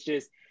know you, it's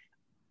just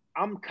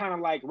I'm kind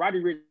of like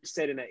Roddy Ricch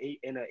said in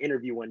an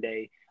interview one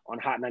day on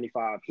Hot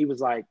 95. He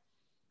was like,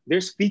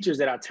 there's features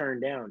that I turn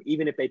down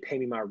even if they pay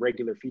me my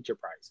regular feature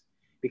price,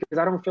 because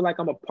I don't feel like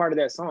I'm a part of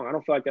that song. I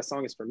don't feel like that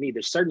song is for me.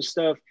 There's certain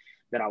stuff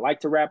that I like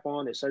to rap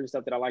on, there's certain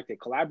stuff that I like to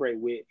collaborate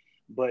with.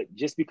 But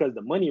just because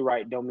the money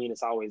right don't mean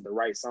it's always the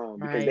right song,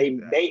 because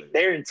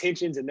their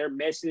intentions and their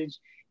message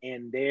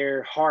and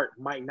their heart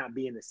might not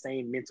be in the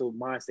same mental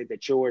mindset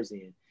that yours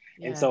in.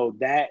 Yeah. And so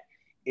that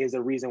is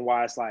a reason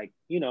why it's like,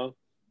 you know,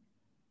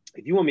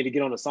 if you want me to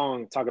get on a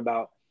song and talk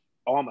about,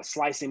 oh, I'm gonna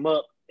slice him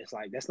up, it's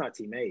like, that's not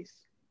T-Mase.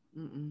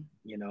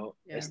 You know,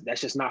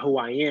 that's just not who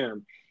I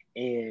am.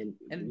 And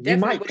you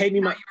might pay me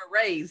you were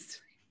raised.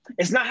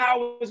 It's not how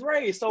I was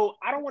raised. So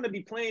I don't want to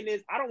be playing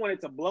this. I don't want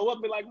it to blow up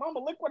and be like, mama,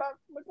 look what I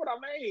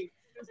made.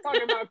 It's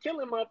talking about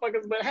killing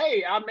motherfuckers, but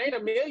hey, I made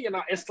 $1 million.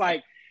 It's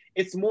like,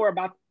 it's more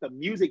about the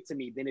music to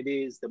me than it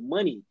is the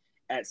money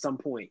at some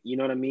point. You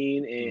know what I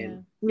mean?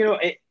 And you know,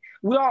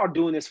 we're all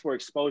doing this for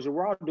exposure.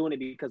 We're all doing it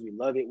because we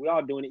love it. We're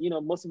all doing it. You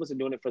know, most of us are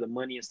doing it for the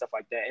money and stuff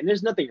like that. And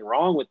there's nothing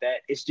wrong with that.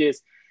 It's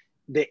just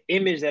the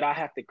image that I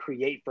have to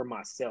create for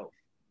myself.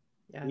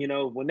 Yeah. You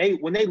know, when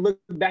they look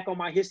back on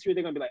my history,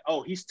 they're gonna be like,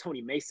 oh, he's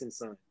Tony Mason's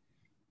son.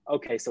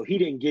 Okay, so he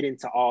didn't get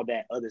into all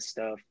that other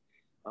stuff,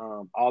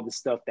 all the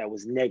stuff that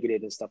was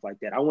negative and stuff like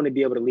that. I want to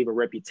be able to leave a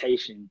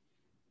reputation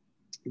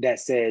that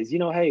says, you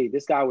know, hey,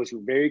 this guy was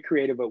very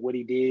creative at what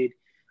he did.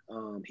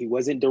 He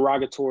wasn't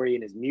derogatory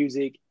in his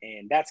music,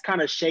 and that's kind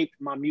of shaped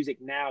my music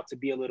now to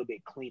be a little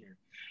bit cleaner.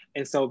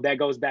 And so that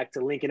goes back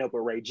to linking up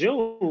with Ray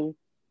June,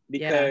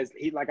 because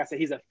he, like I said,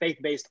 he's a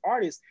faith-based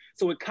artist.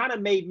 So it kind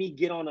of made me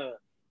get on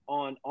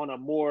a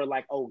more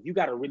like, oh, you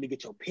got to really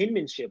get your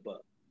penmanship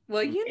up.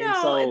 Well, you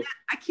know, and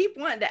I keep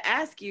wanting to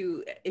ask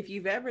you if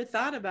you've ever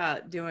thought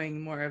about doing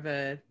more of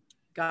a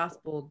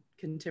gospel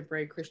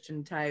contemporary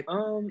Christian type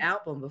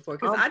album before,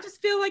 because I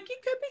just feel like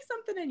it could be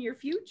something in your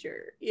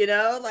future, you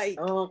know, like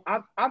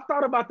I've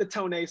thought about the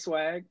Tone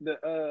swag, the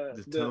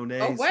Tone.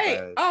 Oh wait,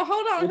 swag. Oh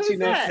hold on, who's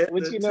that?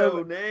 What you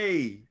know?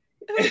 Tone.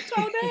 Who's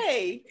Tone?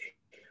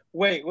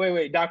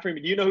 wait, Doc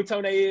Freeman, do you know who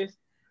Tone is?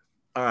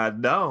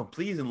 No,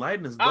 please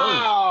enlighten us both.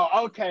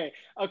 Oh,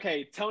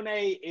 okay. Tone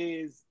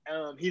is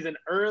he's an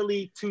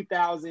early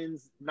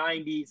 2000s,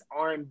 90s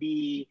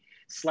R&B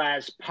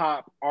 /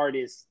 pop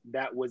artist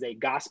that was a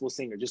gospel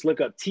singer. Just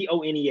look up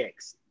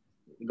Tonex.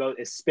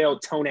 It's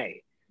spelled Tone.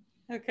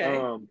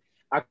 Okay.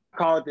 I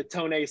call it the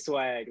Tone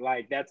swag.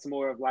 Like, that's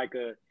more of like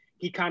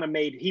he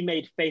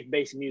made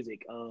faith-based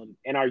music.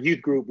 In our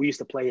youth group, we used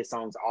to play his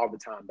songs all the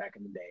time back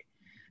in the day.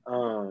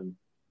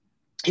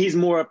 he's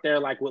more up there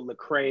like with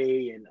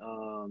Lecrae and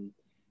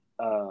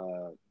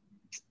I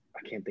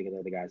can't think of the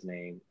other guy's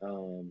name.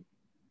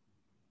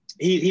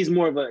 He's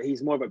more of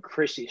a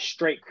Christian,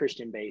 straight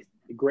Christian based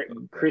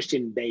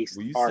artist.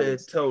 When you said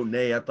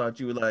T-Mase, I thought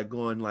you were like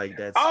going like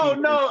that. Oh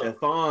no,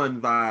 Stefan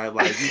vibe.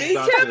 Like me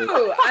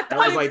too. That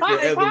was like the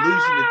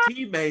evolution of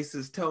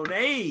T-Mase's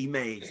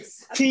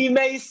T-Mase.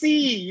 T-Mase,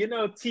 you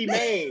know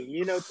T-Mase,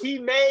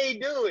 T-Mase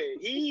do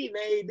it. He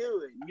may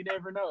do it. You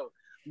never know.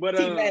 But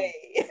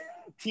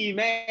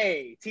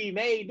T-Mase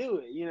do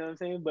it. You know what I'm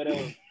saying? But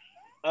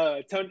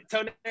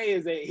Tone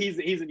is he's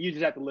you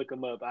just have to look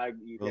him up.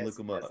 Look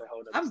him up.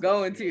 I'm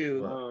going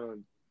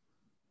to.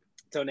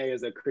 Tone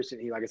is a Christian.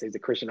 He's a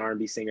Christian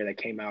R&B singer that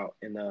came out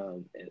in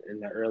the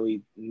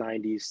early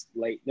 '90s,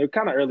 they're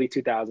kind of early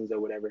 2000s or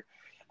whatever.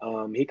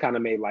 He kind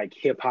of made like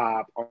hip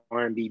hop,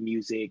 R&B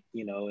music,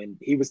 and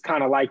he was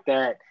kind of like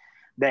that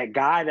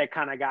guy that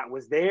kind of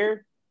was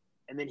there.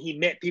 And then he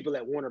met people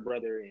at Warner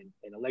Brother and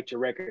Elektra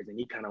Records, and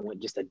he kind of went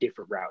just a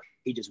different route.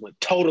 He just went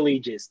totally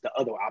just the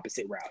other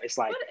opposite route. It's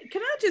like,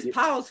 can I just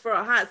pause for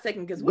a hot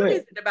second? Because what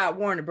is it about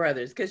Warner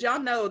Brothers? Because y'all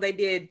know they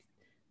did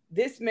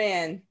this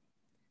man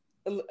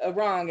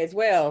wrong as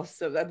well.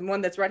 So the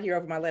one that's right here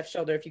over my left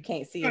shoulder, if you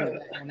can't see in the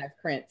background, that's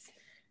Prince.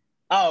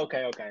 Oh,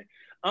 okay.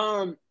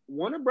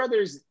 Warner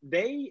Brothers,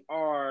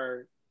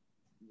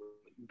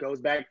 goes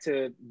back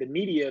to the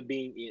media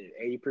being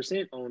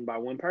 80% owned by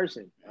one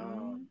person.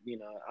 I'm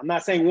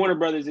not saying Warner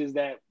Brothers is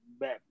that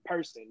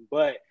person,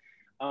 but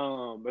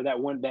or that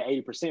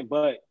 80%,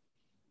 but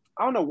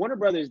I don't know. Warner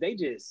Brothers,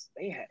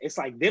 it's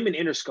like them and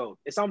Interscope.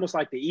 It's almost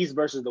like the East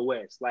versus the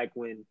West. Like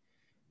when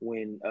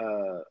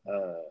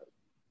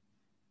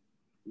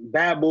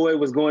Bad Boy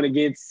was going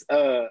against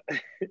when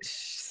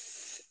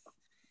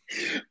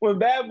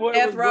Bad Boy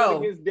was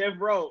going against Death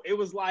Row, it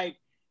was like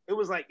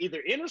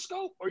either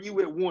Interscope or you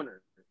with Warner.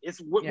 It's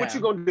what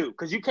you gonna do?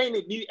 Because you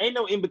ain't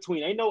no in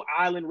between. Ain't no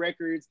Island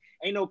Records.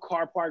 Ain't no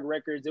Car Park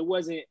Records. It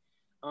wasn't.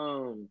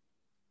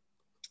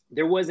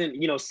 There wasn't.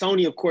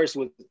 Sony, of course,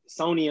 was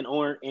Sony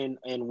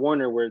and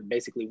Warner were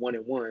basically 1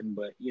 and 1.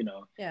 But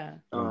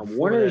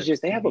Warner is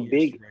just they have a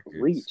big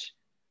reach.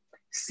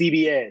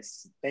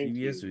 CBS.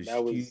 CBS was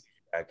huge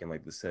back in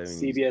like the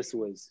 70s. CBS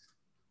was.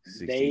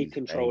 60s, they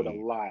controlled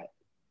 80s. A lot.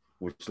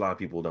 Which a lot of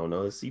people don't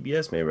know.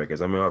 CBS made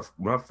records. I mean,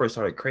 when I first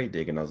started crate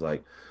digging, I was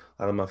like,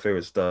 a lot of my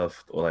favorite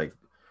stuff, or like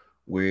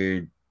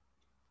weird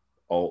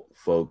alt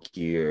folk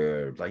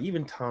gear, like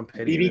even Tom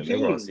Petty. BB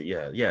King.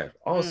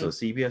 Also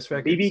CBS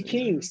Records. BB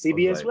King,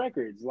 CBS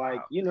Records. Like,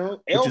 wow.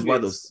 Which is why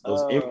those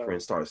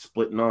imprints started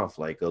splitting off,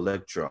 like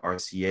Elektra,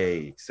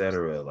 RCA,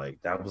 etc. Like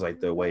that was like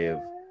their way of.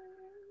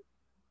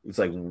 It's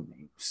like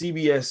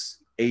CBS,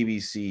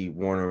 ABC,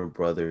 Warner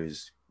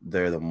Brothers.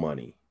 They're the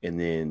money, and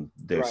then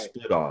their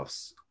split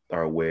offs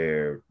are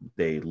where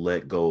they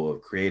let go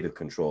of creative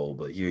control,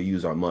 but here,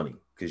 use our money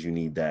because you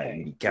need that.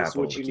 You need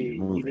capital. That's what you need.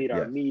 You need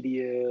our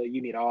media.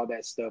 You need all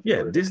that stuff.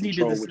 Yeah, Disney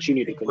did the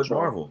same thing with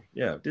Marvel.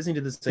 Yeah, Disney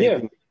did the same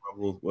thing with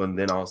Marvel, and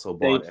then also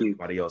bought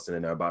everybody else, and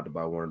then they're about to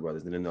buy Warner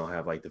Brothers, and then they'll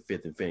have like the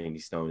 5th Infinity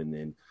Stone, and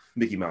then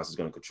Mickey Mouse is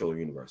going to control the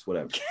universe,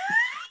 whatever.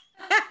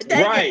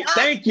 Right.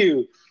 Thank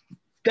you.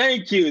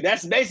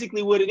 That's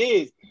basically what it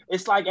is.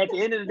 It's like at the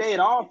end of the day,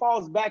 it all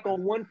falls back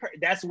on one person.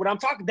 That's what I'm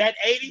talking. That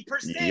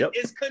 80%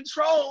 is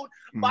controlled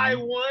by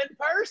one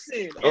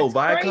person.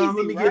 Viacom.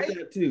 Let me get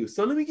that too.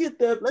 So let me get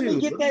that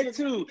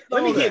too.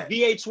 Let me get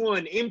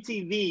VH1,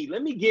 MTV.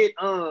 Let me get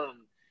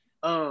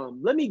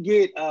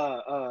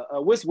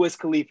what's Wiz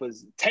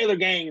Khalifa's Taylor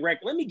Gang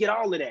record. Let me get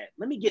all of that.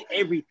 Let me get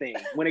everything.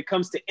 When it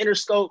comes to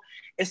Interscope,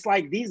 it's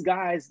like these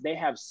guys, they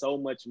have so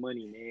much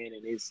money, man,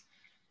 and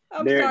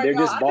they're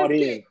just bought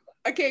in.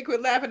 I can't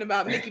quit laughing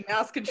about Mickey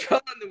Mouse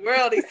controlling the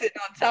world. He's sitting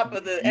on top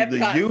of the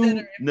Epcot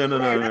Center.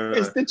 No.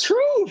 It's the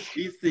truth.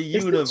 It's the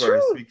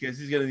universe because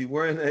he's gonna be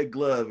wearing that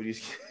glove and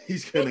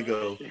he's gonna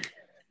go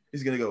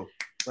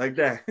like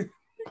that.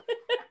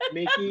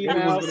 Mickey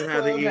Mouse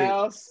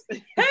Clubhouse.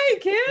 Hey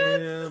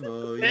kids.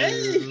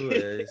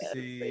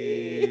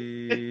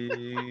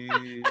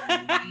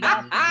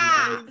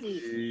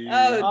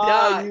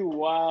 Oh, you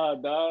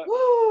wild dog.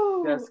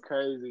 Woo. That's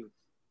crazy.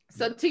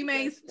 So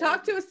T-Mase,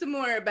 talk to us some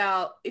more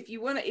about if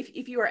you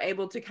are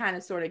able to kind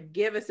of sort of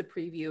give us a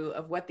preview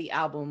of what the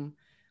album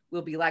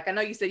will be like. I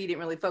know you said you didn't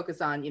really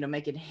focus on,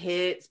 making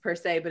hits per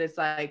se, but it's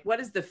like,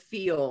 what is the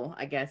feel,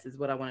 I guess, is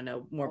what I want to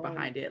know more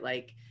behind it.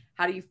 Like,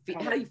 how do you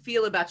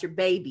feel about your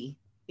baby?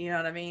 You know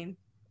what I mean?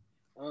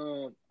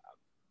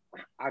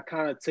 I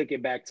kind of took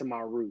it back to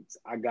my roots.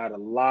 I got a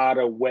lot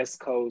of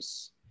West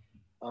Coast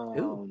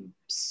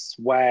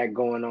swag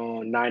going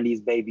on,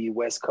 90s baby,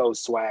 West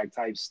Coast swag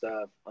type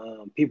stuff.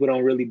 People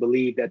don't really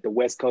believe that the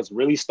West Coast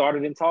really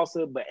started in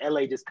Tulsa, but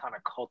LA just kind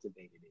of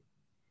cultivated it.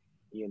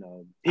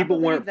 People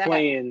weren't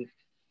playing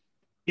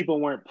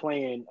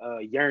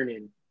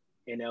Yearning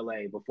in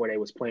LA before they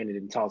was playing it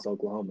in Tulsa,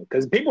 Oklahoma.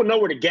 Because people know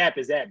where the Gap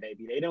is at,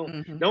 baby. They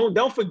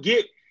don't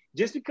forget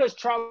just because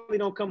Charlie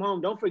Don't Come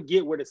Home, don't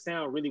forget where the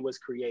sound really was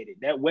created.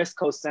 That West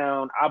Coast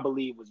sound, I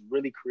believe, was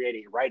really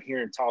created right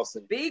here in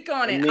Tulsa. Speak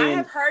on it. I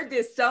have heard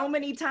this so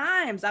many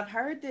times. I've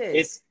heard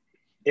this.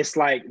 It's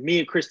like me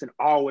and Kristen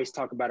always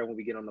talk about it when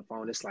we get on the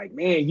phone. It's like,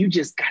 man, you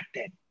just got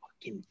that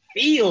fucking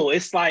feel.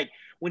 It's like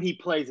when he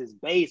plays his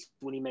bass,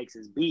 when he makes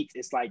his beats,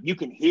 it's like you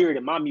can hear it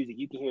in my music.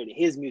 You can hear it in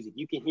his music.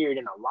 You can hear it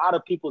in a lot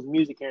of people's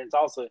music here in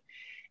Tulsa.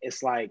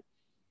 It's like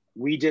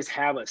we just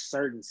have a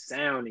certain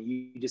sound and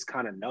you just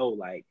kind of know,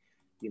 like,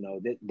 you know,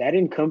 that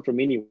didn't come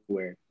from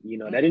anywhere. You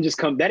know, that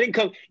didn't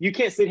come. You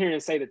can't sit here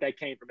and say that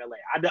came from LA.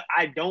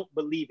 I don't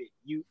believe it.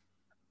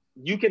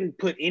 You can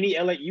put any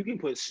LA, you can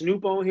put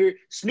Snoop on here.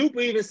 Snoop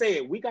will even say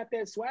it. We got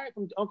that swag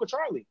from Uncle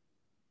Charlie.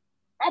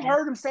 I've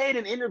heard him say it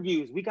in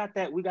interviews. We got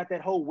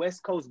that whole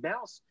West Coast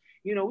bounce.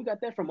 You know, we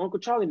got that from Uncle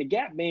Charlie and the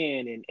Gap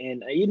Band.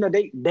 And you know,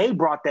 they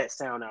brought that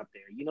sound out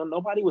there. You know,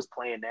 nobody was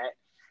playing that,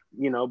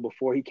 you know,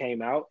 before he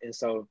came out. And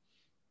so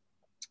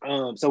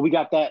we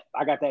got that.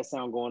 I got that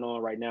sound going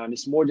on right now. And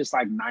it's more just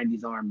like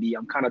 90s R&B.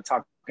 I'm kind of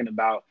talking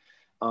about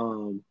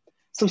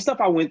some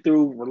stuff I went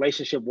through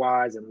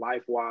relationship-wise and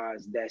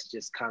life-wise that's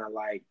just kind of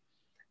like,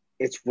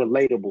 it's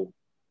relatable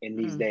in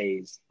these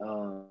days.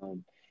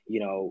 You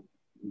know,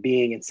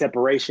 being in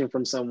separation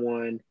from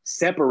someone,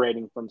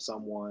 separating from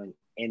someone,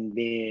 and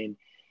then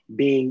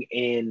being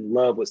in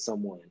love with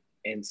someone.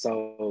 And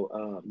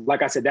so,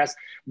 like I said, that's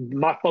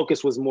my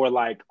focus was more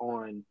like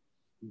on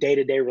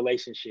day-to-day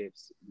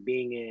relationships,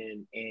 being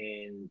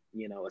in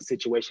you know, a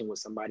situation with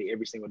somebody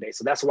every single day.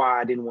 So that's why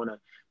I didn't want to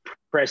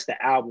press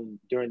the album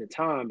during the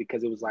time,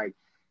 because it was like,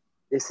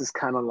 this is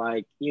kind of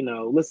like, you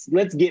know,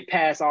 let's get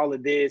past all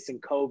of this and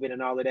COVID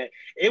and all of that.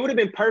 It would have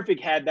been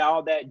perfect had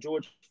all that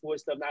George Floyd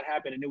stuff not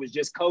happened and it was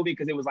just COVID,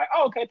 because it was like,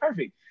 oh, okay,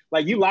 perfect.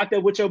 Like, you locked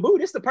up with your boo.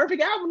 This is the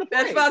perfect album to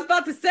play. That's what I was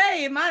about to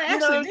say. It might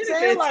actually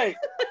been like,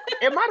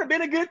 it might have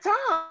been a good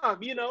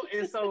time, you know.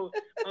 And so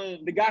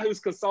the guy who's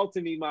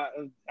consulting me,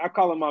 I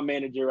call him my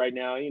manager right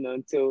now, you know,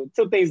 until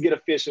things get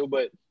official.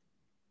 But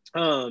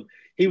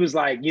he was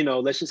like, you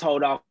know, let's just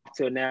hold off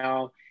till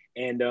now.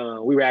 And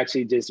we were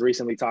actually just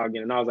recently talking,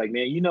 and I was like,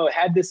 man, you know,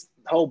 had this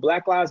whole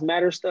Black Lives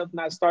Matter stuff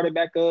not started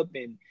back up,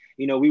 and,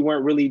 you know, we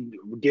weren't really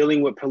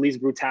dealing with police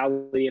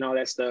brutality and all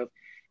that stuff,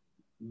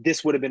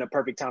 this would have been a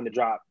perfect time to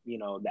drop, you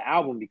know, the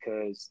album,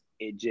 because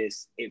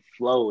it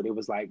flowed. It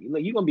was like,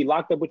 look, you're going to be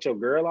locked up with your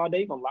girl all day.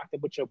 You're going to be locked up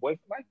with your boyfriend.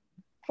 Like,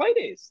 play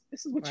this.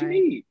 This is what you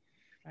need.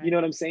 Right. You know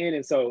what I'm saying?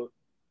 And so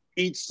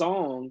each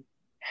song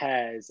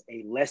has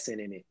a lesson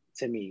in it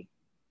to me.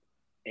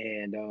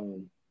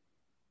 And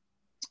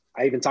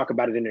I even talk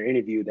about it in an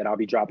interview that I'll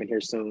be dropping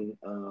here soon,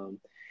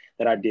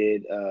 that I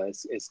did.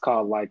 It's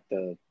called like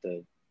the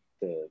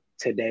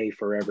Today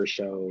Forever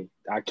show.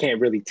 I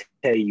can't really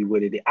tell you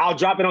what it is. I'll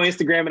drop it on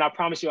Instagram, and I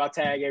promise you I'll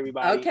tag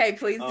everybody. Okay,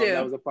 please do.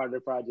 That was a part of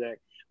the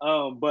project.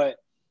 But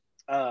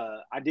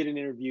I did an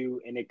interview,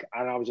 and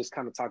I was just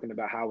kind of talking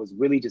about how it was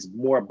really just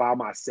more about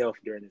myself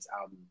during this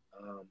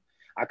album.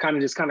 I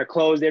kind of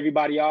closed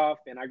everybody off,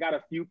 and I got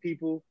a few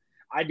people.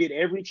 I did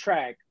every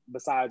track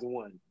besides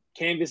one.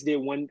 Canvas did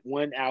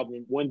one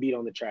album, one beat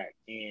on the track,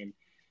 and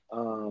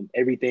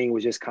everything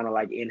was just kind of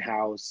like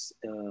in-house,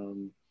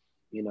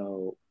 you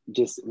know,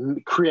 just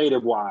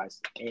creative wise.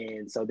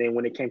 And so then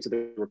when it came to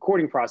the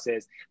recording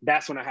process,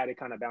 that's when I had to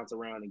kind of bounce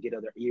around and get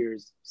other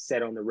ears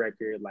set on the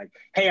record. Like,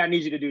 hey, I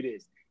need you to do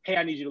this. Hey,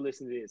 I need you to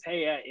listen to this.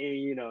 Hey, and,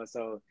 you know,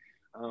 so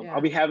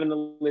I'll be having a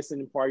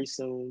listening party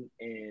soon,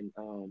 and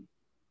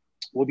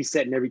we'll be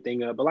setting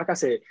everything up. But like I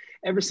said,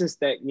 ever since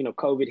that, you know,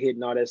 COVID hit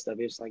and all that stuff,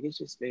 it's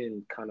just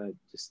been kind of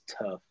just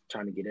tough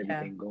trying to get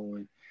everything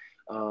going.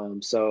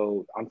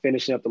 So I'm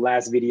finishing up the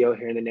last video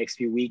here in the next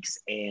few weeks,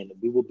 and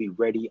we will be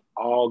ready,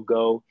 all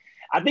go.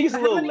 I think it's a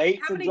little late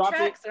to drop it. How many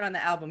tracks are on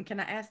the album? Can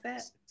I ask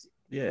that?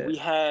 Yeah. We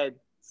had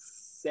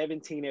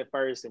 17 at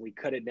first, and we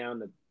cut it down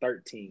to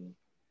 13.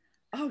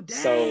 Oh, dang.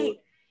 So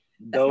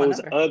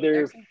those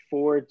other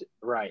four,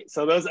 right.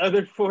 So those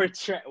other four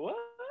tracks, what?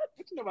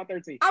 What you know about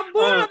 13? I'm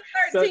born on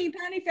the 13th,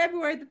 honey,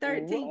 February the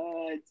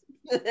 13th.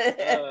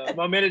 What?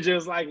 My manager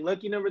was like,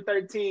 lucky number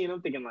 13.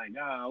 I'm thinking like,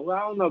 well, I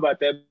don't know about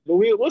that, but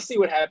we'll see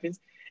what happens.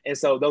 And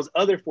so those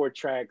other four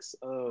tracks,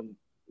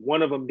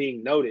 one of them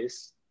being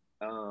Notice,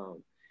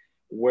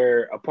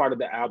 were a part of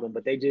the album,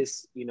 but they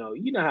just, you know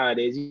how it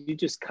is. You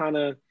just kind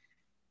of,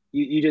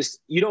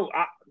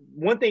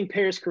 one thing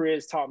Paris Career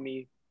has taught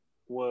me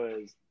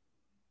was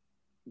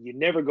you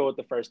never go with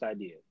the first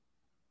idea.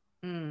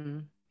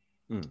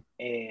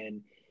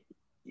 And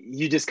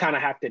you just kind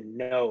of have to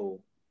know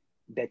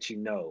that,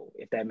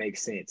 if that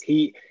makes sense.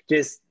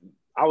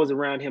 I was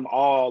around him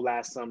all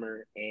last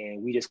summer,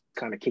 and we just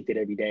kind of kicked it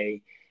every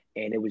day.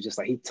 And it was just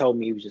like, he told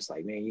me, he was just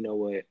like, man, you know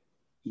what?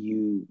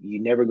 You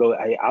never go.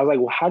 I was like,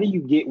 well, how do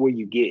you get where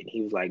you get? And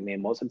he was like,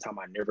 man, most of the time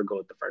I never go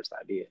with the first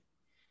idea.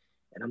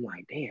 And I'm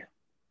like, damn,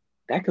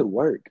 that could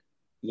work.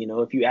 You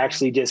know, if you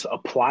actually just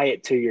apply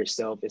it to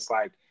yourself, it's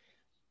like,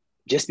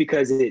 just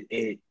because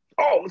it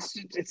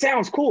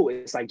sounds cool.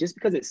 It's like, just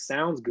because it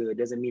sounds good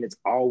doesn't mean it's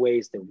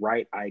always the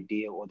right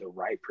idea or the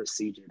right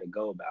procedure to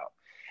go about.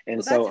 And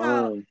well, so that's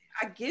how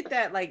I get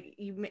that. Like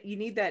you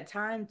need that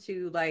time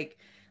to like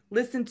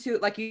listen to,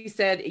 like you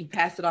said, you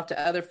pass it off to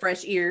other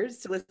fresh ears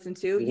to listen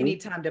to. You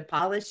need time to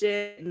polish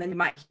it, and then you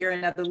might hear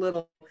another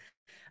little,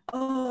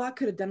 oh, I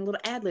could have done a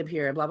little ad lib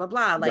here, blah blah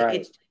blah. Like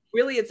it's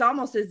really, it's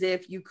almost as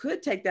if you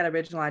could take that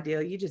original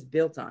idea, you just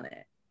built on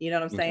it. You know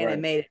what I'm saying?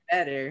 And made it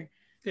better.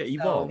 Yeah,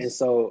 evolve. And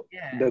so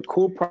the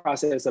cool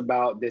process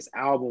about this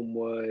album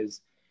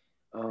was,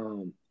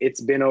 it's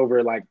been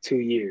over like 2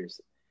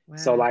 years. Wow.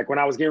 So like when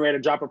I was getting ready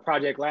to drop a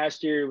project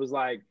last year, it was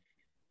like,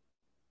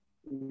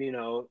 you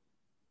know,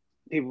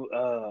 people,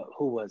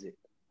 who was it?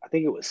 I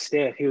think it was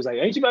Steph. He was like,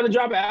 ain't you about to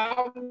drop an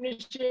album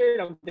this year?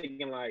 And I'm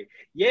thinking like,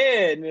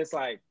 yeah. And it's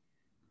like,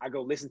 I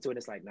go listen to it. And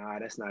it's like, nah,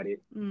 that's not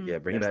it. Yeah,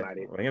 bring it back.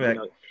 Bring it back.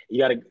 You know, you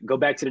got to go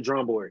back to the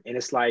drum board. And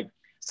it's like,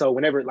 so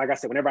whenever, like I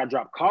said, whenever I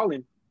drop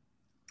Calling,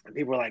 and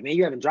people are like, man,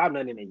 you haven't dropped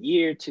nothing in a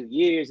year, 2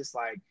 years. It's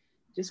like,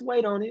 just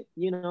wait on it.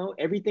 You know,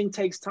 everything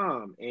takes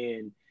time.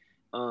 And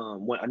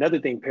another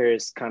thing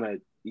Paris kind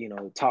of, you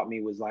know, taught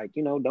me was like,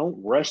 you know,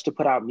 don't rush to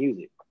put out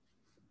music.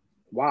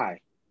 Why?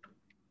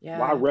 Yeah.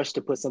 Why rush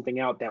to put something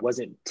out that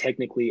wasn't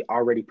technically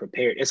already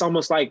prepared? It's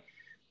almost like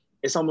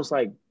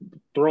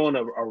throwing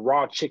a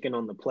raw chicken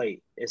on the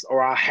plate.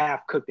 Or I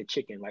half cooked the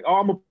chicken. Like, oh,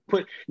 I'm gonna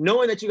put,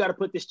 knowing that you got to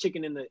put this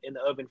chicken in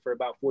the oven for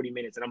about 40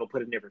 minutes, and I'm gonna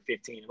put it in there for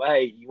 15. Like,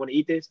 hey, you want to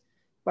eat this?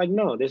 Like,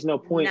 no, there's no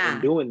point in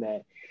doing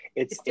that.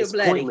 It's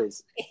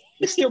pointless.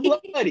 It's still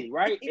bloody,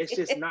 right? It's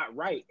just not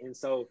right. And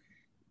so,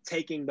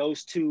 taking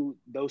those two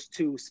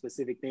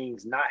specific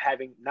things, not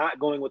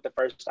going with the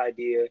first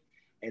idea,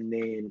 and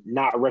then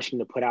not rushing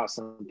to put out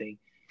something,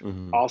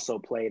 also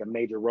played a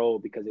major role,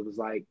 because it was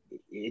like,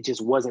 it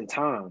just wasn't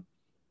time.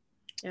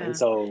 Yeah. And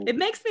so it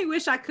makes me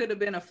wish I could have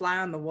been a fly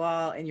on the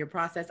wall in your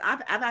process.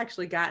 I've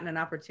actually gotten an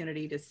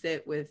opportunity to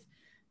sit with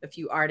a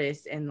few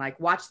artists and like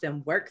watch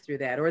them work through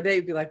that, or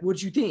they'd be like,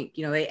 what'd you think?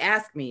 You know, they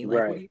ask me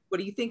like, what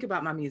do you think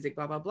about my music?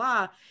 Blah, blah,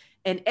 blah.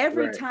 And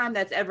every time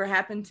that's ever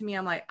happened to me,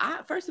 I'm like,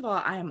 first of all,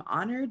 I am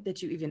honored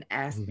that you even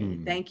asked me.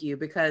 Thank you,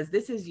 because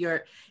this is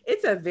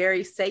it's a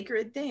very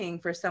sacred thing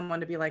for someone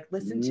to be like,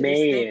 listen to this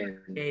thing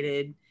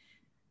created.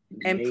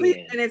 And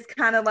please, and it's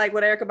kind of like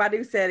what Erykah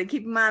Badu said, and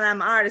keep in mind,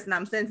 I'm an artist and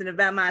I'm sensitive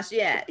about my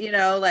shit, you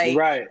know, like,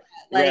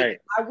 I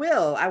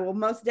will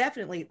most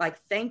definitely, like,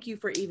 thank you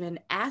for even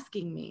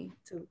asking me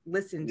to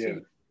listen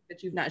to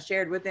that you've not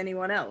shared with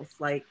anyone else.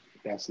 Like,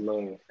 that's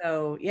love.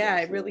 So yeah,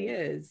 it really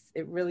is.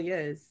 It really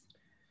is.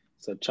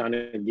 So trying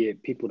to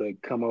get people to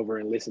come over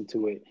and listen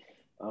to it.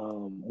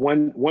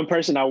 One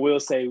person I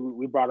will say,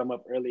 we brought him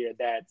up earlier,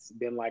 that's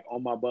been like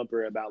on my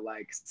bumper about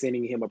like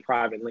sending him a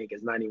private link,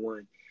 is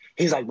 91.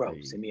 He's like, bro,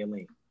 send me a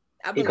link.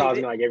 He calls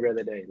me like every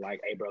other day,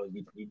 like, hey, bro,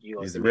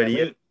 you is it ready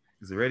yet?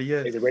 Is it ready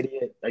yet? Is it ready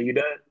yet? Are you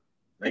done?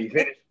 Are you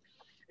finished?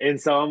 And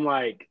so I'm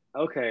like,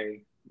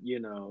 okay, you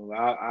know,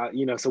 I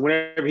you know, so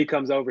whenever he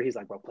comes over, he's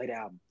like, bro, play the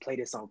album, play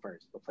this song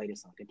first, but play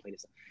this song, then play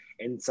this song.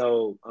 And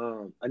so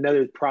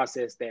another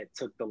process that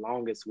took the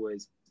longest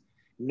was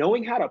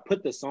knowing how to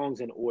put the songs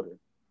in order.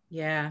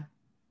 Yeah.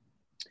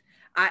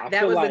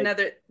 That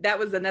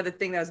was another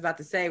thing that I was about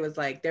to say, was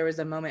like, there was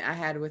a moment I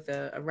had with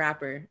a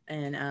rapper,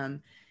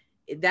 and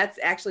that's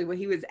actually what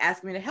he was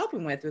asking me to help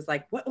him with, was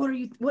like,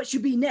 what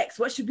should be next?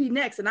 What should be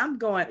next? And I'm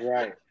going,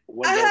 right.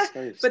 What goes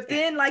first? But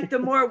then like the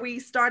more we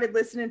started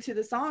listening to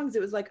the songs,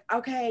 it was like,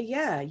 okay,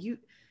 yeah,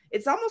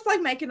 it's almost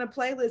like making a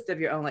playlist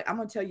of your own. Like, I'm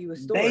gonna tell you a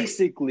story.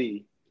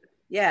 Basically.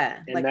 Yeah.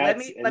 And like,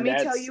 let me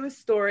tell you a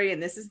story,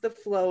 and this is the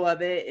flow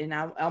of it. And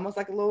I'm almost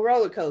like a little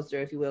roller coaster,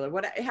 if you will,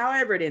 or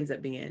however it ends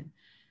up being.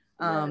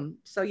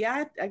 So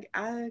yeah,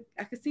 I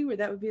could see where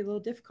that would be a little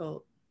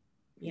difficult,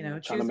 you know,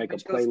 trying to make a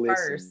playlist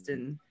first.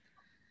 And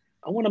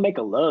I want to make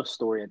a love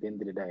story at the end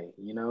of the day.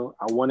 You know,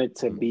 I want it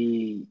to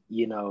be,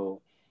 you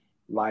know,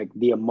 like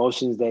the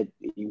emotions that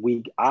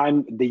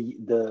I'm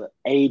the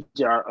age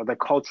or the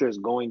culture is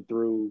going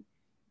through,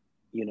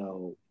 you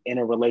know, in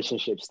a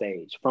relationship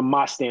stage. From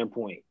my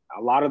standpoint,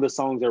 a lot of the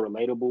songs are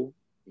relatable.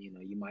 You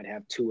know, you might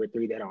have 2 or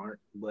 3 that aren't,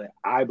 but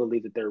I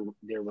believe that they're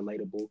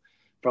relatable.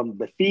 From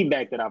the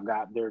feedback that I've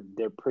got,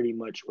 they're pretty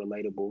much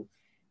relatable.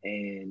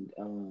 And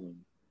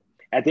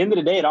at the end of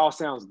the day, it all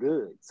sounds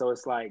good. So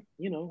it's like,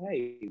 you know,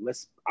 hey,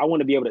 I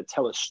want to be able to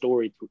tell a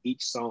story through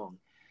each song,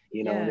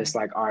 you know. And it's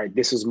like, all right,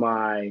 this was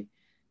my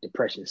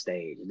depression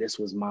stage. This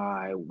was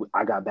my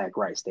I got back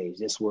right stage.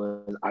 This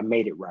was I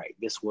made it right.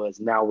 This was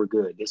now we're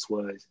good. This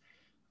was,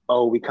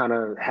 oh, we kind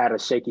of had a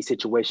shaky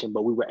situation,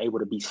 but we were able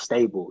to be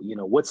stable. You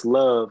know, what's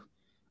love?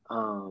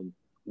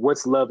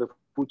 What's love if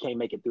we can't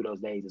make it through those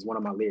days, is one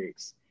of my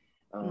lyrics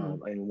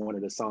in one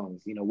of the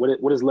songs. You know,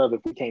 what is love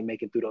if we can't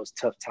make it through those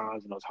tough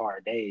times and those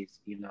hard days,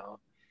 you know?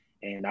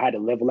 And I had to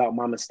level out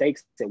my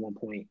mistakes at one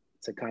point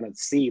to kind of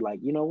see, like,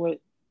 you know what?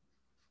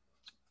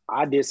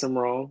 I did some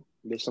wrong.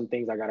 There's some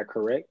things I got to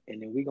correct,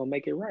 and then we're going to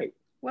make it right.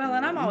 Well,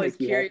 and I'm always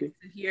curious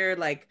to hear,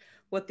 like,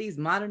 what these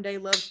modern day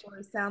love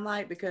stories sound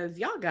like, because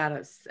y'all got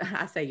us.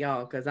 I say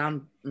y'all because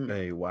I'm.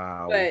 Hey,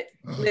 wow. But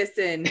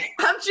listen,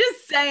 I'm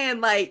just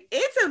saying, like,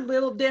 it's a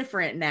little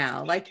different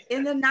now. Like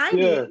in the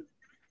 90s,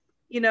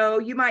 you know,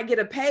 you might get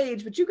a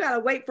page, but you got to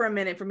wait for a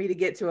minute for me to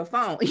get to a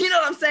phone. You know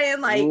what I'm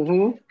saying? Like,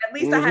 at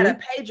least I had a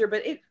pager,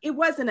 but it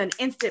wasn't an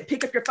instant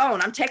pick up your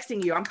phone. I'm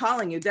texting you, I'm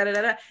calling you, da da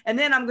da da. And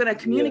then I'm going to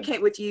communicate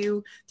with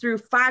you through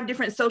 5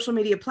 different social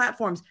media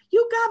platforms.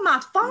 You got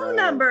my phone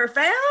number,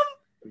 fam.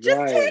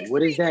 Just text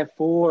What me. is that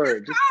for?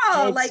 Just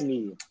text like,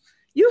 me.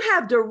 You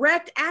have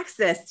direct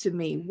access to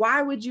me.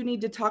 Why would you need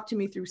to talk to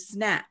me through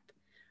Snap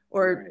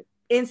or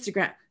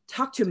Instagram?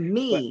 Talk to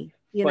me.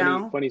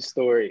 Funny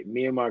story.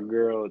 Me and my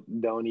girl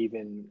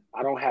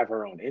I don't have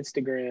her on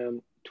Instagram,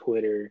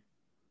 Twitter,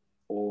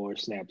 or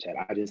Snapchat.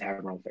 I just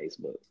have her on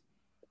Facebook.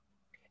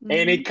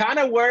 And it kind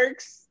of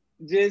works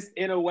just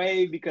in a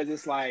way because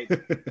it's like,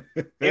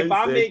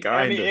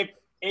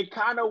 it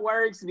kind of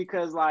works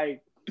because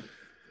like,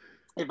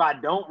 if I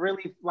don't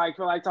really like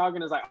feel like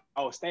talking, it's like,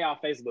 oh, stay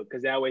off Facebook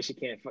because that way she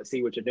can't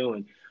see what you're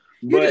doing.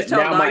 You just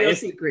told all your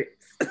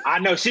secrets. I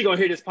know she gonna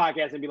hear this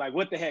podcast and be like,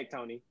 "What the heck,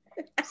 Tony?"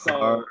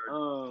 So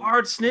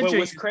hard snitching. But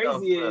what's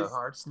crazy is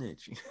hard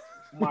snitching.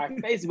 My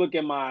Facebook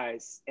and my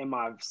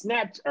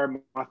Snap or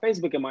my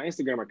Facebook and my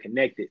Instagram are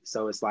connected.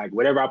 So it's like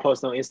whatever I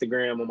post on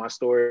Instagram on my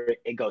story,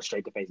 it goes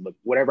straight to Facebook.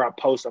 Whatever I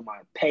post on my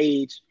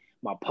page,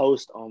 my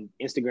post on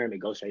Instagram, it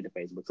goes straight to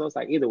Facebook. So it's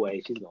like either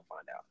way, she's gonna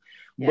find out.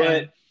 Yeah.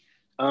 But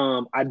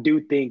I do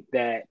think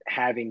that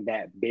having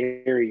that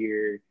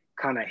barrier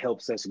kind of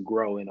helps us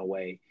grow in a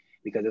way.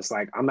 Because it's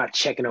like, I'm not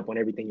checking up on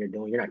everything you're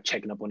doing. You're not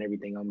checking up on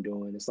everything I'm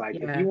doing. It's like,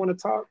 if you want to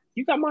talk,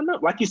 you got my number.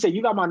 Like you said,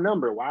 you got my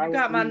number. Why? You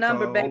got my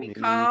number, baby.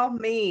 Call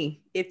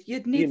me. If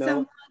you need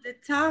someone to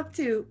talk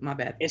to. My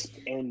bad.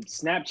 And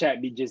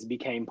Snapchat just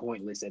became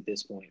pointless at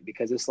this point.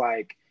 Because it's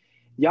like,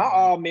 y'all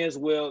all may as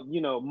well,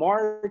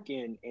 Mark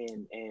and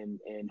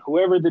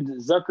whoever the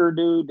Zucker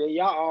dude,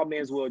 y'all all may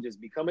as well just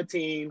become a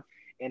team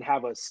and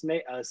have a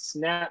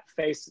snap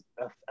face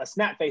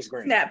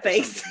gram. Snap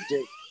face.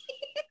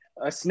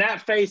 A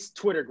snap face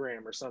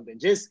Twittergram or something,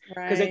 just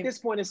because at this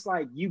point it's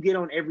like you get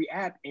on every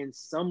app and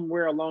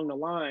somewhere along the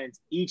lines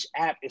each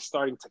app is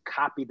starting to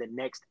copy the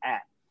next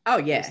app. Oh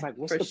yeah, it's like,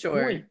 for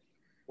sure.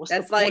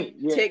 That's like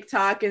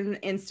TikTok and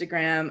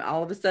Instagram.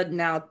 All of a sudden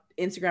now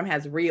Instagram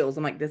has reels.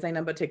 I'm like, this ain't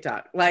nothing but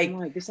TikTok.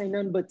 Like this ain't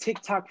nothing but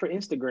TikTok for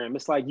Instagram.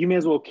 It's like you may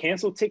as well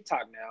cancel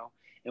TikTok now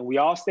and we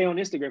all stay on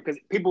Instagram because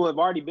people have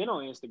already been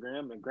on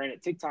Instagram, and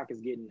granted TikTok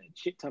is getting a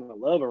shit ton of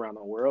love around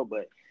the world,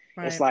 but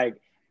it's like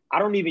I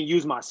don't even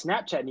use my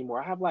Snapchat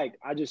anymore.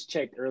 I just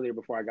checked earlier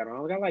before I got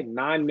on. I got like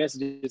 9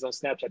 messages on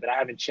Snapchat that I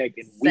haven't checked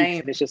in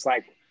weeks. And it's just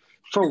like,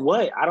 for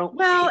what? I don't.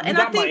 Well, and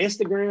I think my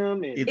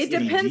Instagram. And it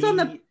depends on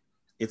the.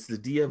 It's the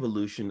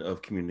de-evolution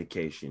of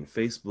communication.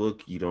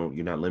 Facebook,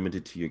 you're not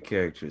limited to your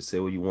characters. Say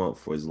what you want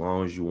for as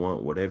long as you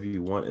want, whatever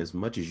you want, as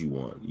much as you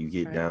want. You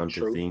get down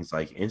to things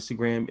like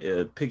Instagram,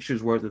 a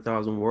picture's worth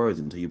 1,000 words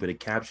until you put a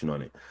caption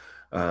on it.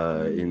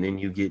 And then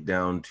you get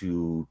down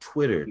to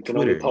Twitter. You can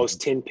only post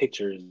 10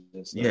 pictures.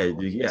 And stuff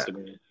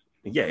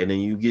yeah. And then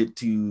you get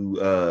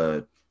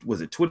to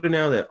was it Twitter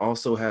now that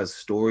also has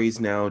stories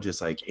now,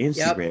 just like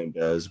Instagram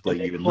does, but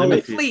you're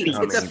limited to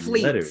how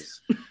many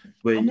letters.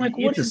 But I'm like,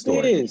 what is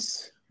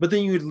this? But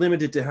then you're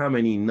limited to how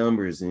many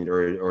numbers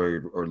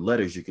or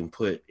letters you can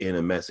put in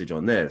a message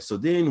on there. So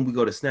then we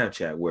go to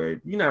Snapchat, where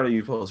you're not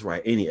even supposed to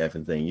write any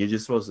effing thing. You're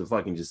just supposed to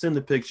fucking just send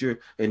the picture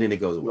and then it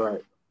goes away.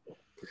 Right.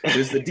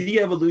 There's the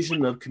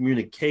de-evolution of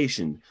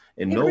communication,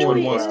 and no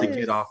one wants to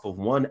get off of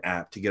one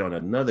app to get on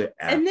another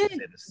app and say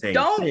the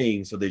same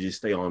thing, so they just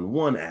stay on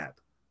one app.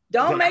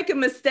 Don't make a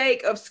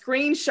mistake of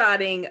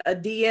screenshotting a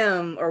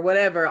DM or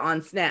whatever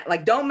on Snap.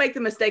 Like, don't make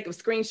the mistake of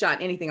screenshot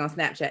anything on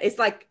Snapchat. It's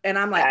like, and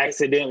I'm like,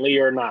 accidentally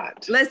or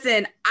not.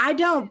 Listen, I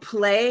don't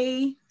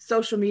play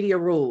social media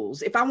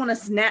rules. If I want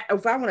to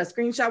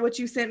screenshot what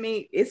you sent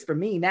me, it's for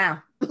me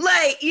now.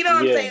 Like, you know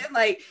what I'm saying?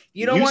 Like,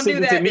 you don't want to do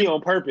that to me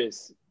on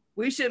purpose.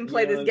 We shouldn't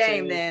play this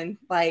game then.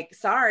 Like,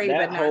 sorry,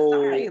 but not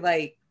sorry.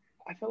 Like,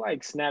 I feel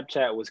like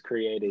Snapchat was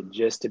created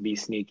just to be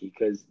sneaky,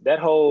 because that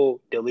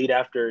whole delete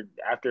after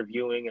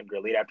viewing and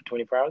delete after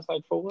 24 hours,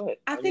 like, for what?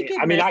 I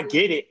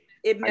get it.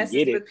 It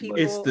messes with people.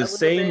 It's the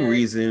same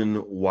reason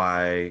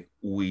why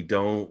we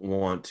don't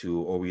want to,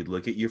 or we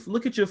look at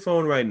your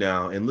phone right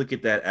now and look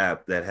at that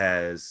app that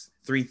has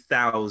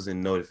 3,000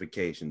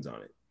 notifications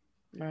on it.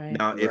 Right.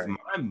 Now,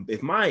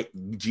 if my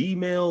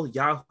Gmail,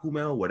 Yahoo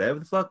Mail, whatever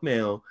the fuck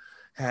mail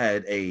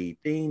had a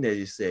thing that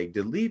just said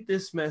delete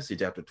this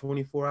message after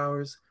 24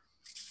 hours,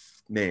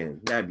 man,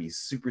 that'd be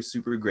super,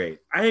 super great.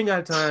 I ain't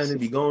got time to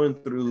be going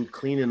through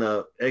cleaning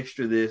up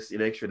extra this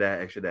and extra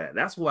that.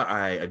 That's what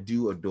I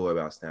do adore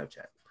about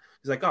Snapchat.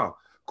 It's like, oh,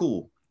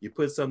 cool. You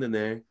put something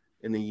there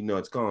and then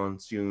it's gone,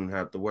 so you don't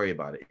have to worry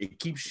about it. It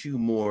keeps you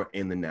more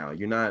in the now.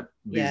 You're not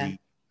busy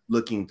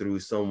looking through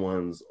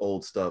someone's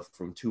old stuff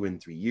from 2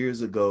 and 3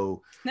 years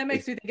ago. That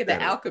makes me think of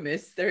The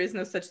Alchemist. There is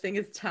no such thing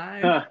as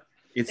time.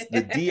 It's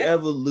the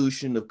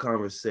de-evolution of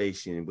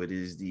conversation, but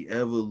it is the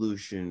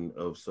evolution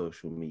of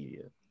social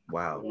media.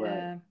 Wow.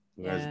 Yeah.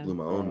 I just blew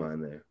my own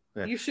mind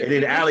there. You should. And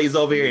then Allie's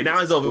over here.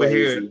 Now he's over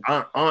here,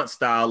 aunt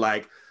style,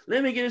 like,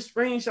 Let me get a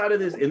screenshot of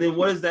this. And then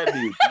what does that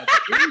do? That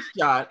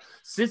screenshot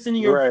sits in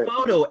your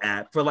photo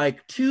app for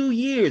like 2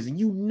 years and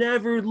you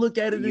never look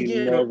at it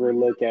again. You never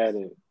look at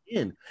it.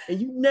 And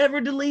you never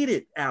delete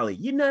it, Allie.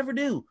 You never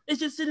do. It's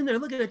just sitting there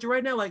looking at you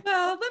right now like,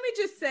 well, let me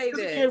just say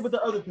this. With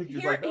the other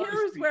pictures,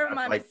 here's where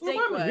my mistake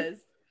was.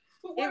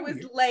 It was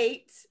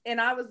late,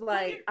 and I was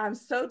like, I'm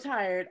so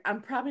tired.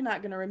 I'm probably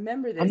not going to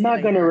remember this. I'm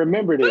not going to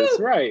remember this,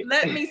 right?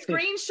 Let me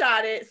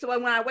screenshot it so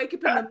when I wake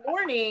up in the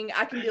morning,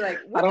 I can be like,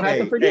 what? I don't have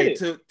to forget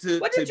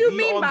it. What did you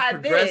mean by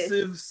this?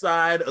 Progressive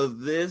side of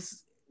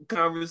this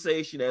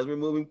conversation as we're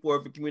moving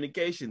forward for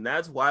communication.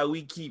 That's why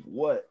we keep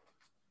what?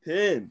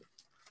 Pen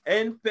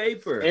and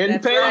paper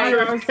on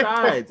our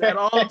sides at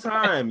all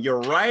time. You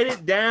write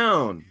it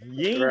down.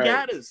 You ain't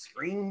got to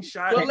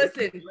screenshot. Well,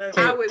 listen,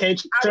 I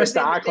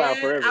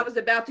was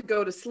about to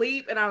go to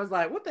sleep, and I was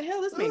like, "What the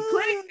hell does this mean?"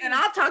 Click, and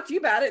I'll talk to you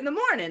about it in the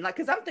morning, like,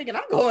 because I'm thinking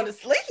I'm going to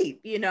sleep,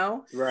 you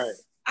know. Right.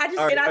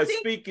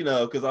 Speaking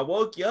of, because I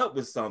woke you up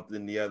with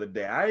something the other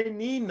day. I didn't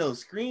need no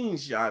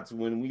screenshots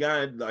when we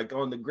got like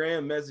on the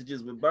gram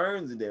messages with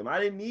Burns and them. I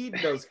didn't need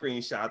no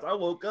screenshots. I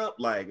woke up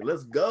like,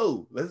 let's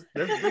go. Let's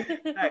bring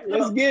it back.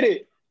 Let's get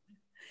it.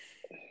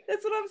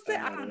 That's what I'm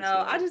saying. I don't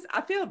know.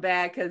 I feel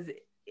bad because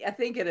I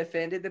think it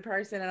offended the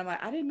person, and I'm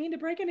like, I didn't mean to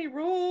break any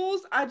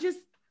rules. I just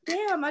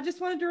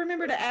wanted to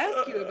remember to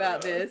ask you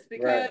about this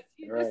because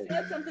you just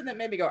said something that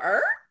made me go,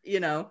 you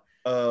know.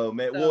 Oh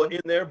man, well, in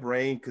their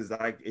brain, because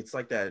it's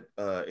like that,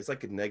 it's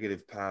like a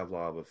negative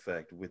Pavlov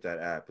effect with that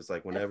app. It's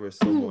like whenever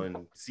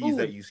someone sees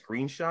that you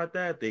screenshot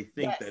that, they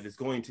think that it's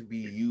going to be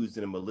used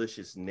in a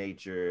malicious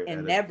nature.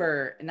 And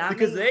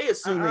because they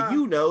assume that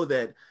you know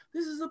that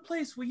this is a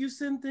place where you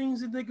send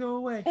things and they go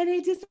away. And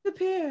they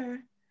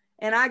disappear.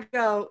 And I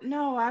go,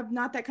 no, I'm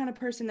not that kind of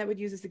person that would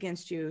use this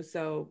against you.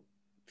 So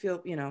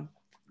feel,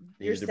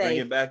 you're safe. Bring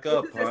it back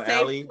up, huh,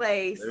 Allie?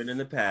 Place. Living in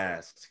the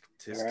past.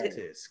 Tisk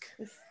tisk.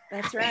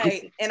 That's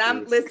right.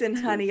 And listen,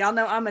 honey, y'all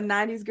know I'm a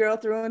 90s girl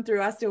through and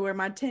through. I still wear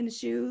my tennis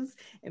shoes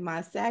and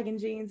my sagging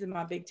jeans and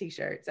my big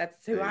t-shirts.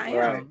 That's who I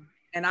am.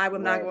 And I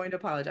am not going to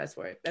apologize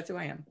for it. That's who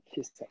I am.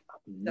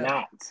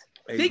 Not.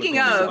 Speaking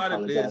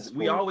of,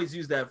 we always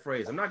use that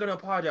phrase. I'm not going to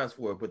apologize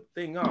for it, but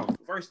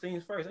first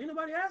things first. Ain't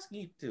nobody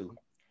asking you to.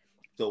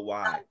 So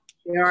why?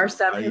 There are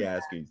some who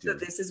asking so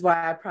this is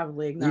why I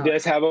probably acknowledge. He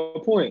does have a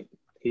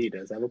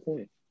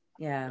point.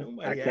 Yeah,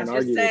 I can't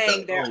argue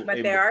saying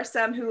there are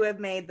some who have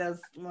made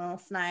those little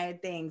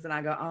snide things, and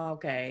I go, oh,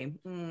 okay,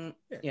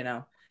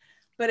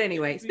 But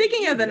anyway,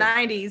 speaking of the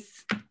 90s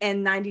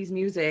and 90s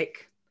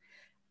music,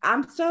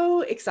 I'm so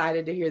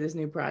excited to hear this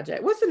new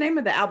project. What's the name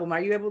of the album? Are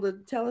you able to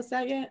tell us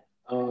that yet?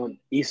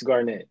 East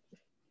Garnett.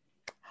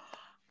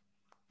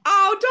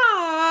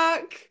 Oh,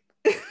 Doc!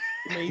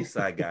 I'm an East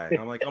Side guy.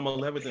 I'm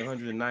 11th and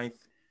 109th.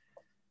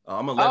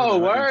 I'm 11th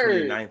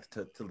and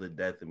 129th till the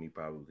death of me,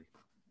 probably.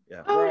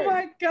 Yeah. Oh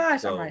my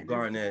gosh! So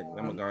Garnett,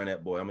 I'm a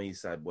Garnett boy. I'm an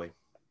East Side boy.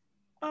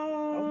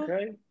 Oh.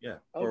 Okay. Yeah.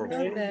 For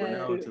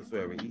now until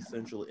forever.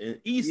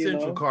 East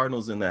Central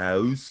Cardinals in the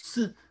house.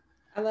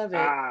 I love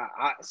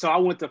it. So I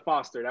went to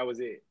Foster. That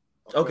was it.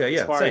 Okay.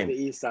 As far same. as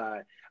the East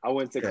Side, I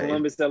went to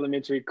Columbus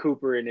Elementary,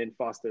 Cooper, and then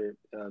Foster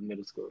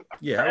Middle School.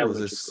 Yeah, I was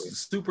a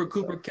super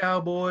Cooper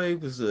Cowboy.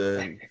 Was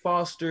a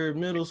Foster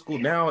Middle School.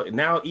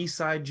 Now East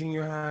Side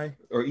Junior High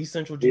or East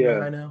Central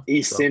Junior High now.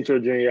 Central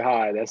Junior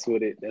High. That's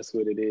what it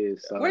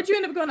is. So, where'd you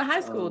end up going to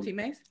high school,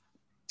 T-Mase?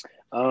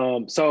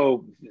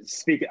 So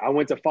I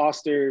went to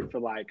Foster for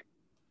like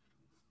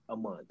a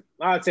month.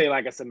 I'd say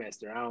like a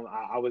semester.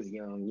 I was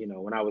young,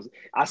 when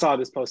I saw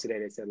this post today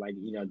that said like,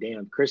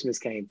 damn, Christmas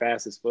came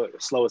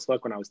slow as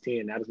fuck when I was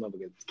 10. Now this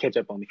motherfucker catch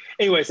up on me.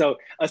 Anyway, so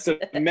a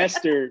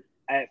semester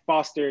at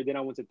Foster, then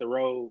I went to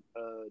Thoreau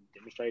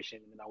demonstration,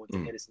 and then I went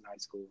to Edison High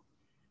School.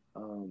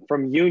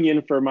 From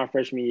Union for my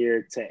freshman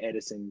year to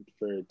Edison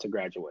to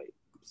graduate.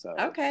 So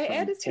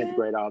Edison. 10th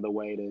grade all the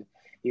way to,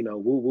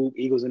 woo woo,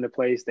 Eagles in the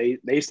place. They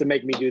used to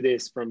make me do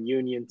this from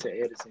Union to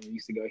Edison. We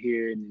used to go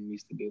here and then we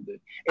used to do it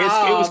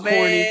was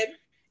corny.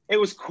 It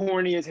was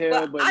corny as hell.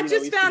 Well, but I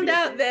just found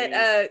out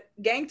that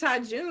Gang Ty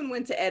June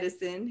went to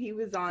Edison. He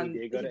was on.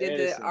 He did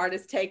the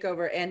artist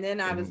takeover, and then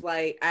I was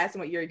like, I asked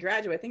him what year he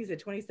graduated. I think he said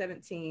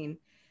 2017,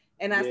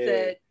 and I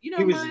said, he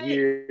was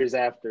years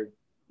after.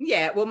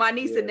 Yeah, well, my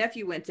niece and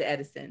nephew went to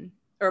Edison,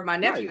 or my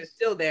nephew is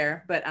still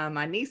there, but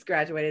my niece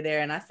graduated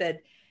there, and I said.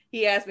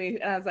 He asked me,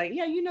 and I was like,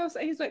 yeah, so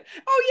he's like,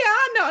 oh, yeah,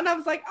 I know. And I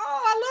was like,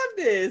 oh, I love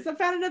this. I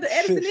found another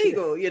Edison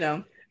Eagle,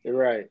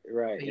 Right.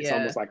 It's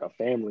almost like a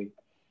family.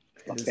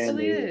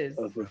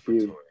 Of a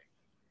few.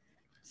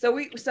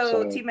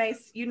 So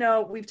T-Mase,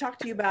 we've talked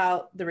to you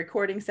about the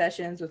recording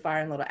sessions with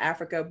Fire in Little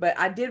Africa, but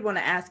I did want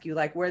to ask you,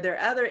 like, were there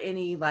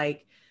any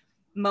like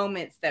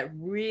moments that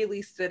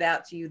really stood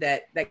out to you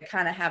that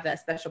kind of have that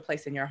special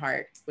place in your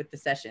heart with the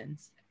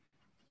sessions?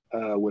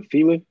 With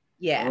Feeling?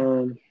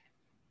 Yeah.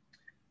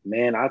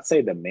 Man, I'd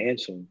say the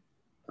Mansion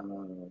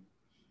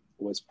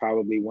was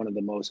probably one of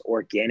the most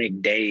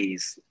organic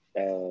days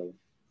of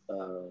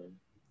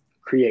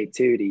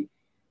creativity.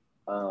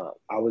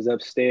 I was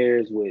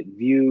upstairs with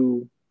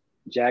View,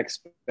 Jack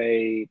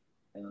Spade,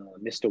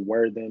 Mr.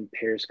 Wortham,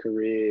 Paris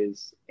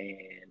Cariz,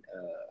 and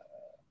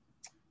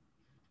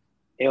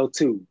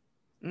L2.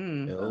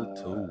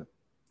 L2.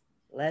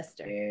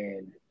 Lester.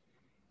 And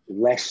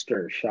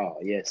Lester Shaw.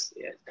 Yes.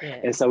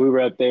 And so we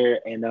were up there,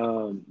 and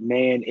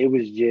man, it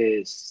was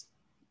just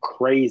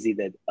crazy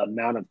the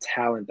amount of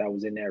talent that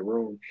was in that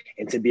room.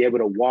 And to be able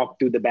to walk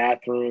through the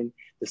bathroom,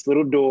 this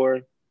little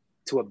door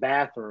to a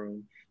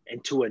bathroom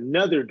and to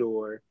another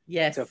door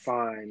to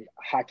find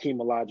Hakeem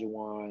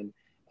Olajuwon,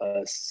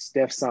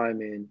 Steph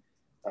Simon,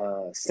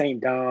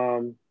 St.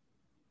 Dominic,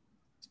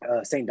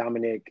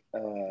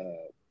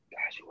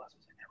 gosh, who else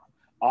was in there?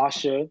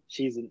 Asha,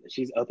 she's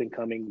up and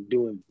coming,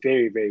 doing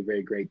very, very,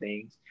 very great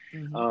things.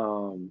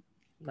 Love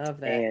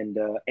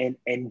that.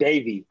 And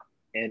Davey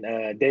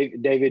and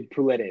David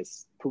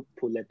Puletes,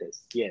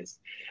 yes,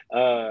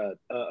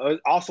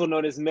 also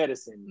known as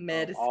Medicine.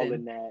 All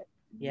in that,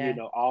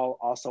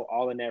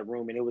 all in that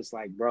room, and it was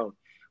like, bro,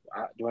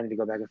 do I need to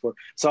go back and forth?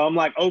 So I'm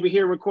like over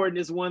here recording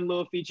this one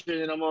little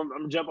feature, and I'm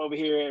gonna jump over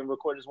here and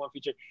record this one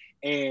feature,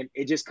 and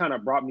it just kind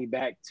of brought me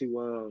back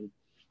to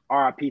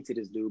RIP to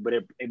this dude, but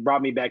it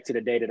brought me back to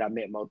the day that I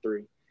met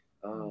Mo3,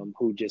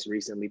 who just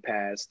recently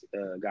passed.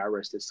 God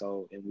rest his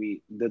soul. And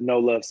the No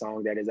Love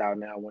song that is out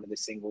now, one of the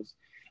singles.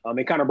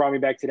 It kind of brought me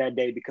back to that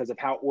day because of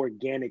how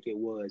organic it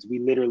was. We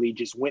literally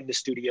just went in the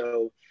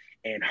studio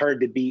and heard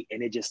the beat,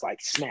 and it just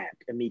like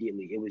snapped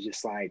immediately. It was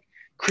just like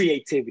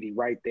creativity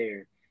right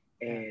there.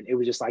 And it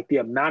was just like the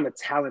amount of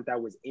talent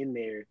that was in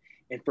there.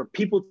 And for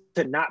people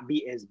to not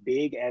be as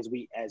big as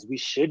we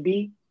should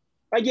be,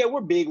 like, yeah,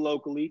 we're big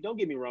locally. Don't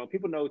get me wrong.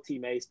 People know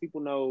T-Mase.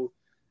 People know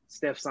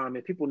Steph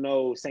Simon. People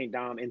know St.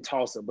 Dom in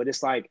Tulsa. But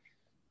it's like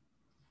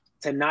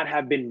to not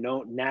have been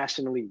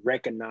nationally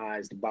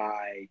recognized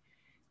by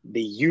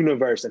the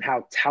universe and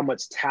how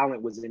much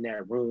talent was in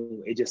that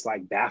room, it just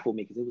like baffled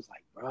me because it was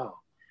like, bro,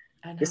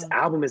 this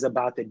album is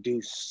about to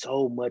do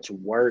so much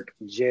work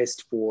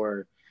just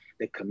for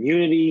the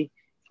community,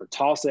 for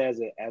Tulsa as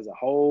a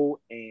whole,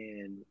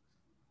 and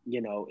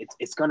you know,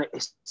 it's gonna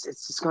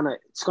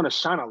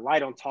shine a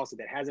light on Tulsa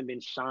that hasn't been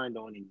shined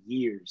on in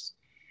years,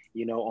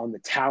 you know, on the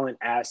talent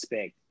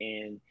aspect.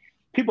 And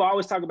people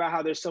always talk about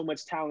how there's so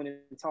much talent in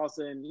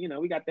Tulsa, and you know,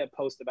 we got that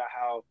post about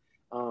how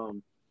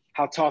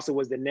Tulsa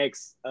was the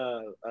next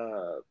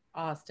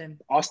Austin,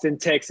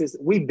 Texas.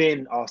 We've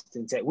been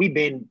Austin, Texas. We've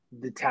been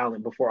the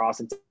talent before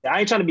Austin, Texas. I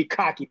ain't trying to be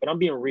cocky, but I'm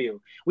being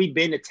real. We've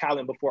been the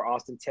talent before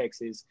Austin,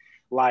 Texas.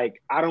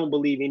 Like, I don't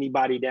believe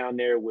anybody down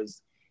there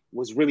was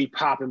really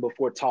popping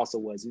before Tulsa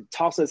was.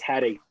 Tulsa's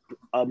had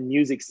a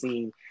music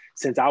scene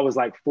since I was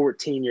like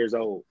 14 years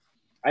old.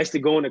 I used to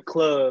go in a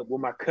club with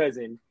my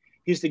cousin.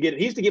 He used to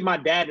get my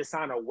dad to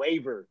sign a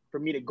waiver for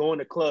me to go in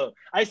the club.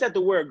 I used to have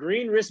to wear a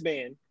green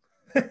wristband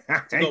to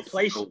go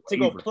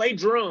play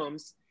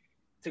drums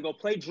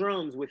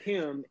with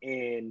him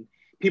and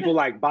people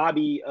like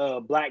Bobby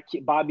Black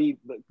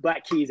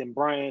Keys and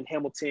Brian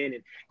Hamilton,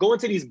 and go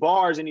into these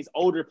bars and these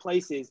older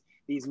places,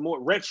 these more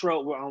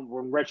retro,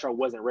 when retro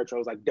wasn't retro,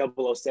 it was like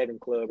 007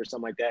 Club or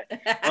something like that.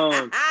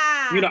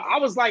 You know, I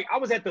was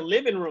at the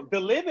living room,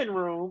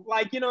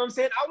 like, you know what I'm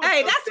saying?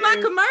 Hey, that's my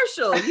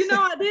commercial. You know,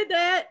 I did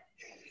that.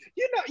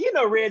 You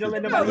know, Red don't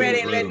let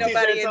nobody in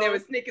there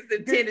with sneakers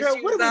and tennis shoes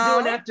on. What are we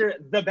doing after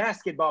the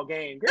basketball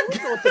game? Girl,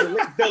 we're going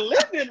to the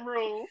living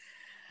room.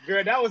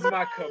 Girl, that was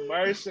my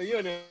commercial.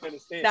 You don't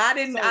understand. No, I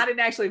didn't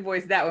actually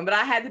voice that one, but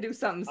I had to do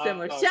something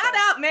similar. Shout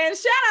out, man.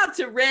 Shout out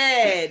to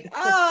Red.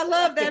 Oh, I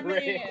love that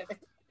man.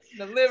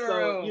 The living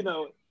room. You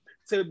know,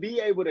 to be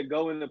able to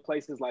go into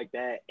places like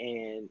that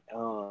and,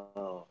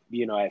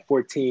 you know, at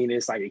 14,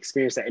 it's like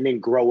experience that and then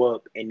grow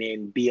up and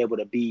then be able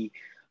to be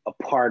a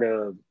part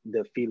of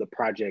the Fila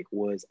project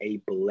was a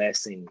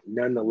blessing.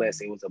 Nonetheless,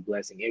 it was a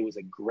blessing. It was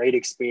a great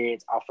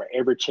experience. I'll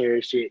forever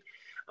cherish it.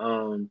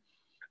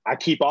 I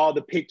keep all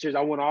the pictures.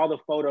 I want all the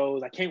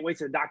photos. I can't wait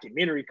till the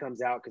documentary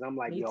comes out because I'm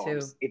like,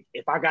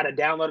 if I got to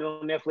download it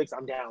on Netflix,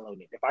 I'm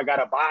downloading it. If I got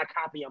to buy a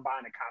copy, I'm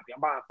buying a copy.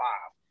 I'm buying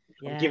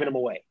 5. I'm giving them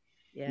away.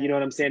 Yeah. You know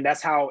what I'm saying?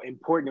 That's how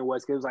important it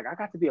was because it was like, I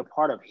got to be a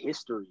part of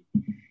history,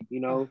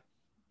 you know?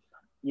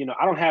 You know,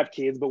 I don't have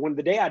kids, but when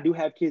the day I do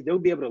have kids, they'll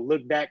be able to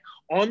look back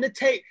on the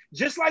tape,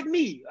 just like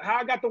me, how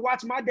I got to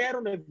watch my dad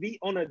on a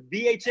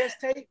VHS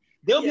tape.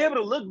 They'll be able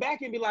to look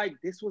back and be like,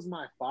 this was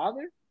my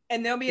father.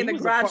 And they'll be in the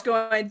garage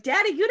going,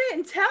 Daddy, you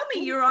didn't tell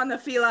me you were on the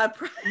Fila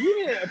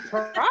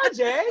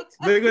project.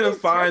 They're gonna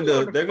find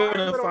an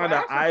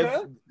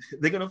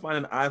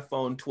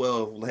iPhone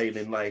 12 late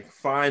and like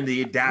find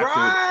the adapter,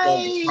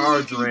 plug the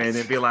charger in,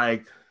 and be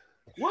like,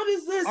 what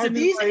is this? Are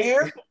these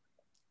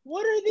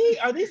What are these?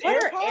 Are these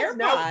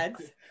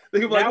AirPods?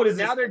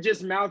 Now they're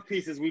just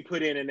mouthpieces we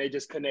put in and they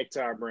just connect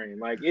to our brain.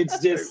 Like, it's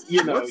just,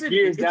 you know,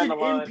 years down the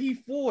line.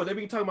 MP4. They've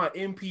been talking about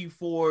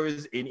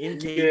MP4s and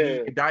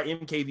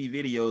MKV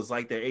videos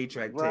like their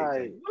 8-track tapes.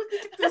 Like, what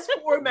is this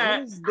format?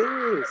 What is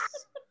this?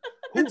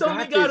 It's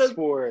only got a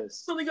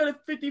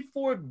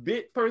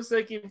 54-bit per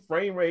second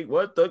frame rate.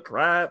 What the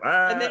crap?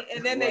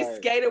 And then they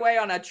skate away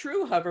on a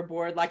true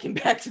hoverboard like in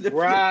Back to the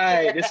Future.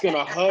 Right. It's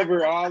gonna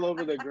hover all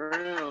over the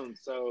ground.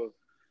 So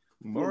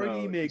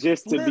Margie makes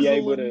just to be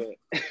able flizzle.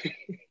 to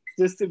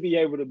just to be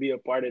able to be a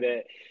part of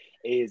that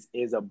is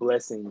a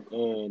blessing.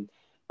 And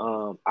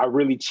I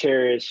really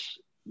cherish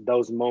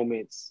those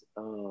moments.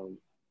 And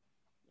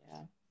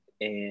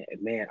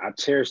man, I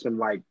cherish them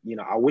like,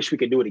 I wish we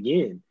could do it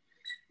again.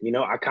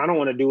 I kind of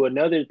want to do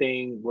another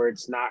thing where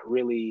it's not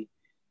really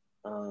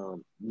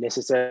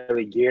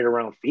necessarily geared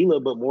around Fila,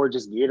 but more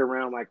just geared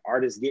around like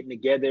artists getting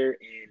together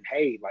and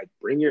hey, like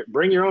bring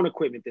your own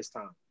equipment this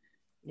time.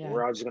 Yeah.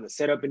 We're all just gonna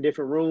set up in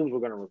different rooms. We're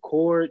gonna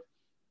record,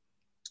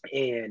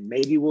 and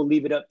maybe we'll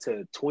leave it up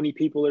to 20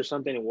 people or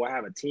something, and we'll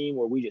have a team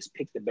where we just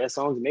pick the best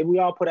songs. Maybe we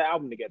all put an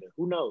album together.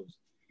 Who knows?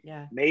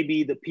 Yeah.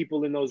 Maybe the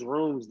people in those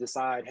rooms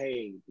decide,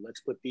 hey,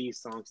 let's put these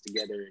songs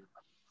together and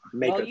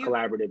make a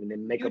collaborative, and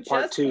then make a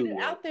part 2. Put it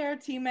out there,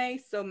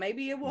 T-Mase, so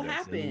maybe it will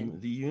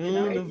happen. The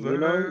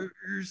universe.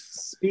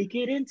 Speak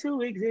it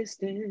into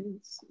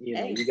existence.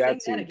 Hey, you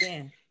got sing that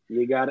again.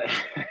 You gotta.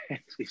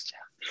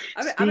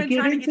 I've been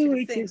trying to get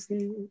you to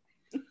sing.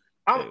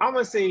 I'm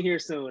gonna sing here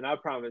soon. I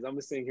promise. I'm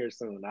gonna sing here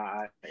soon.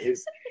 I'm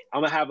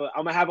gonna have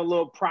a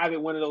little private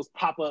one of those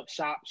pop-up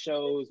shop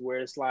shows where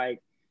it's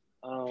like,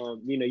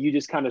 you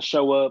just kind of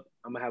show up.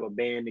 I'm gonna have a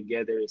band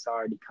together. It's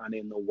already kind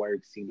of in the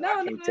works.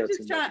 I can't tell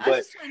too much. I'm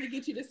just trying to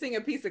get you to sing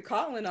a piece of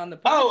Colin on the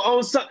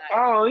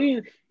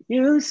podcast.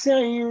 You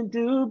say you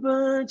do,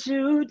 but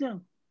you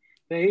don't.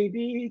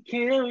 Baby,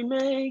 can we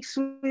make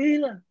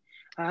sweet love?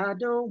 I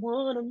don't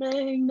want to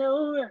make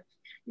no rush.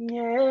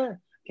 Yeah.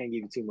 Can't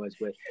give you too much,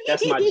 but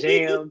that's my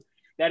jam.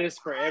 That is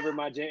forever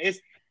my jam.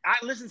 I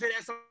listen to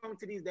that song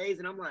to these days,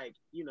 and I'm like,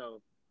 and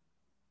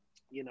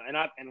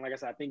like I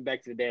said, I think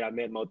back to the day I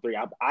met Mo3.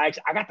 I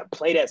got to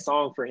play that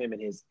song for him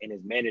and his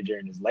manager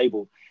and his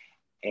label,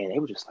 and they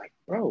were just like,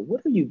 "Bro,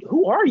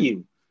 who are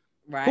you?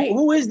 Right?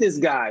 Who is this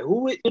guy?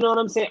 You know what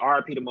I'm saying?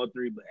 RP to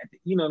Mo3, but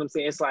you know what I'm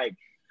saying? It's like,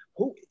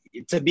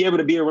 to be able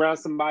to be around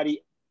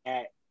somebody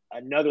at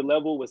another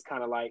level was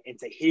kind of like, and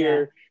to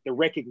hear the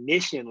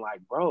recognition,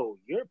 like, bro,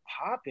 you're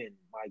popping,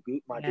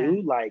 my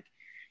dude. Like,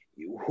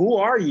 who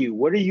are you?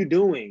 What are you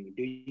doing?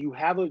 Do you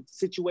have a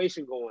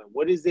situation going?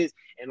 What is this?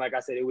 And like I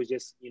said, it was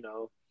just,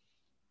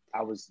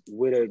 I was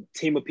with a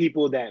team of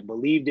people that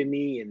believed in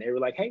me, and they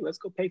were like, hey, let's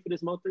go pay for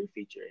this Mo3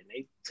 feature. And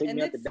they took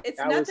me out the Dallas. It's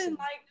nothing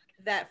like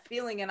that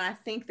feeling. And I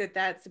think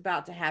that's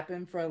about to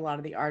happen for a lot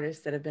of the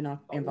artists that have been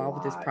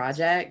involved with this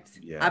project.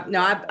 Yeah. I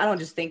don't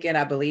just think it,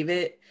 I believe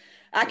it.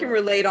 I can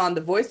relate on the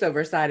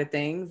voiceover side of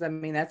things. I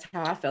mean, that's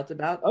how I felt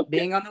about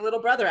being on the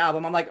Little Brother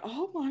album. I'm like,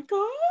 oh my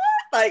God,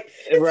 like,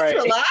 is this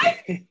real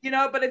life?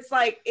 But it's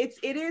like, it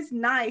is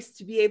nice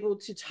to be able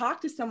to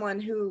talk to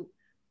someone who,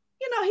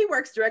 he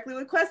works directly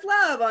with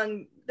Questlove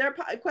on their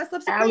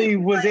Questlove. Ali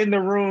was in the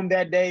room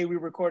that day we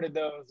recorded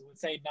those with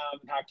St. Dom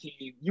and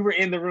Hakeem. You were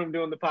in the room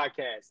doing the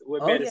podcast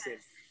with Medicine.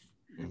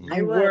 Yes.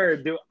 I was.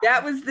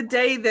 That was the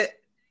day that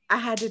I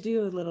had to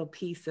do a little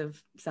piece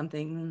of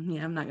something.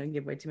 Yeah, I'm not going to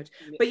give away too much.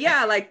 But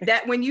yeah, like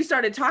that, when you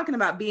started talking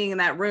about being in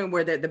that room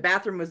where the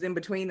bathroom was in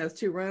between those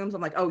two rooms,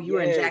 I'm like, oh, you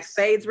were in Jack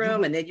Spade's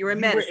room, and then you were in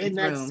Medicine's room.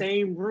 You were in that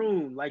same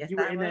room. Like, you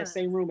were in that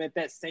same room at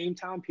that same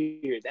time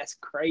period. That's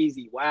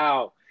crazy.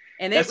 Wow.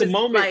 And that's a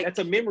moment. Like, that's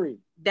a memory.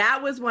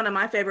 That was one of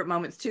my favorite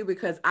moments too,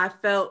 because I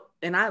felt,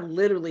 and I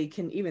literally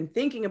can, even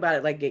thinking about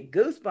it, like, get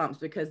goosebumps,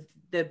 because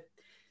the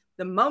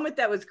moment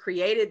that was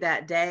created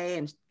that day,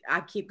 and I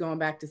keep going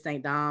back to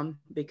St. Dom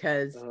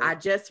because I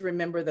just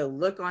remember the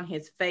look on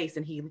his face,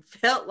 and he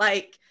felt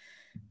like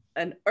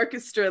an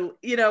orchestra,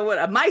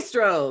 a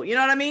maestro, you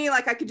know what I mean?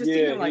 Like, I could just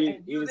see him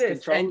like, do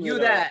this and you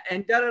that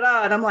and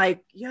da-da-da. And I'm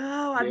like,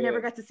 I've never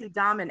got to see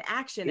Dom in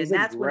action. He's and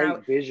that's when I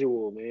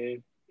visual,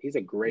 man. He's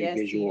a great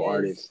visual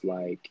artist.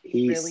 Like,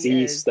 he really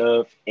sees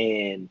stuff,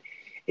 and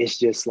it's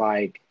just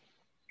like,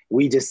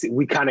 we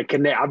kind of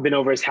connect. I've been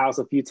over his house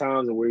a few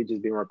times, and we've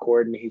just been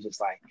recording, and he's just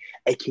like,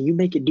 hey, can you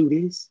make it do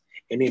this?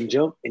 And then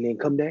jump, and then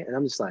come back. And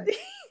I'm just like,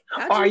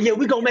 all right, yeah,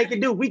 we're going to make it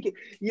do. We can,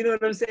 you know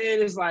what I'm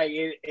saying? It's like,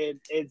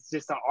 it's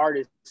just an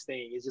artist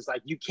thing. It's just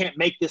like, you can't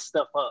make this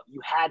stuff up. You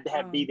had to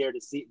have been there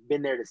to see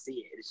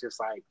it. It's just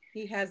like,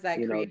 he has that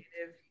creative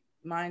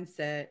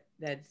mindset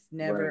that's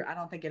never, I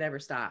don't think it ever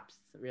stops,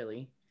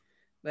 really.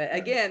 But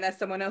again, that's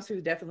someone else who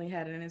definitely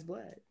had it in his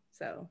blood.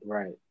 So,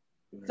 right.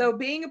 So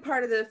being a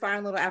part of the Fire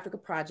in Little Africa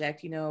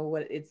project,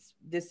 what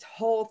this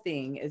whole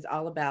thing is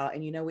all about.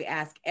 And, we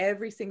ask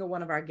every single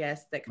one of our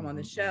guests that come on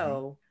the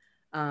show,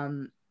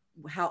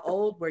 how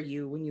old were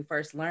you when you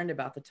first learned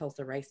about the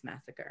Tulsa Race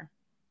Massacre?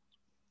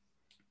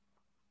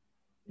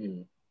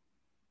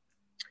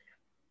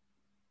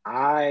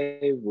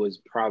 I was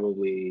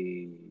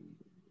probably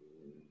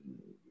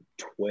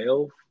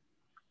 12.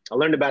 I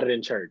learned about it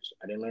in church.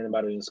 I didn't learn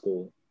about it in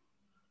school.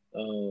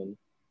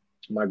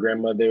 My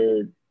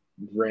grandmother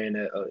ran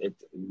at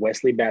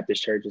Wesley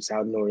Baptist Church in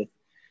South North.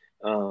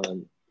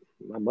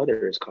 My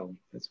mother is calling.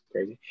 That's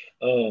crazy.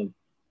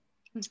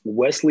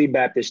 Wesley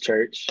Baptist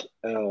Church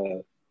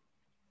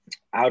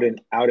out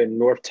in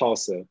North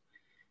Tulsa.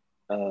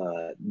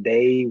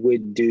 They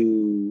would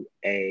do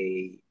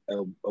a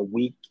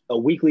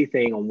weekly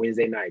thing on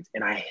Wednesday nights,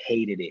 and I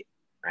hated it.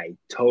 I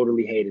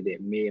totally hated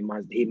it.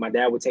 My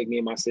dad would take me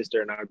and my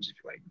sister, and I would just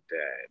be like,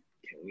 Dad,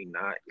 can we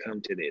not come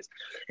to this?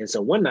 And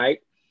so one night,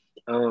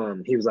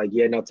 he was like,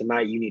 yeah, no,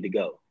 tonight you need to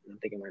go. And I'm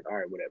thinking like, all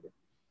right, whatever.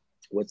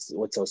 What's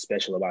so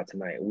special about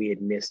tonight? We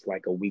had missed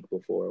like a week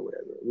before or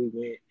whatever. We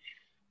went,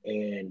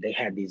 and they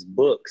had these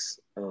books,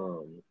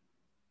 and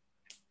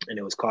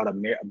it was called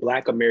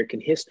Black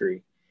American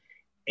History,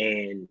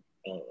 and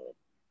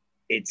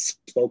it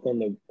spoke on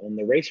the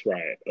race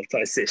riot.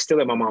 It's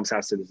still at my mom's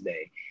house to this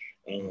day.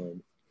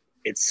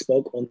 It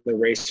spoke on the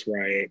race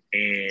riot,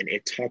 and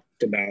it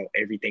talked about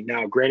everything.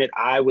 Now, granted,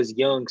 I was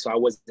young, so I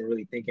wasn't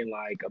really thinking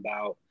like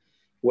about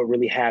what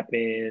really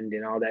happened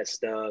and all that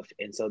stuff.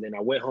 And so then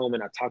I went home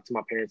and I talked to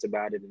my parents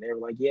about it, and they were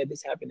like, yeah,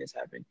 this happened.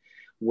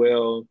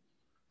 Well,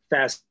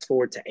 fast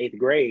forward to 8th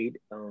grade,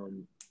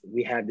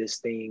 we had this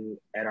thing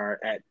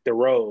at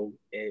Thoreau.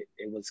 It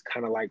was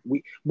kind of like,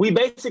 we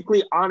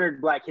basically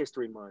honored Black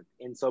History Month.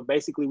 And so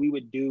basically we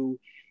would do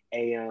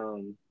a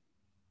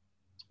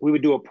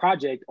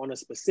project on a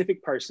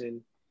specific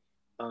person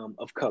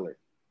of color.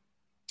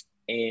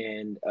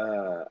 And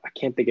I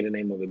can't think of the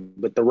name of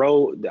it, but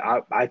Thoreau,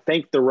 I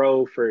thank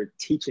Thoreau for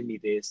teaching me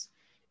this,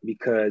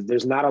 because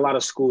there's not a lot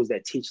of schools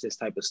that teach this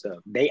type of stuff.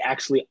 They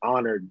actually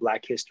honored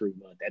Black History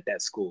Month at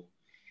that school.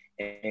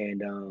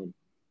 And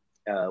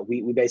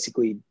we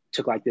basically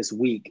took like this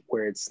week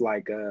where it's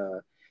like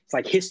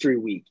History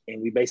Week,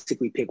 and we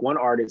basically pick one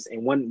artist.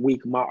 And 1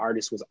 week, my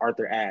artist was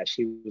Arthur Ashe.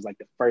 He was like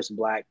the first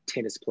Black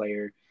tennis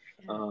player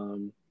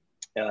in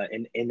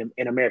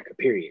America,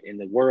 period, in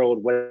the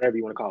world, whatever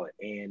you want to call it.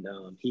 And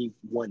he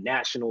won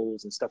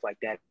nationals and stuff like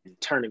that, in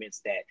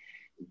tournaments that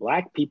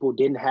Black people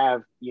didn't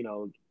have,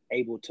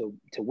 able to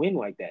win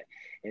like that.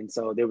 And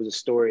so there was a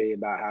story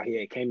about how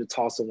he came to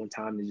Tulsa one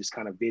time to just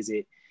kind of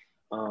visit.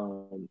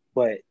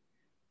 But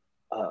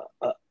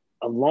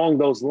along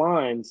those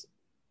lines,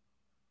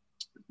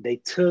 they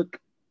took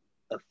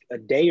a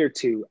day or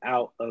two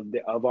out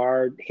of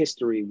our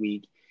history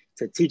week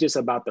to teach us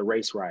about the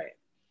race riot.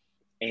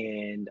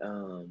 And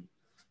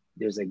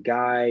there's a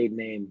guy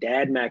named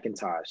Dad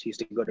McIntosh. He used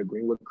to go to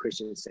Greenwood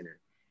Christian Center.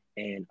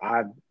 And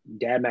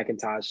Dad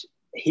McIntosh,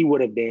 he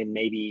would have been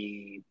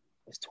maybe,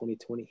 it's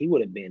 2020, he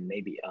would have been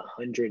maybe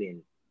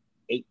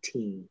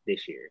 118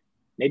 this year,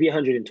 maybe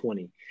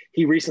 120.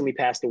 He recently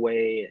passed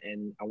away,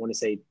 and I want to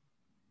say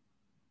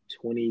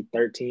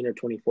 2013 or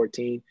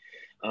 2014.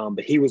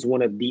 But he was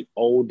one of the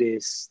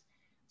oldest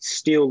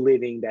still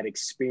living that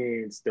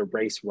experienced the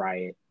race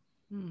riot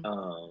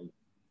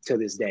to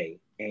this day.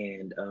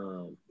 And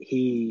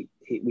we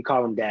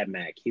call him Dad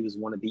Mac. He was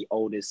one of the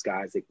oldest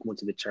guys that went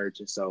to the church.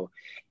 And so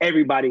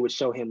everybody would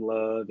show him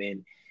love.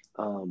 And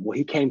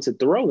he came to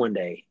Thoreau one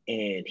day,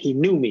 and he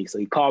knew me. So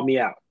he called me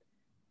out.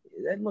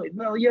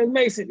 No, young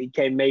Mason. He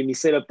made me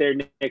sit up there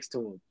next to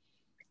him.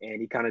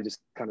 And he kind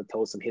of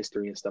told some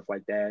history and stuff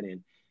like that.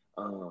 And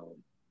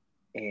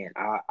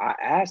I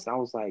asked, I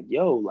was like,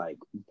 yo, like,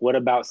 what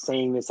about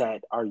saying this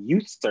at our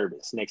youth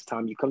service next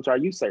time you come to our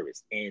youth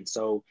service? And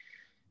so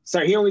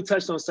he only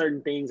touched on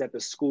certain things at the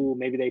school.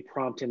 Maybe they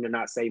prompt him to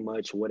not say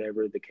much,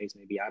 whatever the case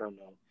may be. I don't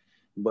know.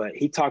 But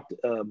he talked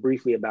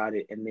briefly about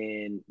it. And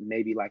then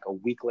maybe like a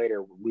week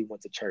later, we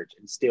went to church.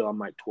 And still, I'm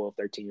like 12,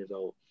 13 years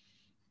old,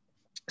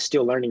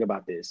 still learning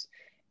about this.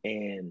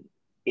 And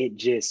it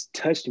just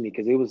touched me,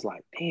 because it was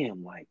like,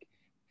 damn, like,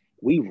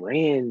 we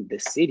ran the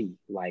city.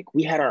 Like,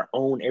 we had our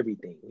own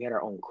everything. We had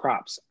our own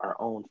crops, our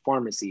own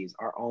pharmacies,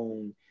 our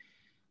own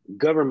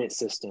government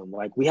system.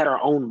 Like, we had our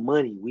own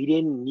money. We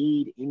didn't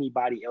need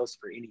anybody else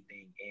for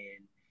anything.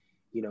 And,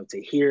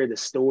 to hear the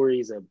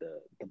stories of the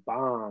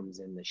bombs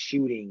and the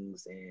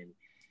shootings and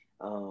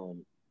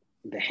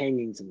the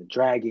hangings and the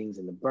draggings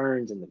and the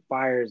burns and the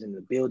fires and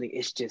the building,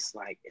 it's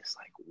like,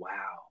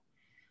 wow.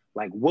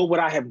 Like, what would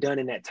I have done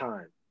in that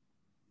time?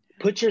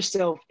 Put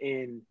yourself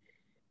in,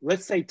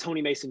 let's say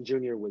Tony Mason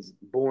Jr. was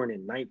born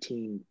in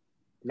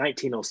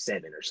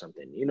 1907 or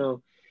something,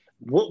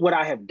 what would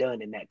I have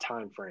done in that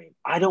time frame?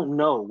 I don't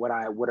know what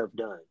I would have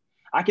done.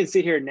 I can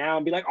sit here now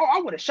and be like, oh,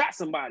 I would have shot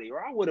somebody,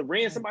 or I would have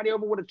ran somebody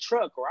over with a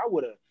truck, or I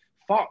would have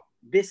fought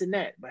this and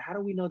that. But how do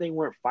we know they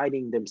weren't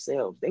fighting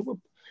themselves? They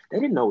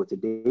didn't know what to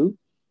do.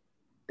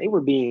 They were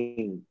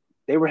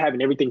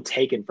having everything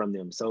taken from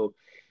them. So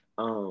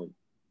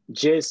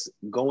just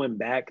going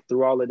back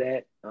through all of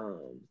that,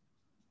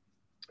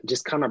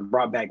 just kind of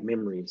brought back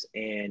memories.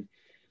 And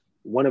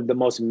one of the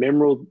most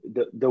memorable,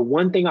 the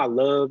one thing I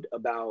loved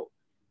about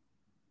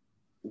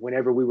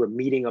whenever we were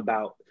meeting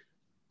about,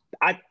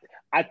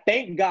 I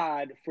thank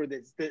God for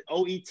the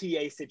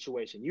OETA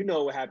situation. You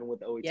know what happened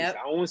with the OETA. Yep.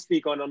 I won't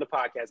speak on the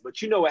podcast,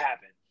 but you know what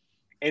happened.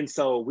 And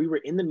so we were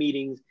in the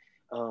meetings,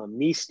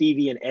 me,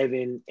 Stevie, and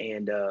Evan,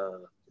 and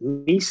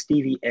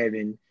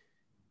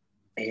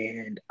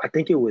I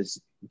think it was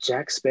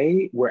Jack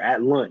Spade. We're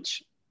at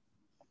lunch.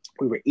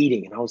 We were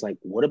eating, and I was like,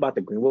 what about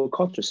the Greenwood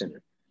Culture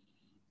Center?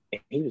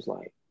 And he was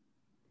like,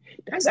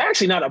 that's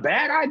actually not a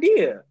bad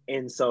idea.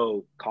 And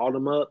so called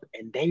them up,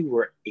 and they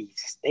were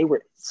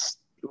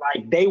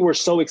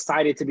so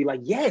excited to be like,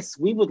 yes,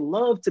 we would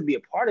love to be a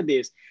part of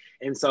this.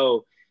 And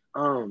so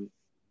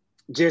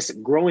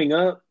just growing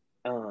up,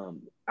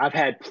 I've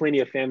had plenty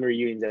of family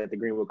reunions at the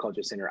Greenwood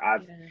Culture Center.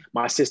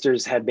 My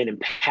sisters have been in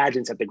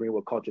pageants at the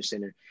Greenwood Culture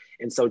Center.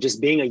 And so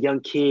just being a young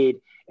kid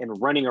and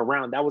running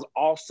around, that was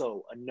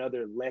also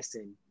another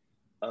lesson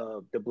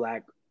of the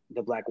Black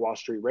Wall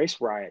Street race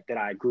riot that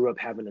I grew up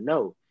having to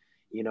know.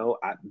 You know,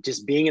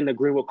 just being in the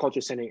Greenwood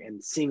Culture Center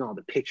and seeing all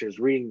the pictures,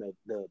 reading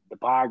the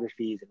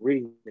biographies and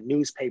reading the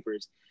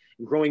newspapers,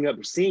 and growing up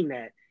and seeing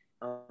that.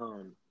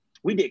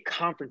 We did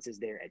conferences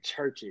there at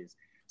churches.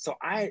 So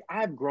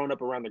I've grown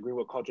up around the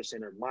Greenwood Culture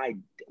Center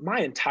my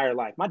entire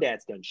life. My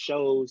dad's done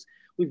shows.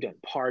 We've done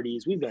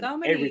parties. We've done so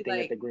many,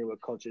 everything at the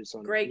Greenwood Culture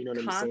Center. Great, you know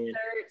what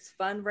concerts,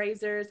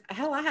 fundraisers.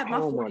 Hell, I had my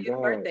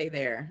 40th birthday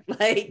there.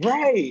 Like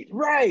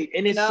right.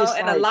 And it's just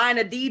and a line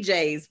of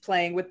DJs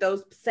playing with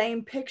those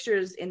same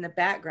pictures in the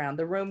background.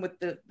 The room with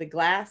the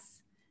glass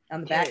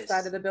on the back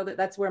side of the building.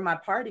 That's where my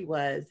party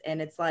was.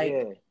 And it's like,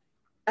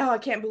 oh, I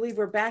can't believe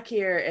we're back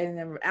here and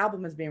the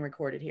album is being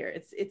recorded here.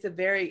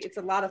 It's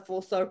a lot of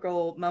full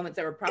circle moments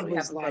that were probably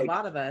happening for a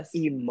lot of us.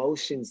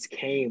 Emotions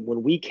came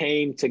when we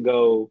came to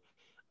go,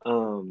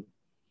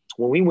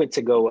 when we went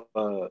to go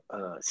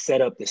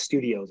set up the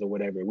studios or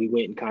whatever. We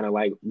went and kind of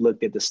like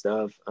looked at the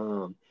stuff.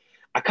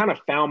 I kind of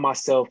found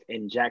myself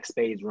in Jack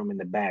Spade's room in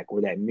the back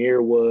where that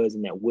mirror was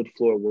and that wood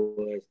floor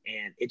was,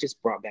 and it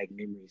just brought back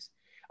memories.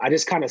 I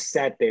just kind of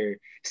sat there.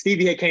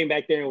 Stevie had came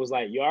back there and was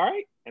like, "You all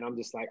right?" And I'm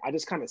just like, I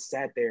just kind of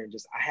sat there and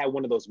I had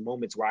one of those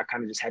moments where I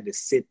kind of just had to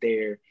sit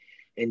there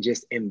and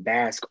just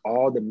bask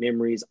all the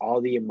memories,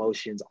 all the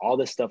emotions, all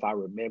the stuff I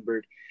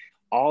remembered,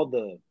 all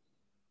the,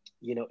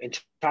 you know, and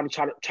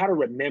try to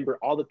remember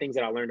all the things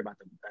that I learned about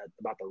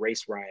the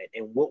race riot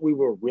and what we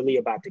were really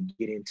about to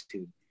get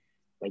into.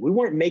 Like we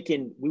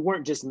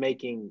weren't just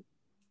making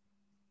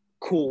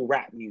cool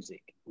rap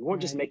music. We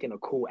weren't just making a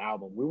cool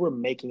album. We were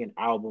making an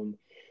album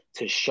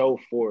to show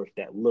forth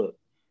that, look,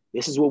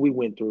 this is what we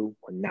went through.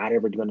 We're not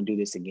ever going to do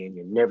this again.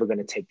 You're never going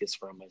to take this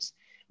from us.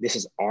 This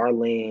is our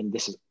land.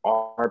 This is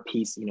our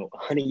piece, you know,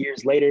 100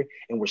 years later,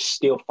 and we're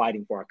still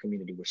fighting for our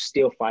community. We're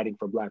still fighting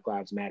for Black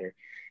Lives Matter.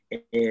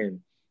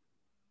 And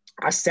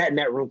I sat in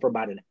that room for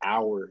about an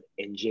hour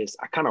and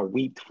I kind of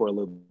wept for a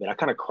little bit. I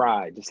kind of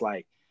cried, just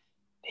like,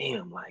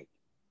 damn, like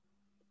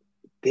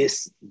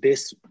this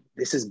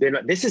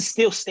is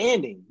still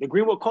standing. The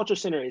Greenwood Culture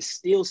Center is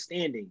still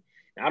standing.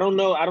 I don't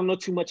know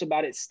too much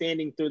about it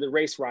standing through the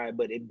race riot,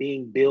 but it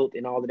being built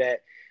and all of that.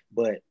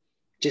 But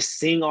just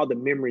seeing all the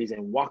memories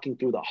and walking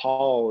through the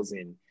halls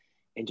and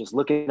just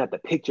looking at the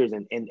pictures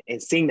and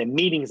seeing the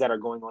meetings that are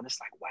going on, it's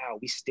like, wow,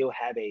 we still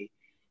have a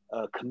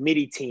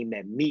committee team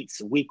that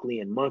meets weekly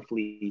and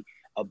monthly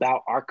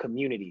about our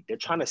community. They're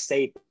trying to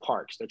save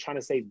parks. They're trying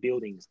to save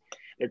buildings.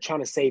 They're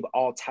trying to save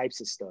all types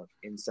of stuff.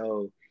 And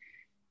so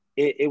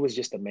it was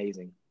just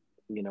amazing,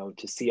 you know,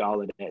 to see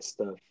all of that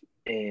stuff.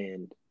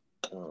 And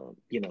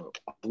you know,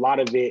 a lot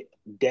of it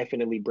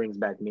definitely brings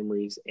back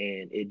memories,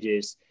 and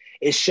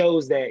it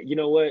shows that, you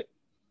know what,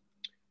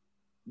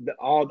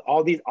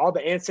 all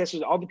the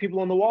ancestors, all the people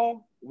on the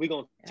wall, we're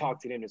gonna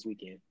talk to them this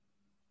weekend.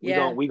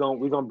 We're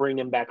gonna bring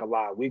them back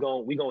alive. We're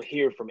gonna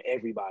hear from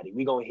everybody.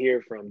 We're gonna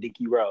hear from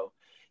Dickie Rowe.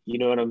 You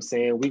know what I'm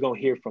saying? We're gonna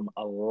hear from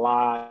a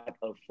lot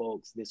of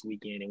folks this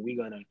weekend, and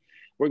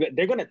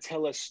they're gonna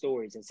tell us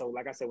stories. And so,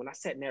 like I said, when I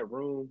sat in that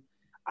room,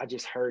 I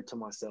just heard to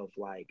myself,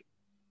 like,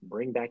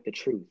 bring back the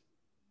truth.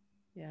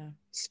 Yeah.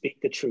 Speak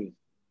the truth.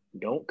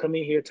 Don't come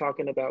in here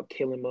talking about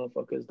killing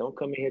motherfuckers. Don't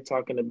come in here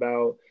talking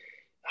about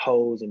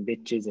hoes and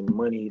bitches and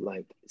money.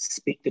 Like,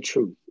 speak the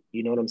truth.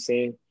 You know what I'm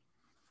saying?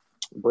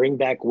 Bring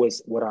back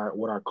what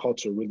our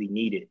culture really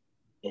needed.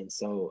 And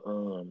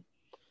so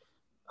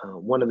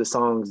one of the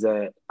songs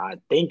that I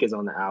think is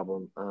on the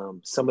album,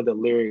 some of the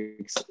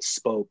lyrics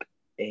spoke,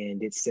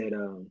 and it said,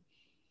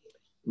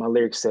 my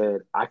lyrics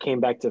said, "I came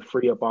back to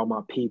free up all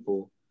my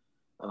people.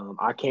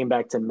 I came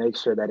back to make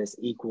sure that it's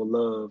equal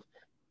love.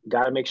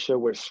 Got to make sure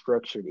we're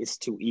structured. It's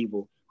too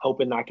evil.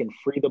 Hoping I can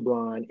free the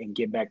blind and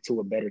get back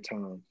to a better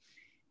time."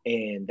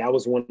 And that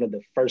was one of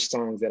the first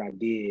songs that I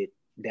did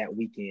that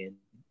weekend.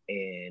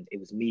 And it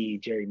was me,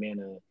 Jerry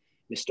Manna,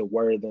 Mr.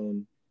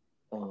 Wortham.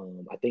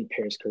 I think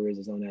Paris Carriz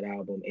is on that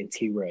album, and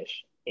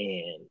T-Rush.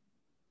 And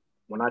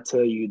when I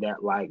tell you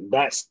that, like,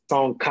 that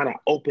song kind of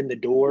opened the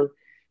door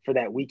for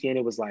that weekend,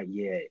 it was like,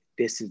 yeah,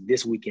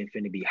 this weekend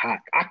finna be hot.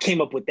 I came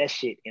up with that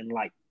shit in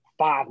like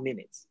 5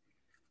 minutes.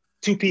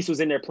 2-Piece was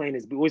in there playing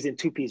his beat. We was in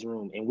 2-Piece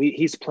room, and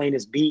he's playing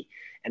his beat,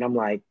 and I'm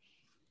like,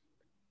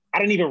 I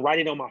didn't even write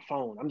it on my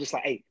phone. I'm just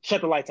like, hey,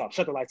 shut the lights off,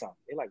 shut the lights off.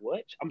 They're like,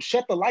 what? I'm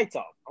shut the lights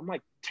off. I'm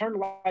like, turn the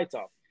lights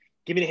off.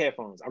 Give me the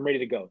headphones. I'm ready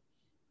to go.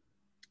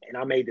 And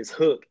I made this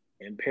hook,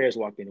 and Paris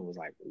walked in and was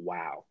like,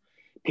 wow.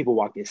 People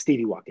walked in,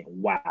 Stevie walked in,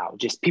 wow.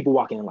 Just people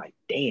walking in like,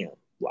 damn,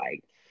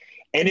 like,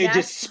 and it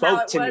just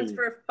spoke to me. It was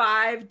for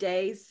 5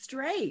 days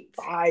straight.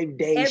 5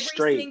 days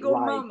straight. Every single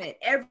moment,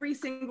 every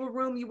single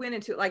room you went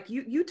into. Like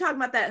you talking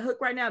about that hook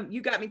right now, you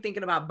got me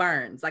thinking about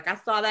Burns. Like I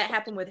saw that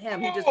happen with him.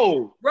 He just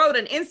wrote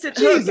an instant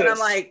hook, and I'm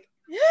like,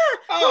 yeah,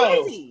 who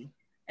is he?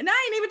 And I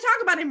ain't even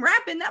talking about him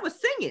rapping. That was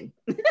singing.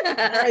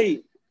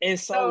 Right. And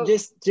so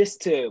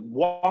just to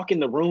walk in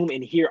the room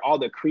and hear all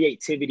the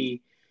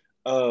creativity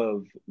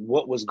of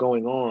what was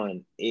going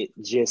on, it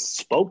just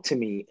spoke to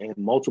me in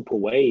multiple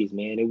ways,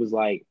 man. It was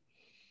like,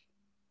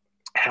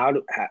 how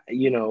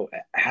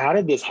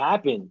did this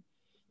happen?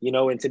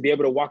 And to be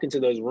able to walk into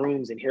those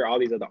rooms and hear all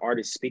these other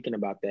artists speaking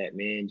about that,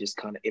 man, just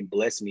kind of, it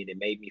blessed me and it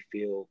made me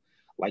feel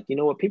like, you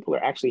know what, people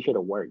are actually here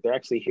to work. They're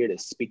actually here to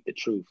speak the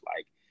truth.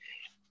 Like,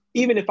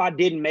 even if I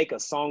didn't make a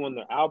song on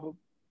the album,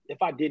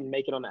 if I didn't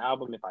make it on the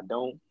album, if I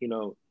don't,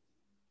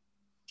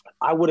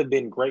 I would have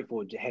been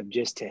grateful to have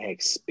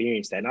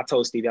experienced that. And I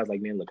told Stevie, I was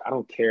like, man, look, I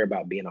don't care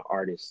about being an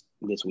artist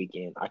this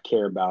weekend. I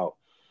care about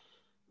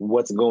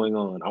what's going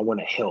on. I want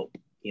to help.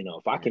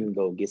 If I can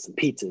go get some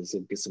pizzas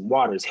and get some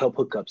waters, help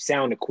hook up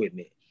sound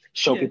equipment,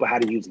 show people how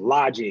to use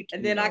Logic.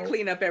 And then I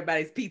clean up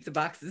everybody's pizza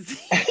boxes.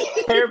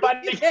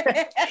 Everybody.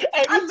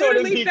 I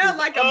literally felt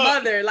like a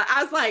mother. Like,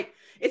 I was like,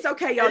 it's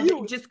okay,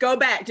 y'all. Just go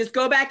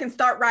back and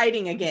start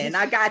writing again.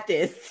 I got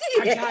this.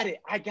 I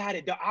got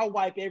it. I'll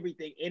wipe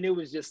everything. And it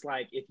was just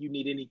like, if you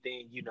need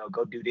anything,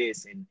 go do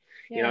this. And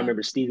I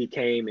remember Stevie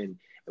came and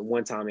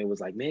one time it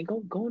was like, man,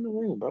 go in the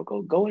room, bro.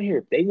 Go in here.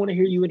 If they want to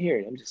hear you in here.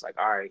 And I'm just like,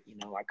 all right,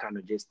 I kind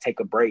of just take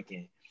a break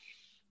and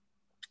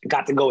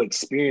got to go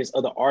experience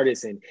other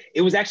artists. And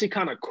it was actually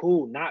kind of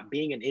cool not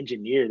being an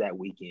engineer that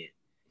weekend.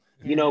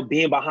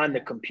 Being behind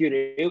the computer,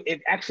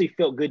 it actually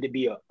felt good to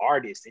be an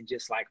artist and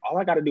just like, all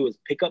I got to do is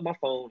pick up my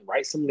phone,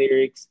 write some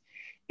lyrics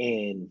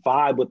and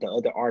vibe with the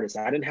other artists.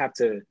 I didn't have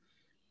to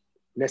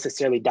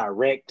necessarily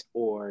direct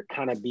or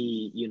kind of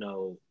be,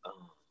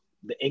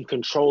 in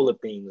control of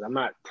things. I'm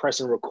not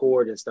pressing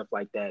record and stuff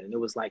like that. And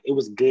it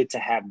was good to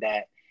have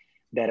that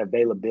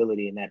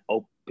availability and that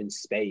open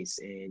space.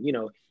 And,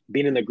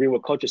 being in the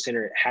Greenwood Culture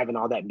Center, having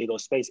all that big old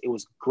space, it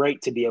was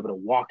great to be able to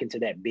walk into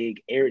that big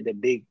area, the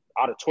big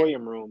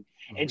auditorium room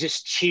and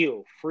just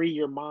chill, free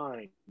your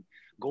mind,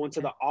 go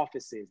into the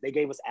offices. They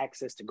gave us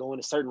access to go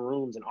into certain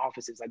rooms and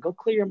offices, like go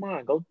clear your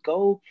mind, go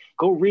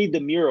read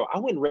the mural. I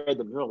went and read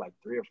the mural like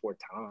 3 or 4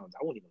 times.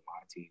 I won't even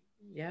lie to you.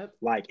 Yep.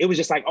 Like, it was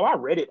just like, oh, I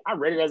read it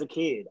as a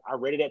kid. I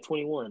read it at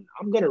 21.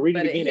 I'm going to read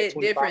it again at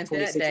 25,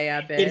 26. That day,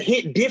 I bet. It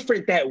hit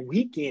different that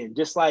weekend.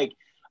 Just like,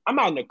 I'm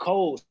out in the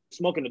cold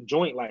smoking a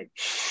joint like,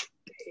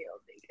 damn,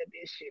 nigga,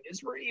 this shit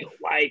is real.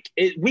 Like,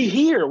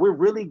 we're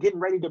really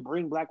getting ready to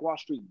bring Black Wall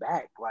Street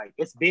back. Like,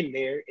 it's been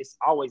there. It's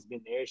always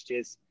been there. It's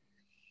just,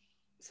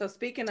 so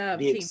speaking of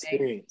the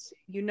experience,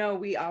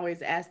 we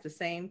always ask the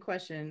same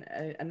question.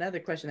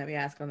 Another question that we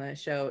ask on the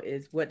show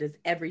is, what does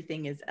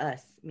everything is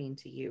us mean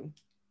to you?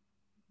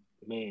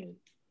 Man,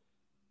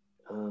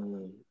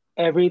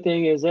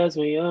 everything is us,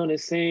 we on the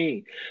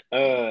scene.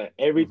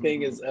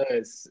 Everything is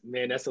us.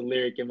 Man, that's a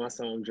lyric in my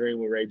song Dream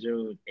with Ray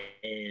June.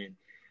 And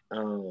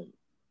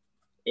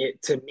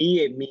to me,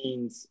 it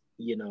means,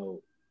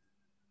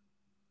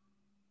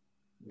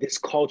 this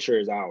culture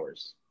is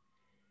ours.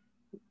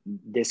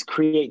 This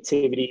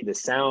creativity, the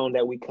sound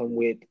that we come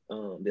with,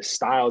 the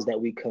styles that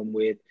we come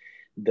with,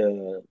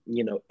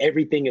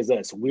 everything is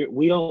us. This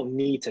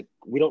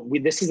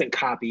isn't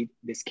copied.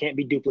 This can't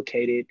be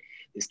duplicated.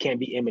 This can't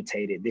be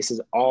imitated. This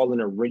is all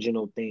an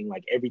original thing.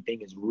 Like,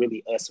 everything is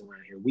really us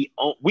around here. We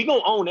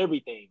gonna own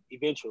everything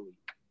eventually.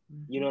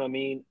 You know what I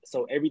mean?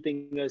 So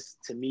everything us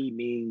to me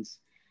means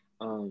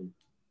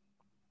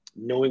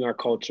knowing our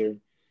culture,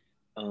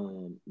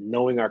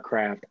 knowing our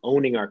craft,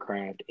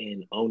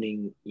 and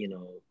owning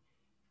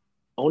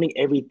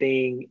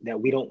everything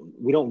that we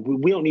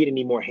don't need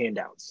any more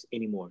handouts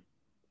anymore.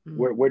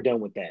 We're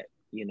done with that.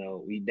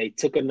 They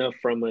took enough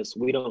from us.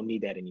 We don't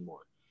need that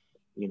anymore.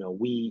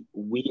 We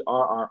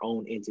are our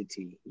own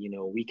entity.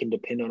 We can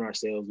depend on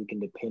ourselves. We can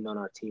depend on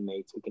our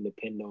teammates. We can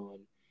depend on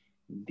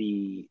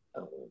the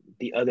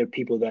other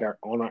people that are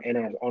on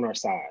our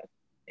side.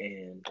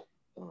 And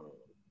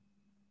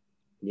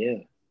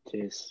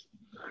just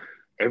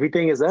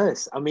everything is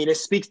us. I mean,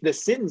 the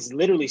sentence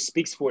literally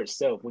speaks for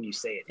itself when you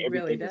say it.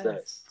 Everything really is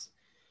us.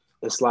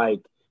 It's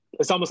like,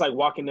 it's almost like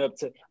walking up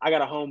to, I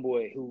got a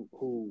homeboy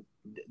who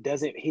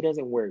doesn't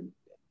wear,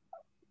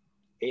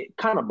 it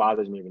kind of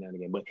bothers me every now and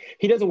again, but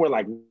he doesn't wear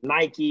like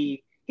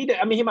Nike. He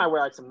might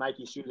wear like some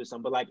Nike shoes or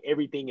something, but like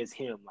everything is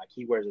him. Like,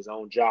 he wears his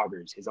own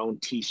joggers, his own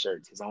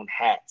t-shirts, his own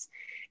hats.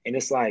 And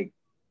it's like,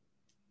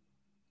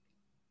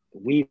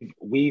 we've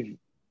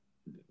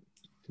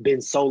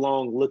been so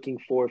long looking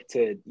forth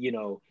to,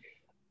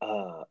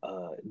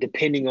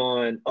 depending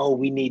on, oh,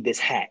 we need this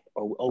hat,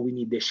 or oh, we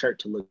need this shirt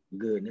to look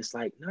good. And it's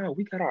like, no,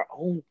 we got our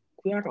own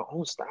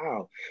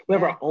style. We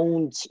have our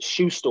own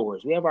shoe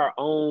stores. We have our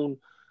own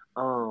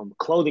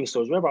clothing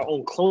stores. We have our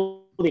own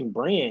clothing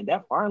brand.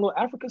 That Fire and Little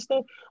Africa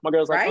stuff. My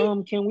girl's like,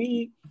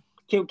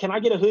 can I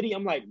get a hoodie?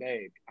 I'm like,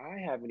 babe, I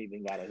haven't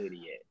even got a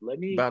hoodie yet. Let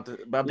me about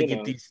to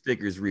get these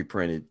stickers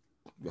reprinted.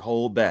 The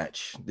whole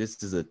batch.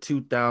 This is a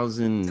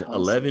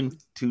 2011,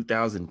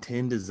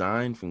 2010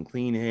 design from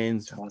Clean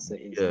Hands.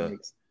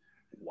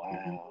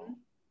 Wow.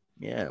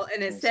 Yeah. Well,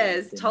 and it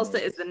says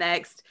Tulsa is the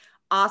next,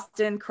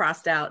 Austin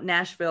crossed out,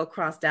 Nashville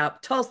crossed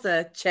out,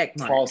 Tulsa check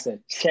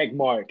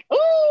mark.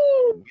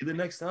 Ooh! You're the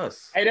next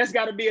us. Hey, that's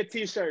got to be a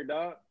t-shirt,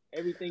 dog.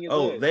 Everything is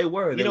Oh, us. they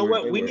were. You know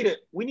what? We need a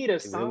They were.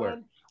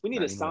 sign. We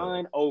need Not a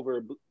sign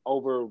over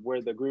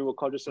where the Greenwood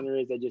Culture Center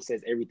is that just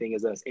says everything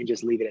is us, and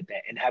just leave it at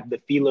that, and have the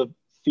Fila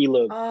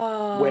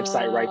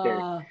website right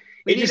there.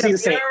 We It just need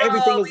needs to say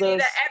everything is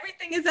us.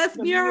 Everything is us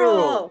The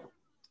mural.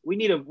 We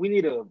need a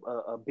Somebody call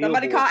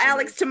billboard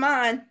Alex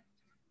Taman.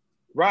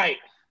 Right.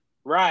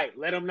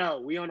 Let them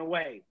know we on the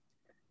way.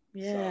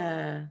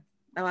 Yeah.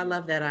 So, I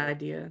love that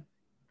idea.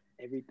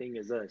 Everything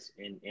is us,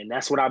 and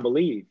that's what I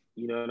believe.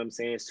 You know what I'm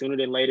saying? Sooner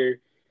than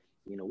later,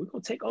 you know, we're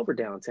gonna take over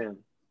downtown.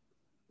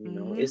 You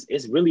know,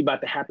 it's really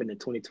about to happen in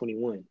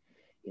 2021.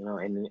 You know,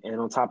 and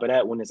on top of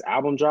that, when this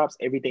album drops,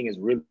 everything is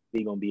really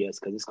gonna be us,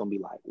 because it's gonna be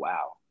like,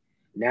 wow,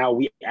 now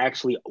we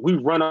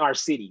run our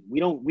city.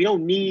 We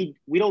don't need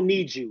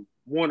you,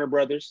 Warner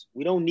Brothers.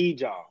 We don't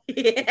need y'all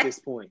at this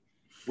point.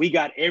 We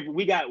got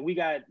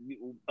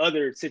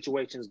other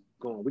situations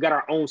going. We got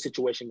our own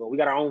situation going. We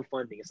got our own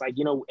funding. It's like,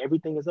 you know,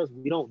 everything is us.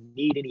 We don't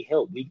need any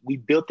help. We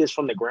built this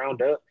from the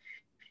ground up,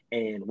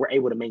 and we're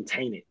able to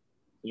maintain it.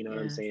 You know what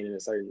I'm saying, in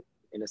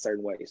a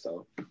certain way.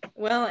 So,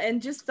 well,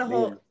 and just the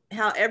whole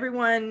how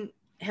everyone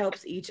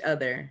helps each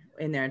other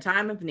in their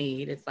time of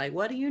need. It's like,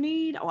 what do you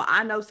need? Oh,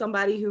 I know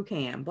somebody who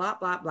can. Blah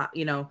blah blah.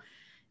 You know,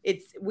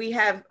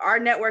 our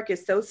network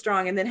is so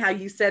strong. And then how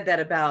you said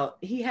that about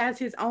he has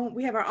his own.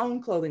 We have our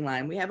own clothing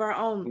line. We have our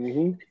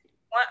own.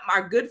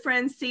 Our good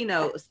friend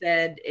Sino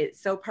said it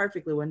so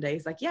perfectly one day.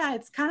 He's like, yeah,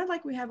 it's kind of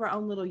like we have our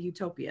own little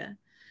utopia.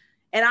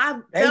 And I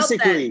felt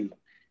that.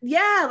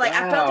 Yeah, like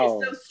wow. I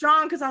felt it so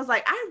strong, because I was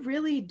like, I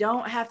really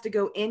don't have to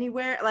go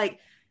anywhere. Like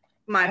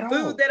my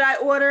food that I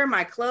order,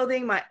 my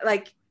clothing, all my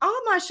look,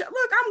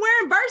 I'm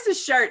wearing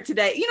Versus shirt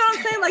today. You know what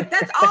I'm saying? Like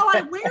that's all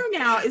I wear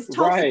now is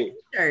Tulsa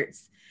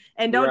shirts.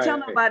 And don't tell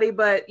nobody,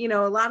 but you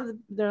know,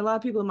 there are a lot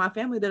of people in my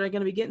family that are going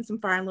to be getting some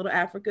Fire in Little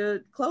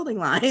Africa clothing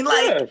line.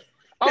 Like,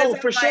 oh,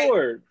 for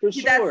sure.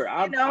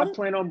 I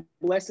plan on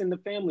blessing the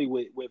family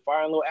with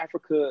Fire in Little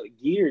Africa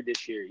gear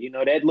this year. You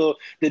know, I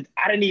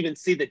didn't even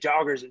see the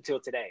joggers until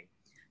today.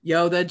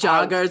 Yo, the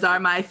joggers are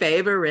my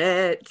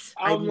favorite.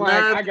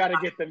 I gotta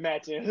get the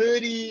matching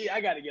hoodie.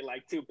 I gotta get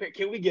like 2 pairs.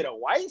 Can we get a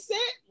white set?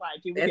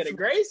 Like, can we get a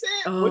gray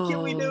set? What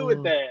can we do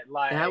with that?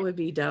 Like, that would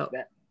be dope.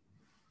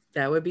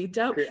 That would be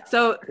dope.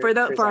 So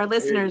for our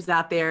listeners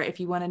out there, if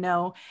you want to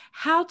know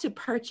how to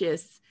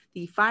purchase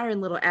the Fire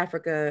in Little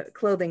Africa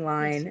clothing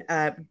line,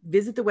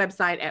 visit the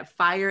website at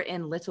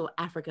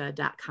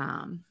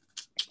fireinlittleafrica.com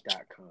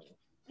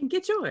and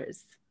get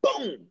yours.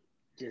 Boom.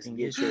 Just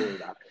get yours.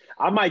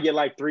 I might get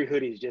like 3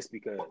 hoodies just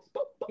because.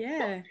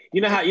 Yeah.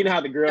 You know how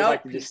the girls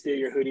like to just steal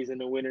your hoodies in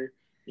the winter?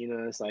 You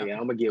know, it's like,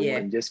 I'm gonna get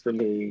one just for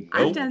me.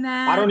 I've done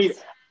that.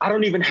 I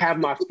don't even have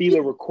my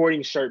Fila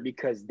recording shirt,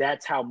 because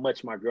that's how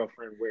much my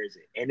girlfriend wears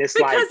it. And it's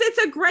because it's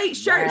a great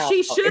shirt. Wow,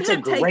 she should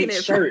have taken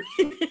it. Shirt.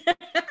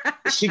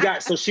 She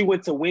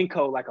went to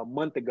Winco like a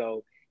month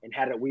ago and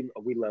had it. We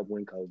love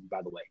Winco,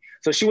 by the way.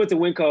 So she went to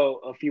Winco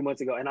a few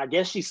months ago, and I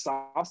guess she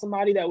saw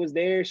somebody that was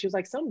there. She was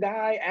like, some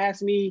guy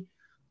asked me,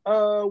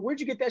 where'd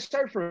you get that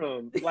shirt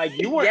from? Like,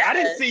 you weren't, I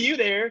didn't see you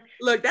there.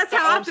 Look, that's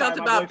how I felt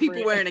about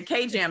people wearing a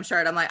K-Jam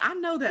shirt. I'm like, I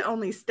know that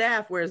only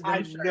staff wears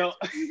them shirts. Know.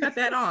 You got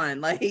that on.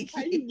 Like,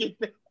 how you get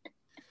that?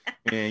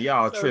 Man,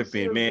 y'all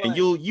tripping, man. Like,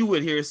 you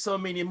would hear so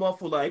many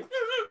muffled like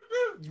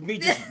me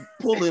just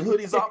pulling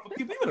hoodies off of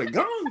people. You better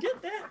go and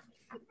get that.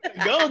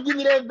 Go give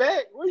me that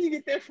back. Where you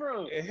get that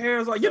from? And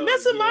hair's like, you're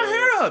messing my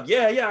hair up.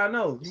 Yeah, I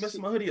know. You're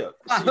messing my hoodie up.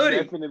 She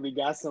definitely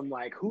got some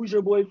like, who's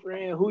your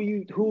boyfriend? Who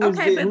you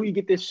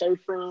get this shirt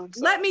from?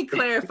 So, let me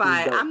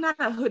clarify. I'm not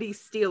a hoodie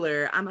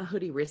stealer. I'm a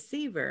hoodie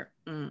receiver.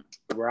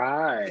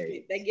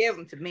 Right. They give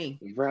them to me.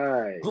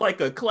 Right.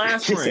 Like a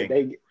class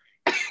ring.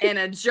 And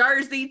a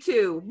jersey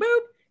too. Boop.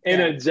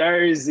 And a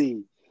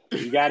jersey.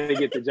 You got to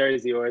get the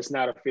jersey or it's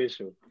not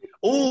official.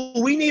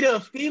 Oh, we need a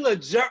Fila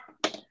jersey.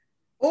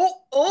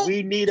 Oh,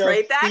 we need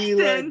a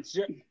Fila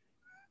jersey.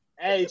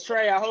 Hey,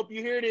 Trey, I hope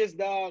you hear this,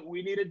 dog.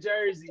 We need a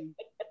jersey.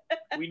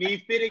 We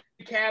need fitted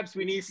caps.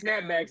 We need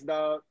snapbacks,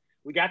 dog.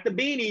 We got the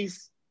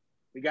beanies.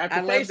 We got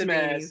the face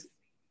masks.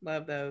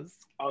 Love those.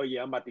 Oh,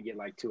 yeah. I'm about to get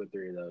like 2 or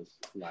 3 of those.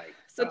 Like,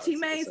 so,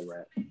 T-Mase,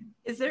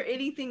 is there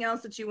anything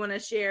else that you want to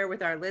share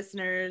with our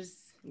listeners?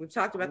 We've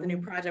talked about the new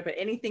project, but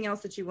anything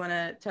else that you want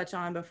to touch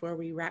on before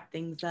we wrap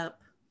things up?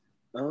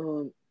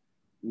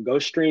 Go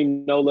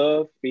stream No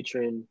Love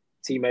featuring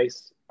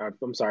T-Mase.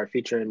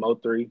 Featuring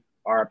Mo3,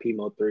 RIP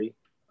Mo3.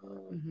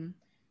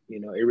 You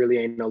know, it really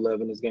ain't no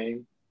love in this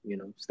game. You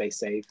know, stay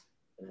safe.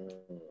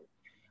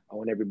 I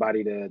want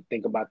everybody to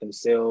think about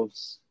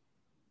themselves,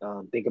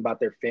 think about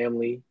their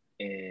family,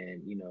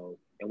 and, you know,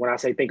 and when I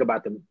say think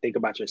about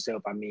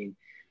yourself, I mean,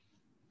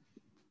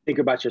 think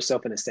about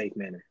yourself in a safe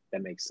manner.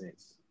 That makes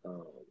sense.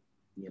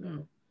 You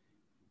know,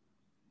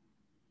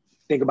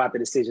 think about the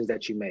decisions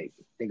that you make.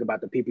 Think about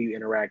the people you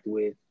interact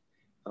with,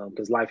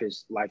 because life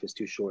is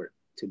too short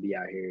to be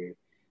out here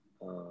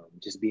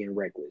just being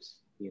reckless.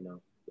 You know,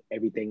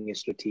 everything is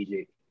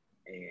strategic,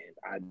 and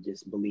I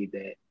just believe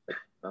that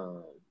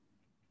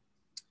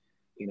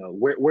you know,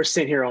 we're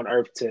sent here on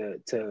earth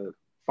to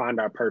find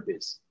our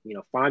purpose.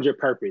 Find your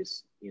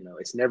purpose.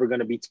 It's never going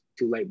to be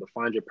too late, but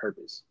find your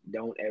purpose.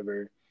 Don't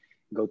ever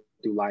go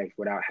through life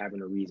without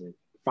having a reason.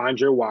 Find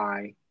your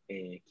why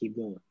and keep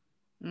going.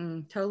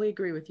 Totally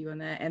agree with you on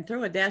that. And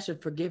throw a dash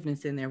of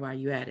forgiveness in there while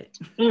you at it.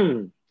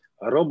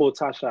 Robo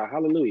Tasha,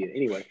 hallelujah.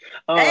 Anyway.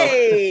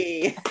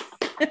 Hey.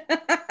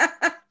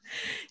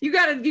 You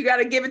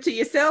gotta give it to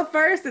yourself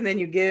first, and then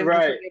you give the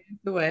forgiveness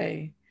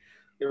away.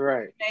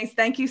 Right. Thanks.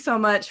 Thank you so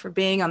much for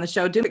being on the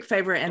show. Do me a quick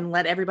favor and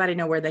let everybody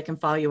know where they can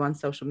follow you on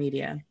social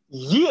media.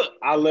 Yeah,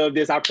 I love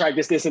this. I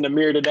practiced this in the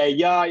mirror today.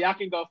 Y'all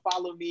can go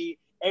follow me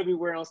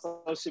everywhere on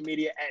social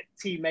media at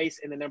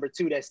T-Mase and the number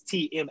 2. That's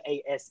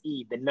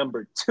T-M-A-S-E, the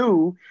number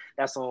 2.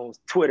 That's on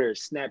Twitter,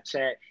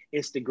 Snapchat,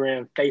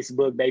 Instagram,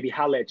 Facebook, baby.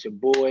 Holla at your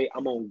boy.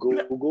 I'm on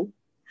Google.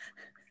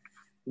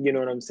 You know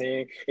what I'm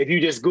saying? If you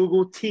just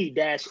Google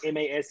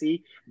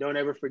T-M-A-S-E, don't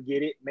ever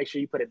forget it. Make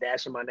sure you put a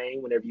dash in my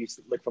name whenever you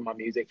look for my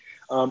music.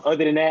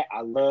 Other than that,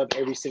 I love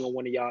every single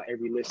one of y'all,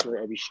 every listener,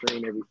 every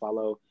stream, every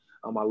follow.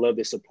 I love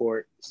the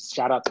support.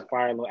 Shout out to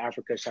Fire in Little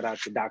Africa. Shout out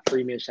to Doc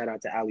Freeman. Shout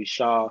out to Ali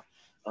Shaw.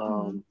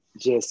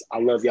 I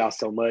love y'all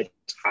so much.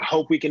 I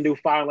hope we can do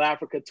Fire in Little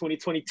Africa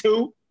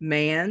 2022.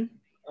 Man.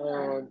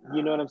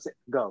 You know what I'm saying?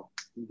 Go.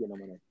 You get on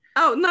my name.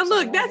 Oh no!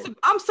 Look,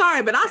 I'm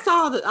sorry, but I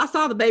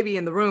saw the baby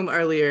in the room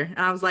earlier, and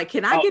I was like,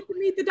 "Can I get to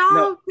meet the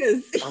dog?"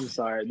 No, I'm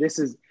sorry. This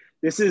is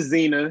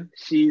Zena.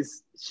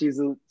 She's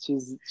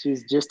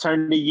just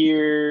turned a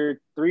year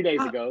 3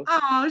 days ago.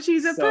 Oh,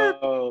 she's a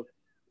pup.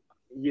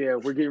 Yeah,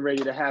 we're getting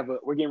ready to have a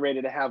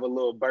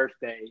little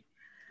birthday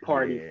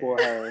party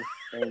for her,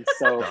 and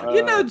so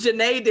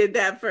Janae did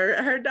that for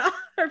her dog,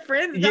 her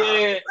friend's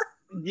dog.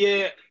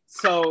 Yeah.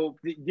 So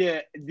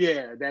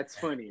that's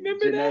funny.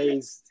 Remember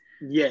Janae's. That?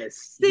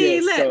 Yes. See,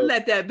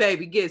 let that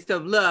baby get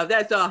some love.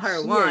 That's all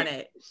her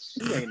wanted.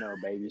 She ain't no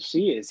baby.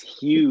 She is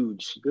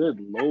huge. Good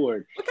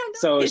Lord. What kind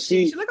of dog is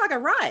she? She look like a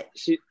Rott.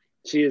 She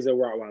is a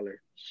Rottweiler.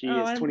 She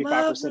is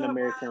 25%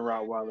 American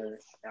Rottweiler.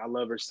 I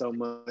love her so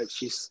much.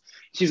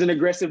 She's an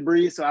aggressive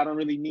breed, so I don't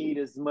really need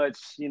as much,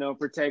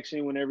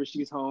 protection whenever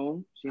she's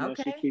home. She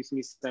keeps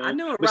me sane. I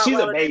knew a but Rottweiler she's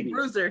a baby.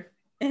 Bruiser,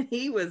 and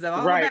he was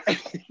all right.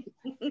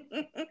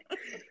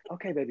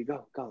 Okay, baby,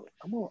 go.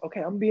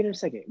 I'm being in a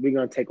second. We're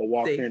gonna take a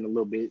walk here in a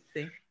little bit.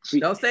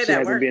 Don't say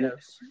that word.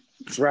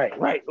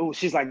 Right. Oh,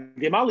 she's like,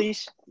 get my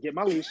leash.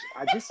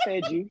 I just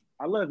fed you.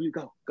 I love you.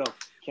 Go,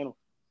 kennel.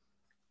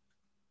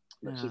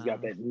 But she's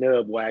got that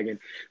nub wagging.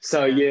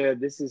 So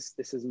this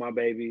is my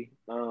baby.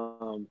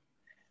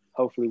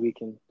 Hopefully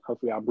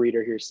I'll breed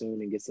her here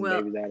soon and get some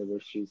babies out of her.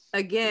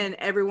 Again,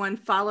 everyone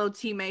follow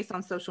T-Mase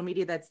on social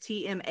media. That's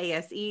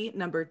T-M-A-S-E,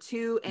 number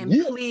 2. And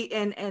please,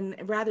 and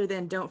rather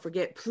than don't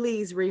forget,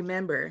 please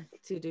remember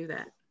to do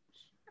that.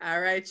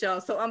 All right, y'all.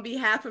 So on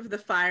behalf of the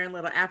Fire in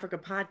Little Africa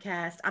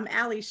podcast, I'm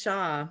Ali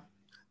Shaw.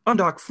 I'm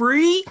Doc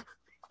Free.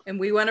 And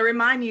we want to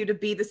remind you to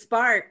be the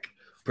spark.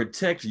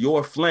 Protect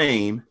your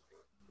flame.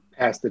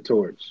 Pass the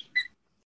torch.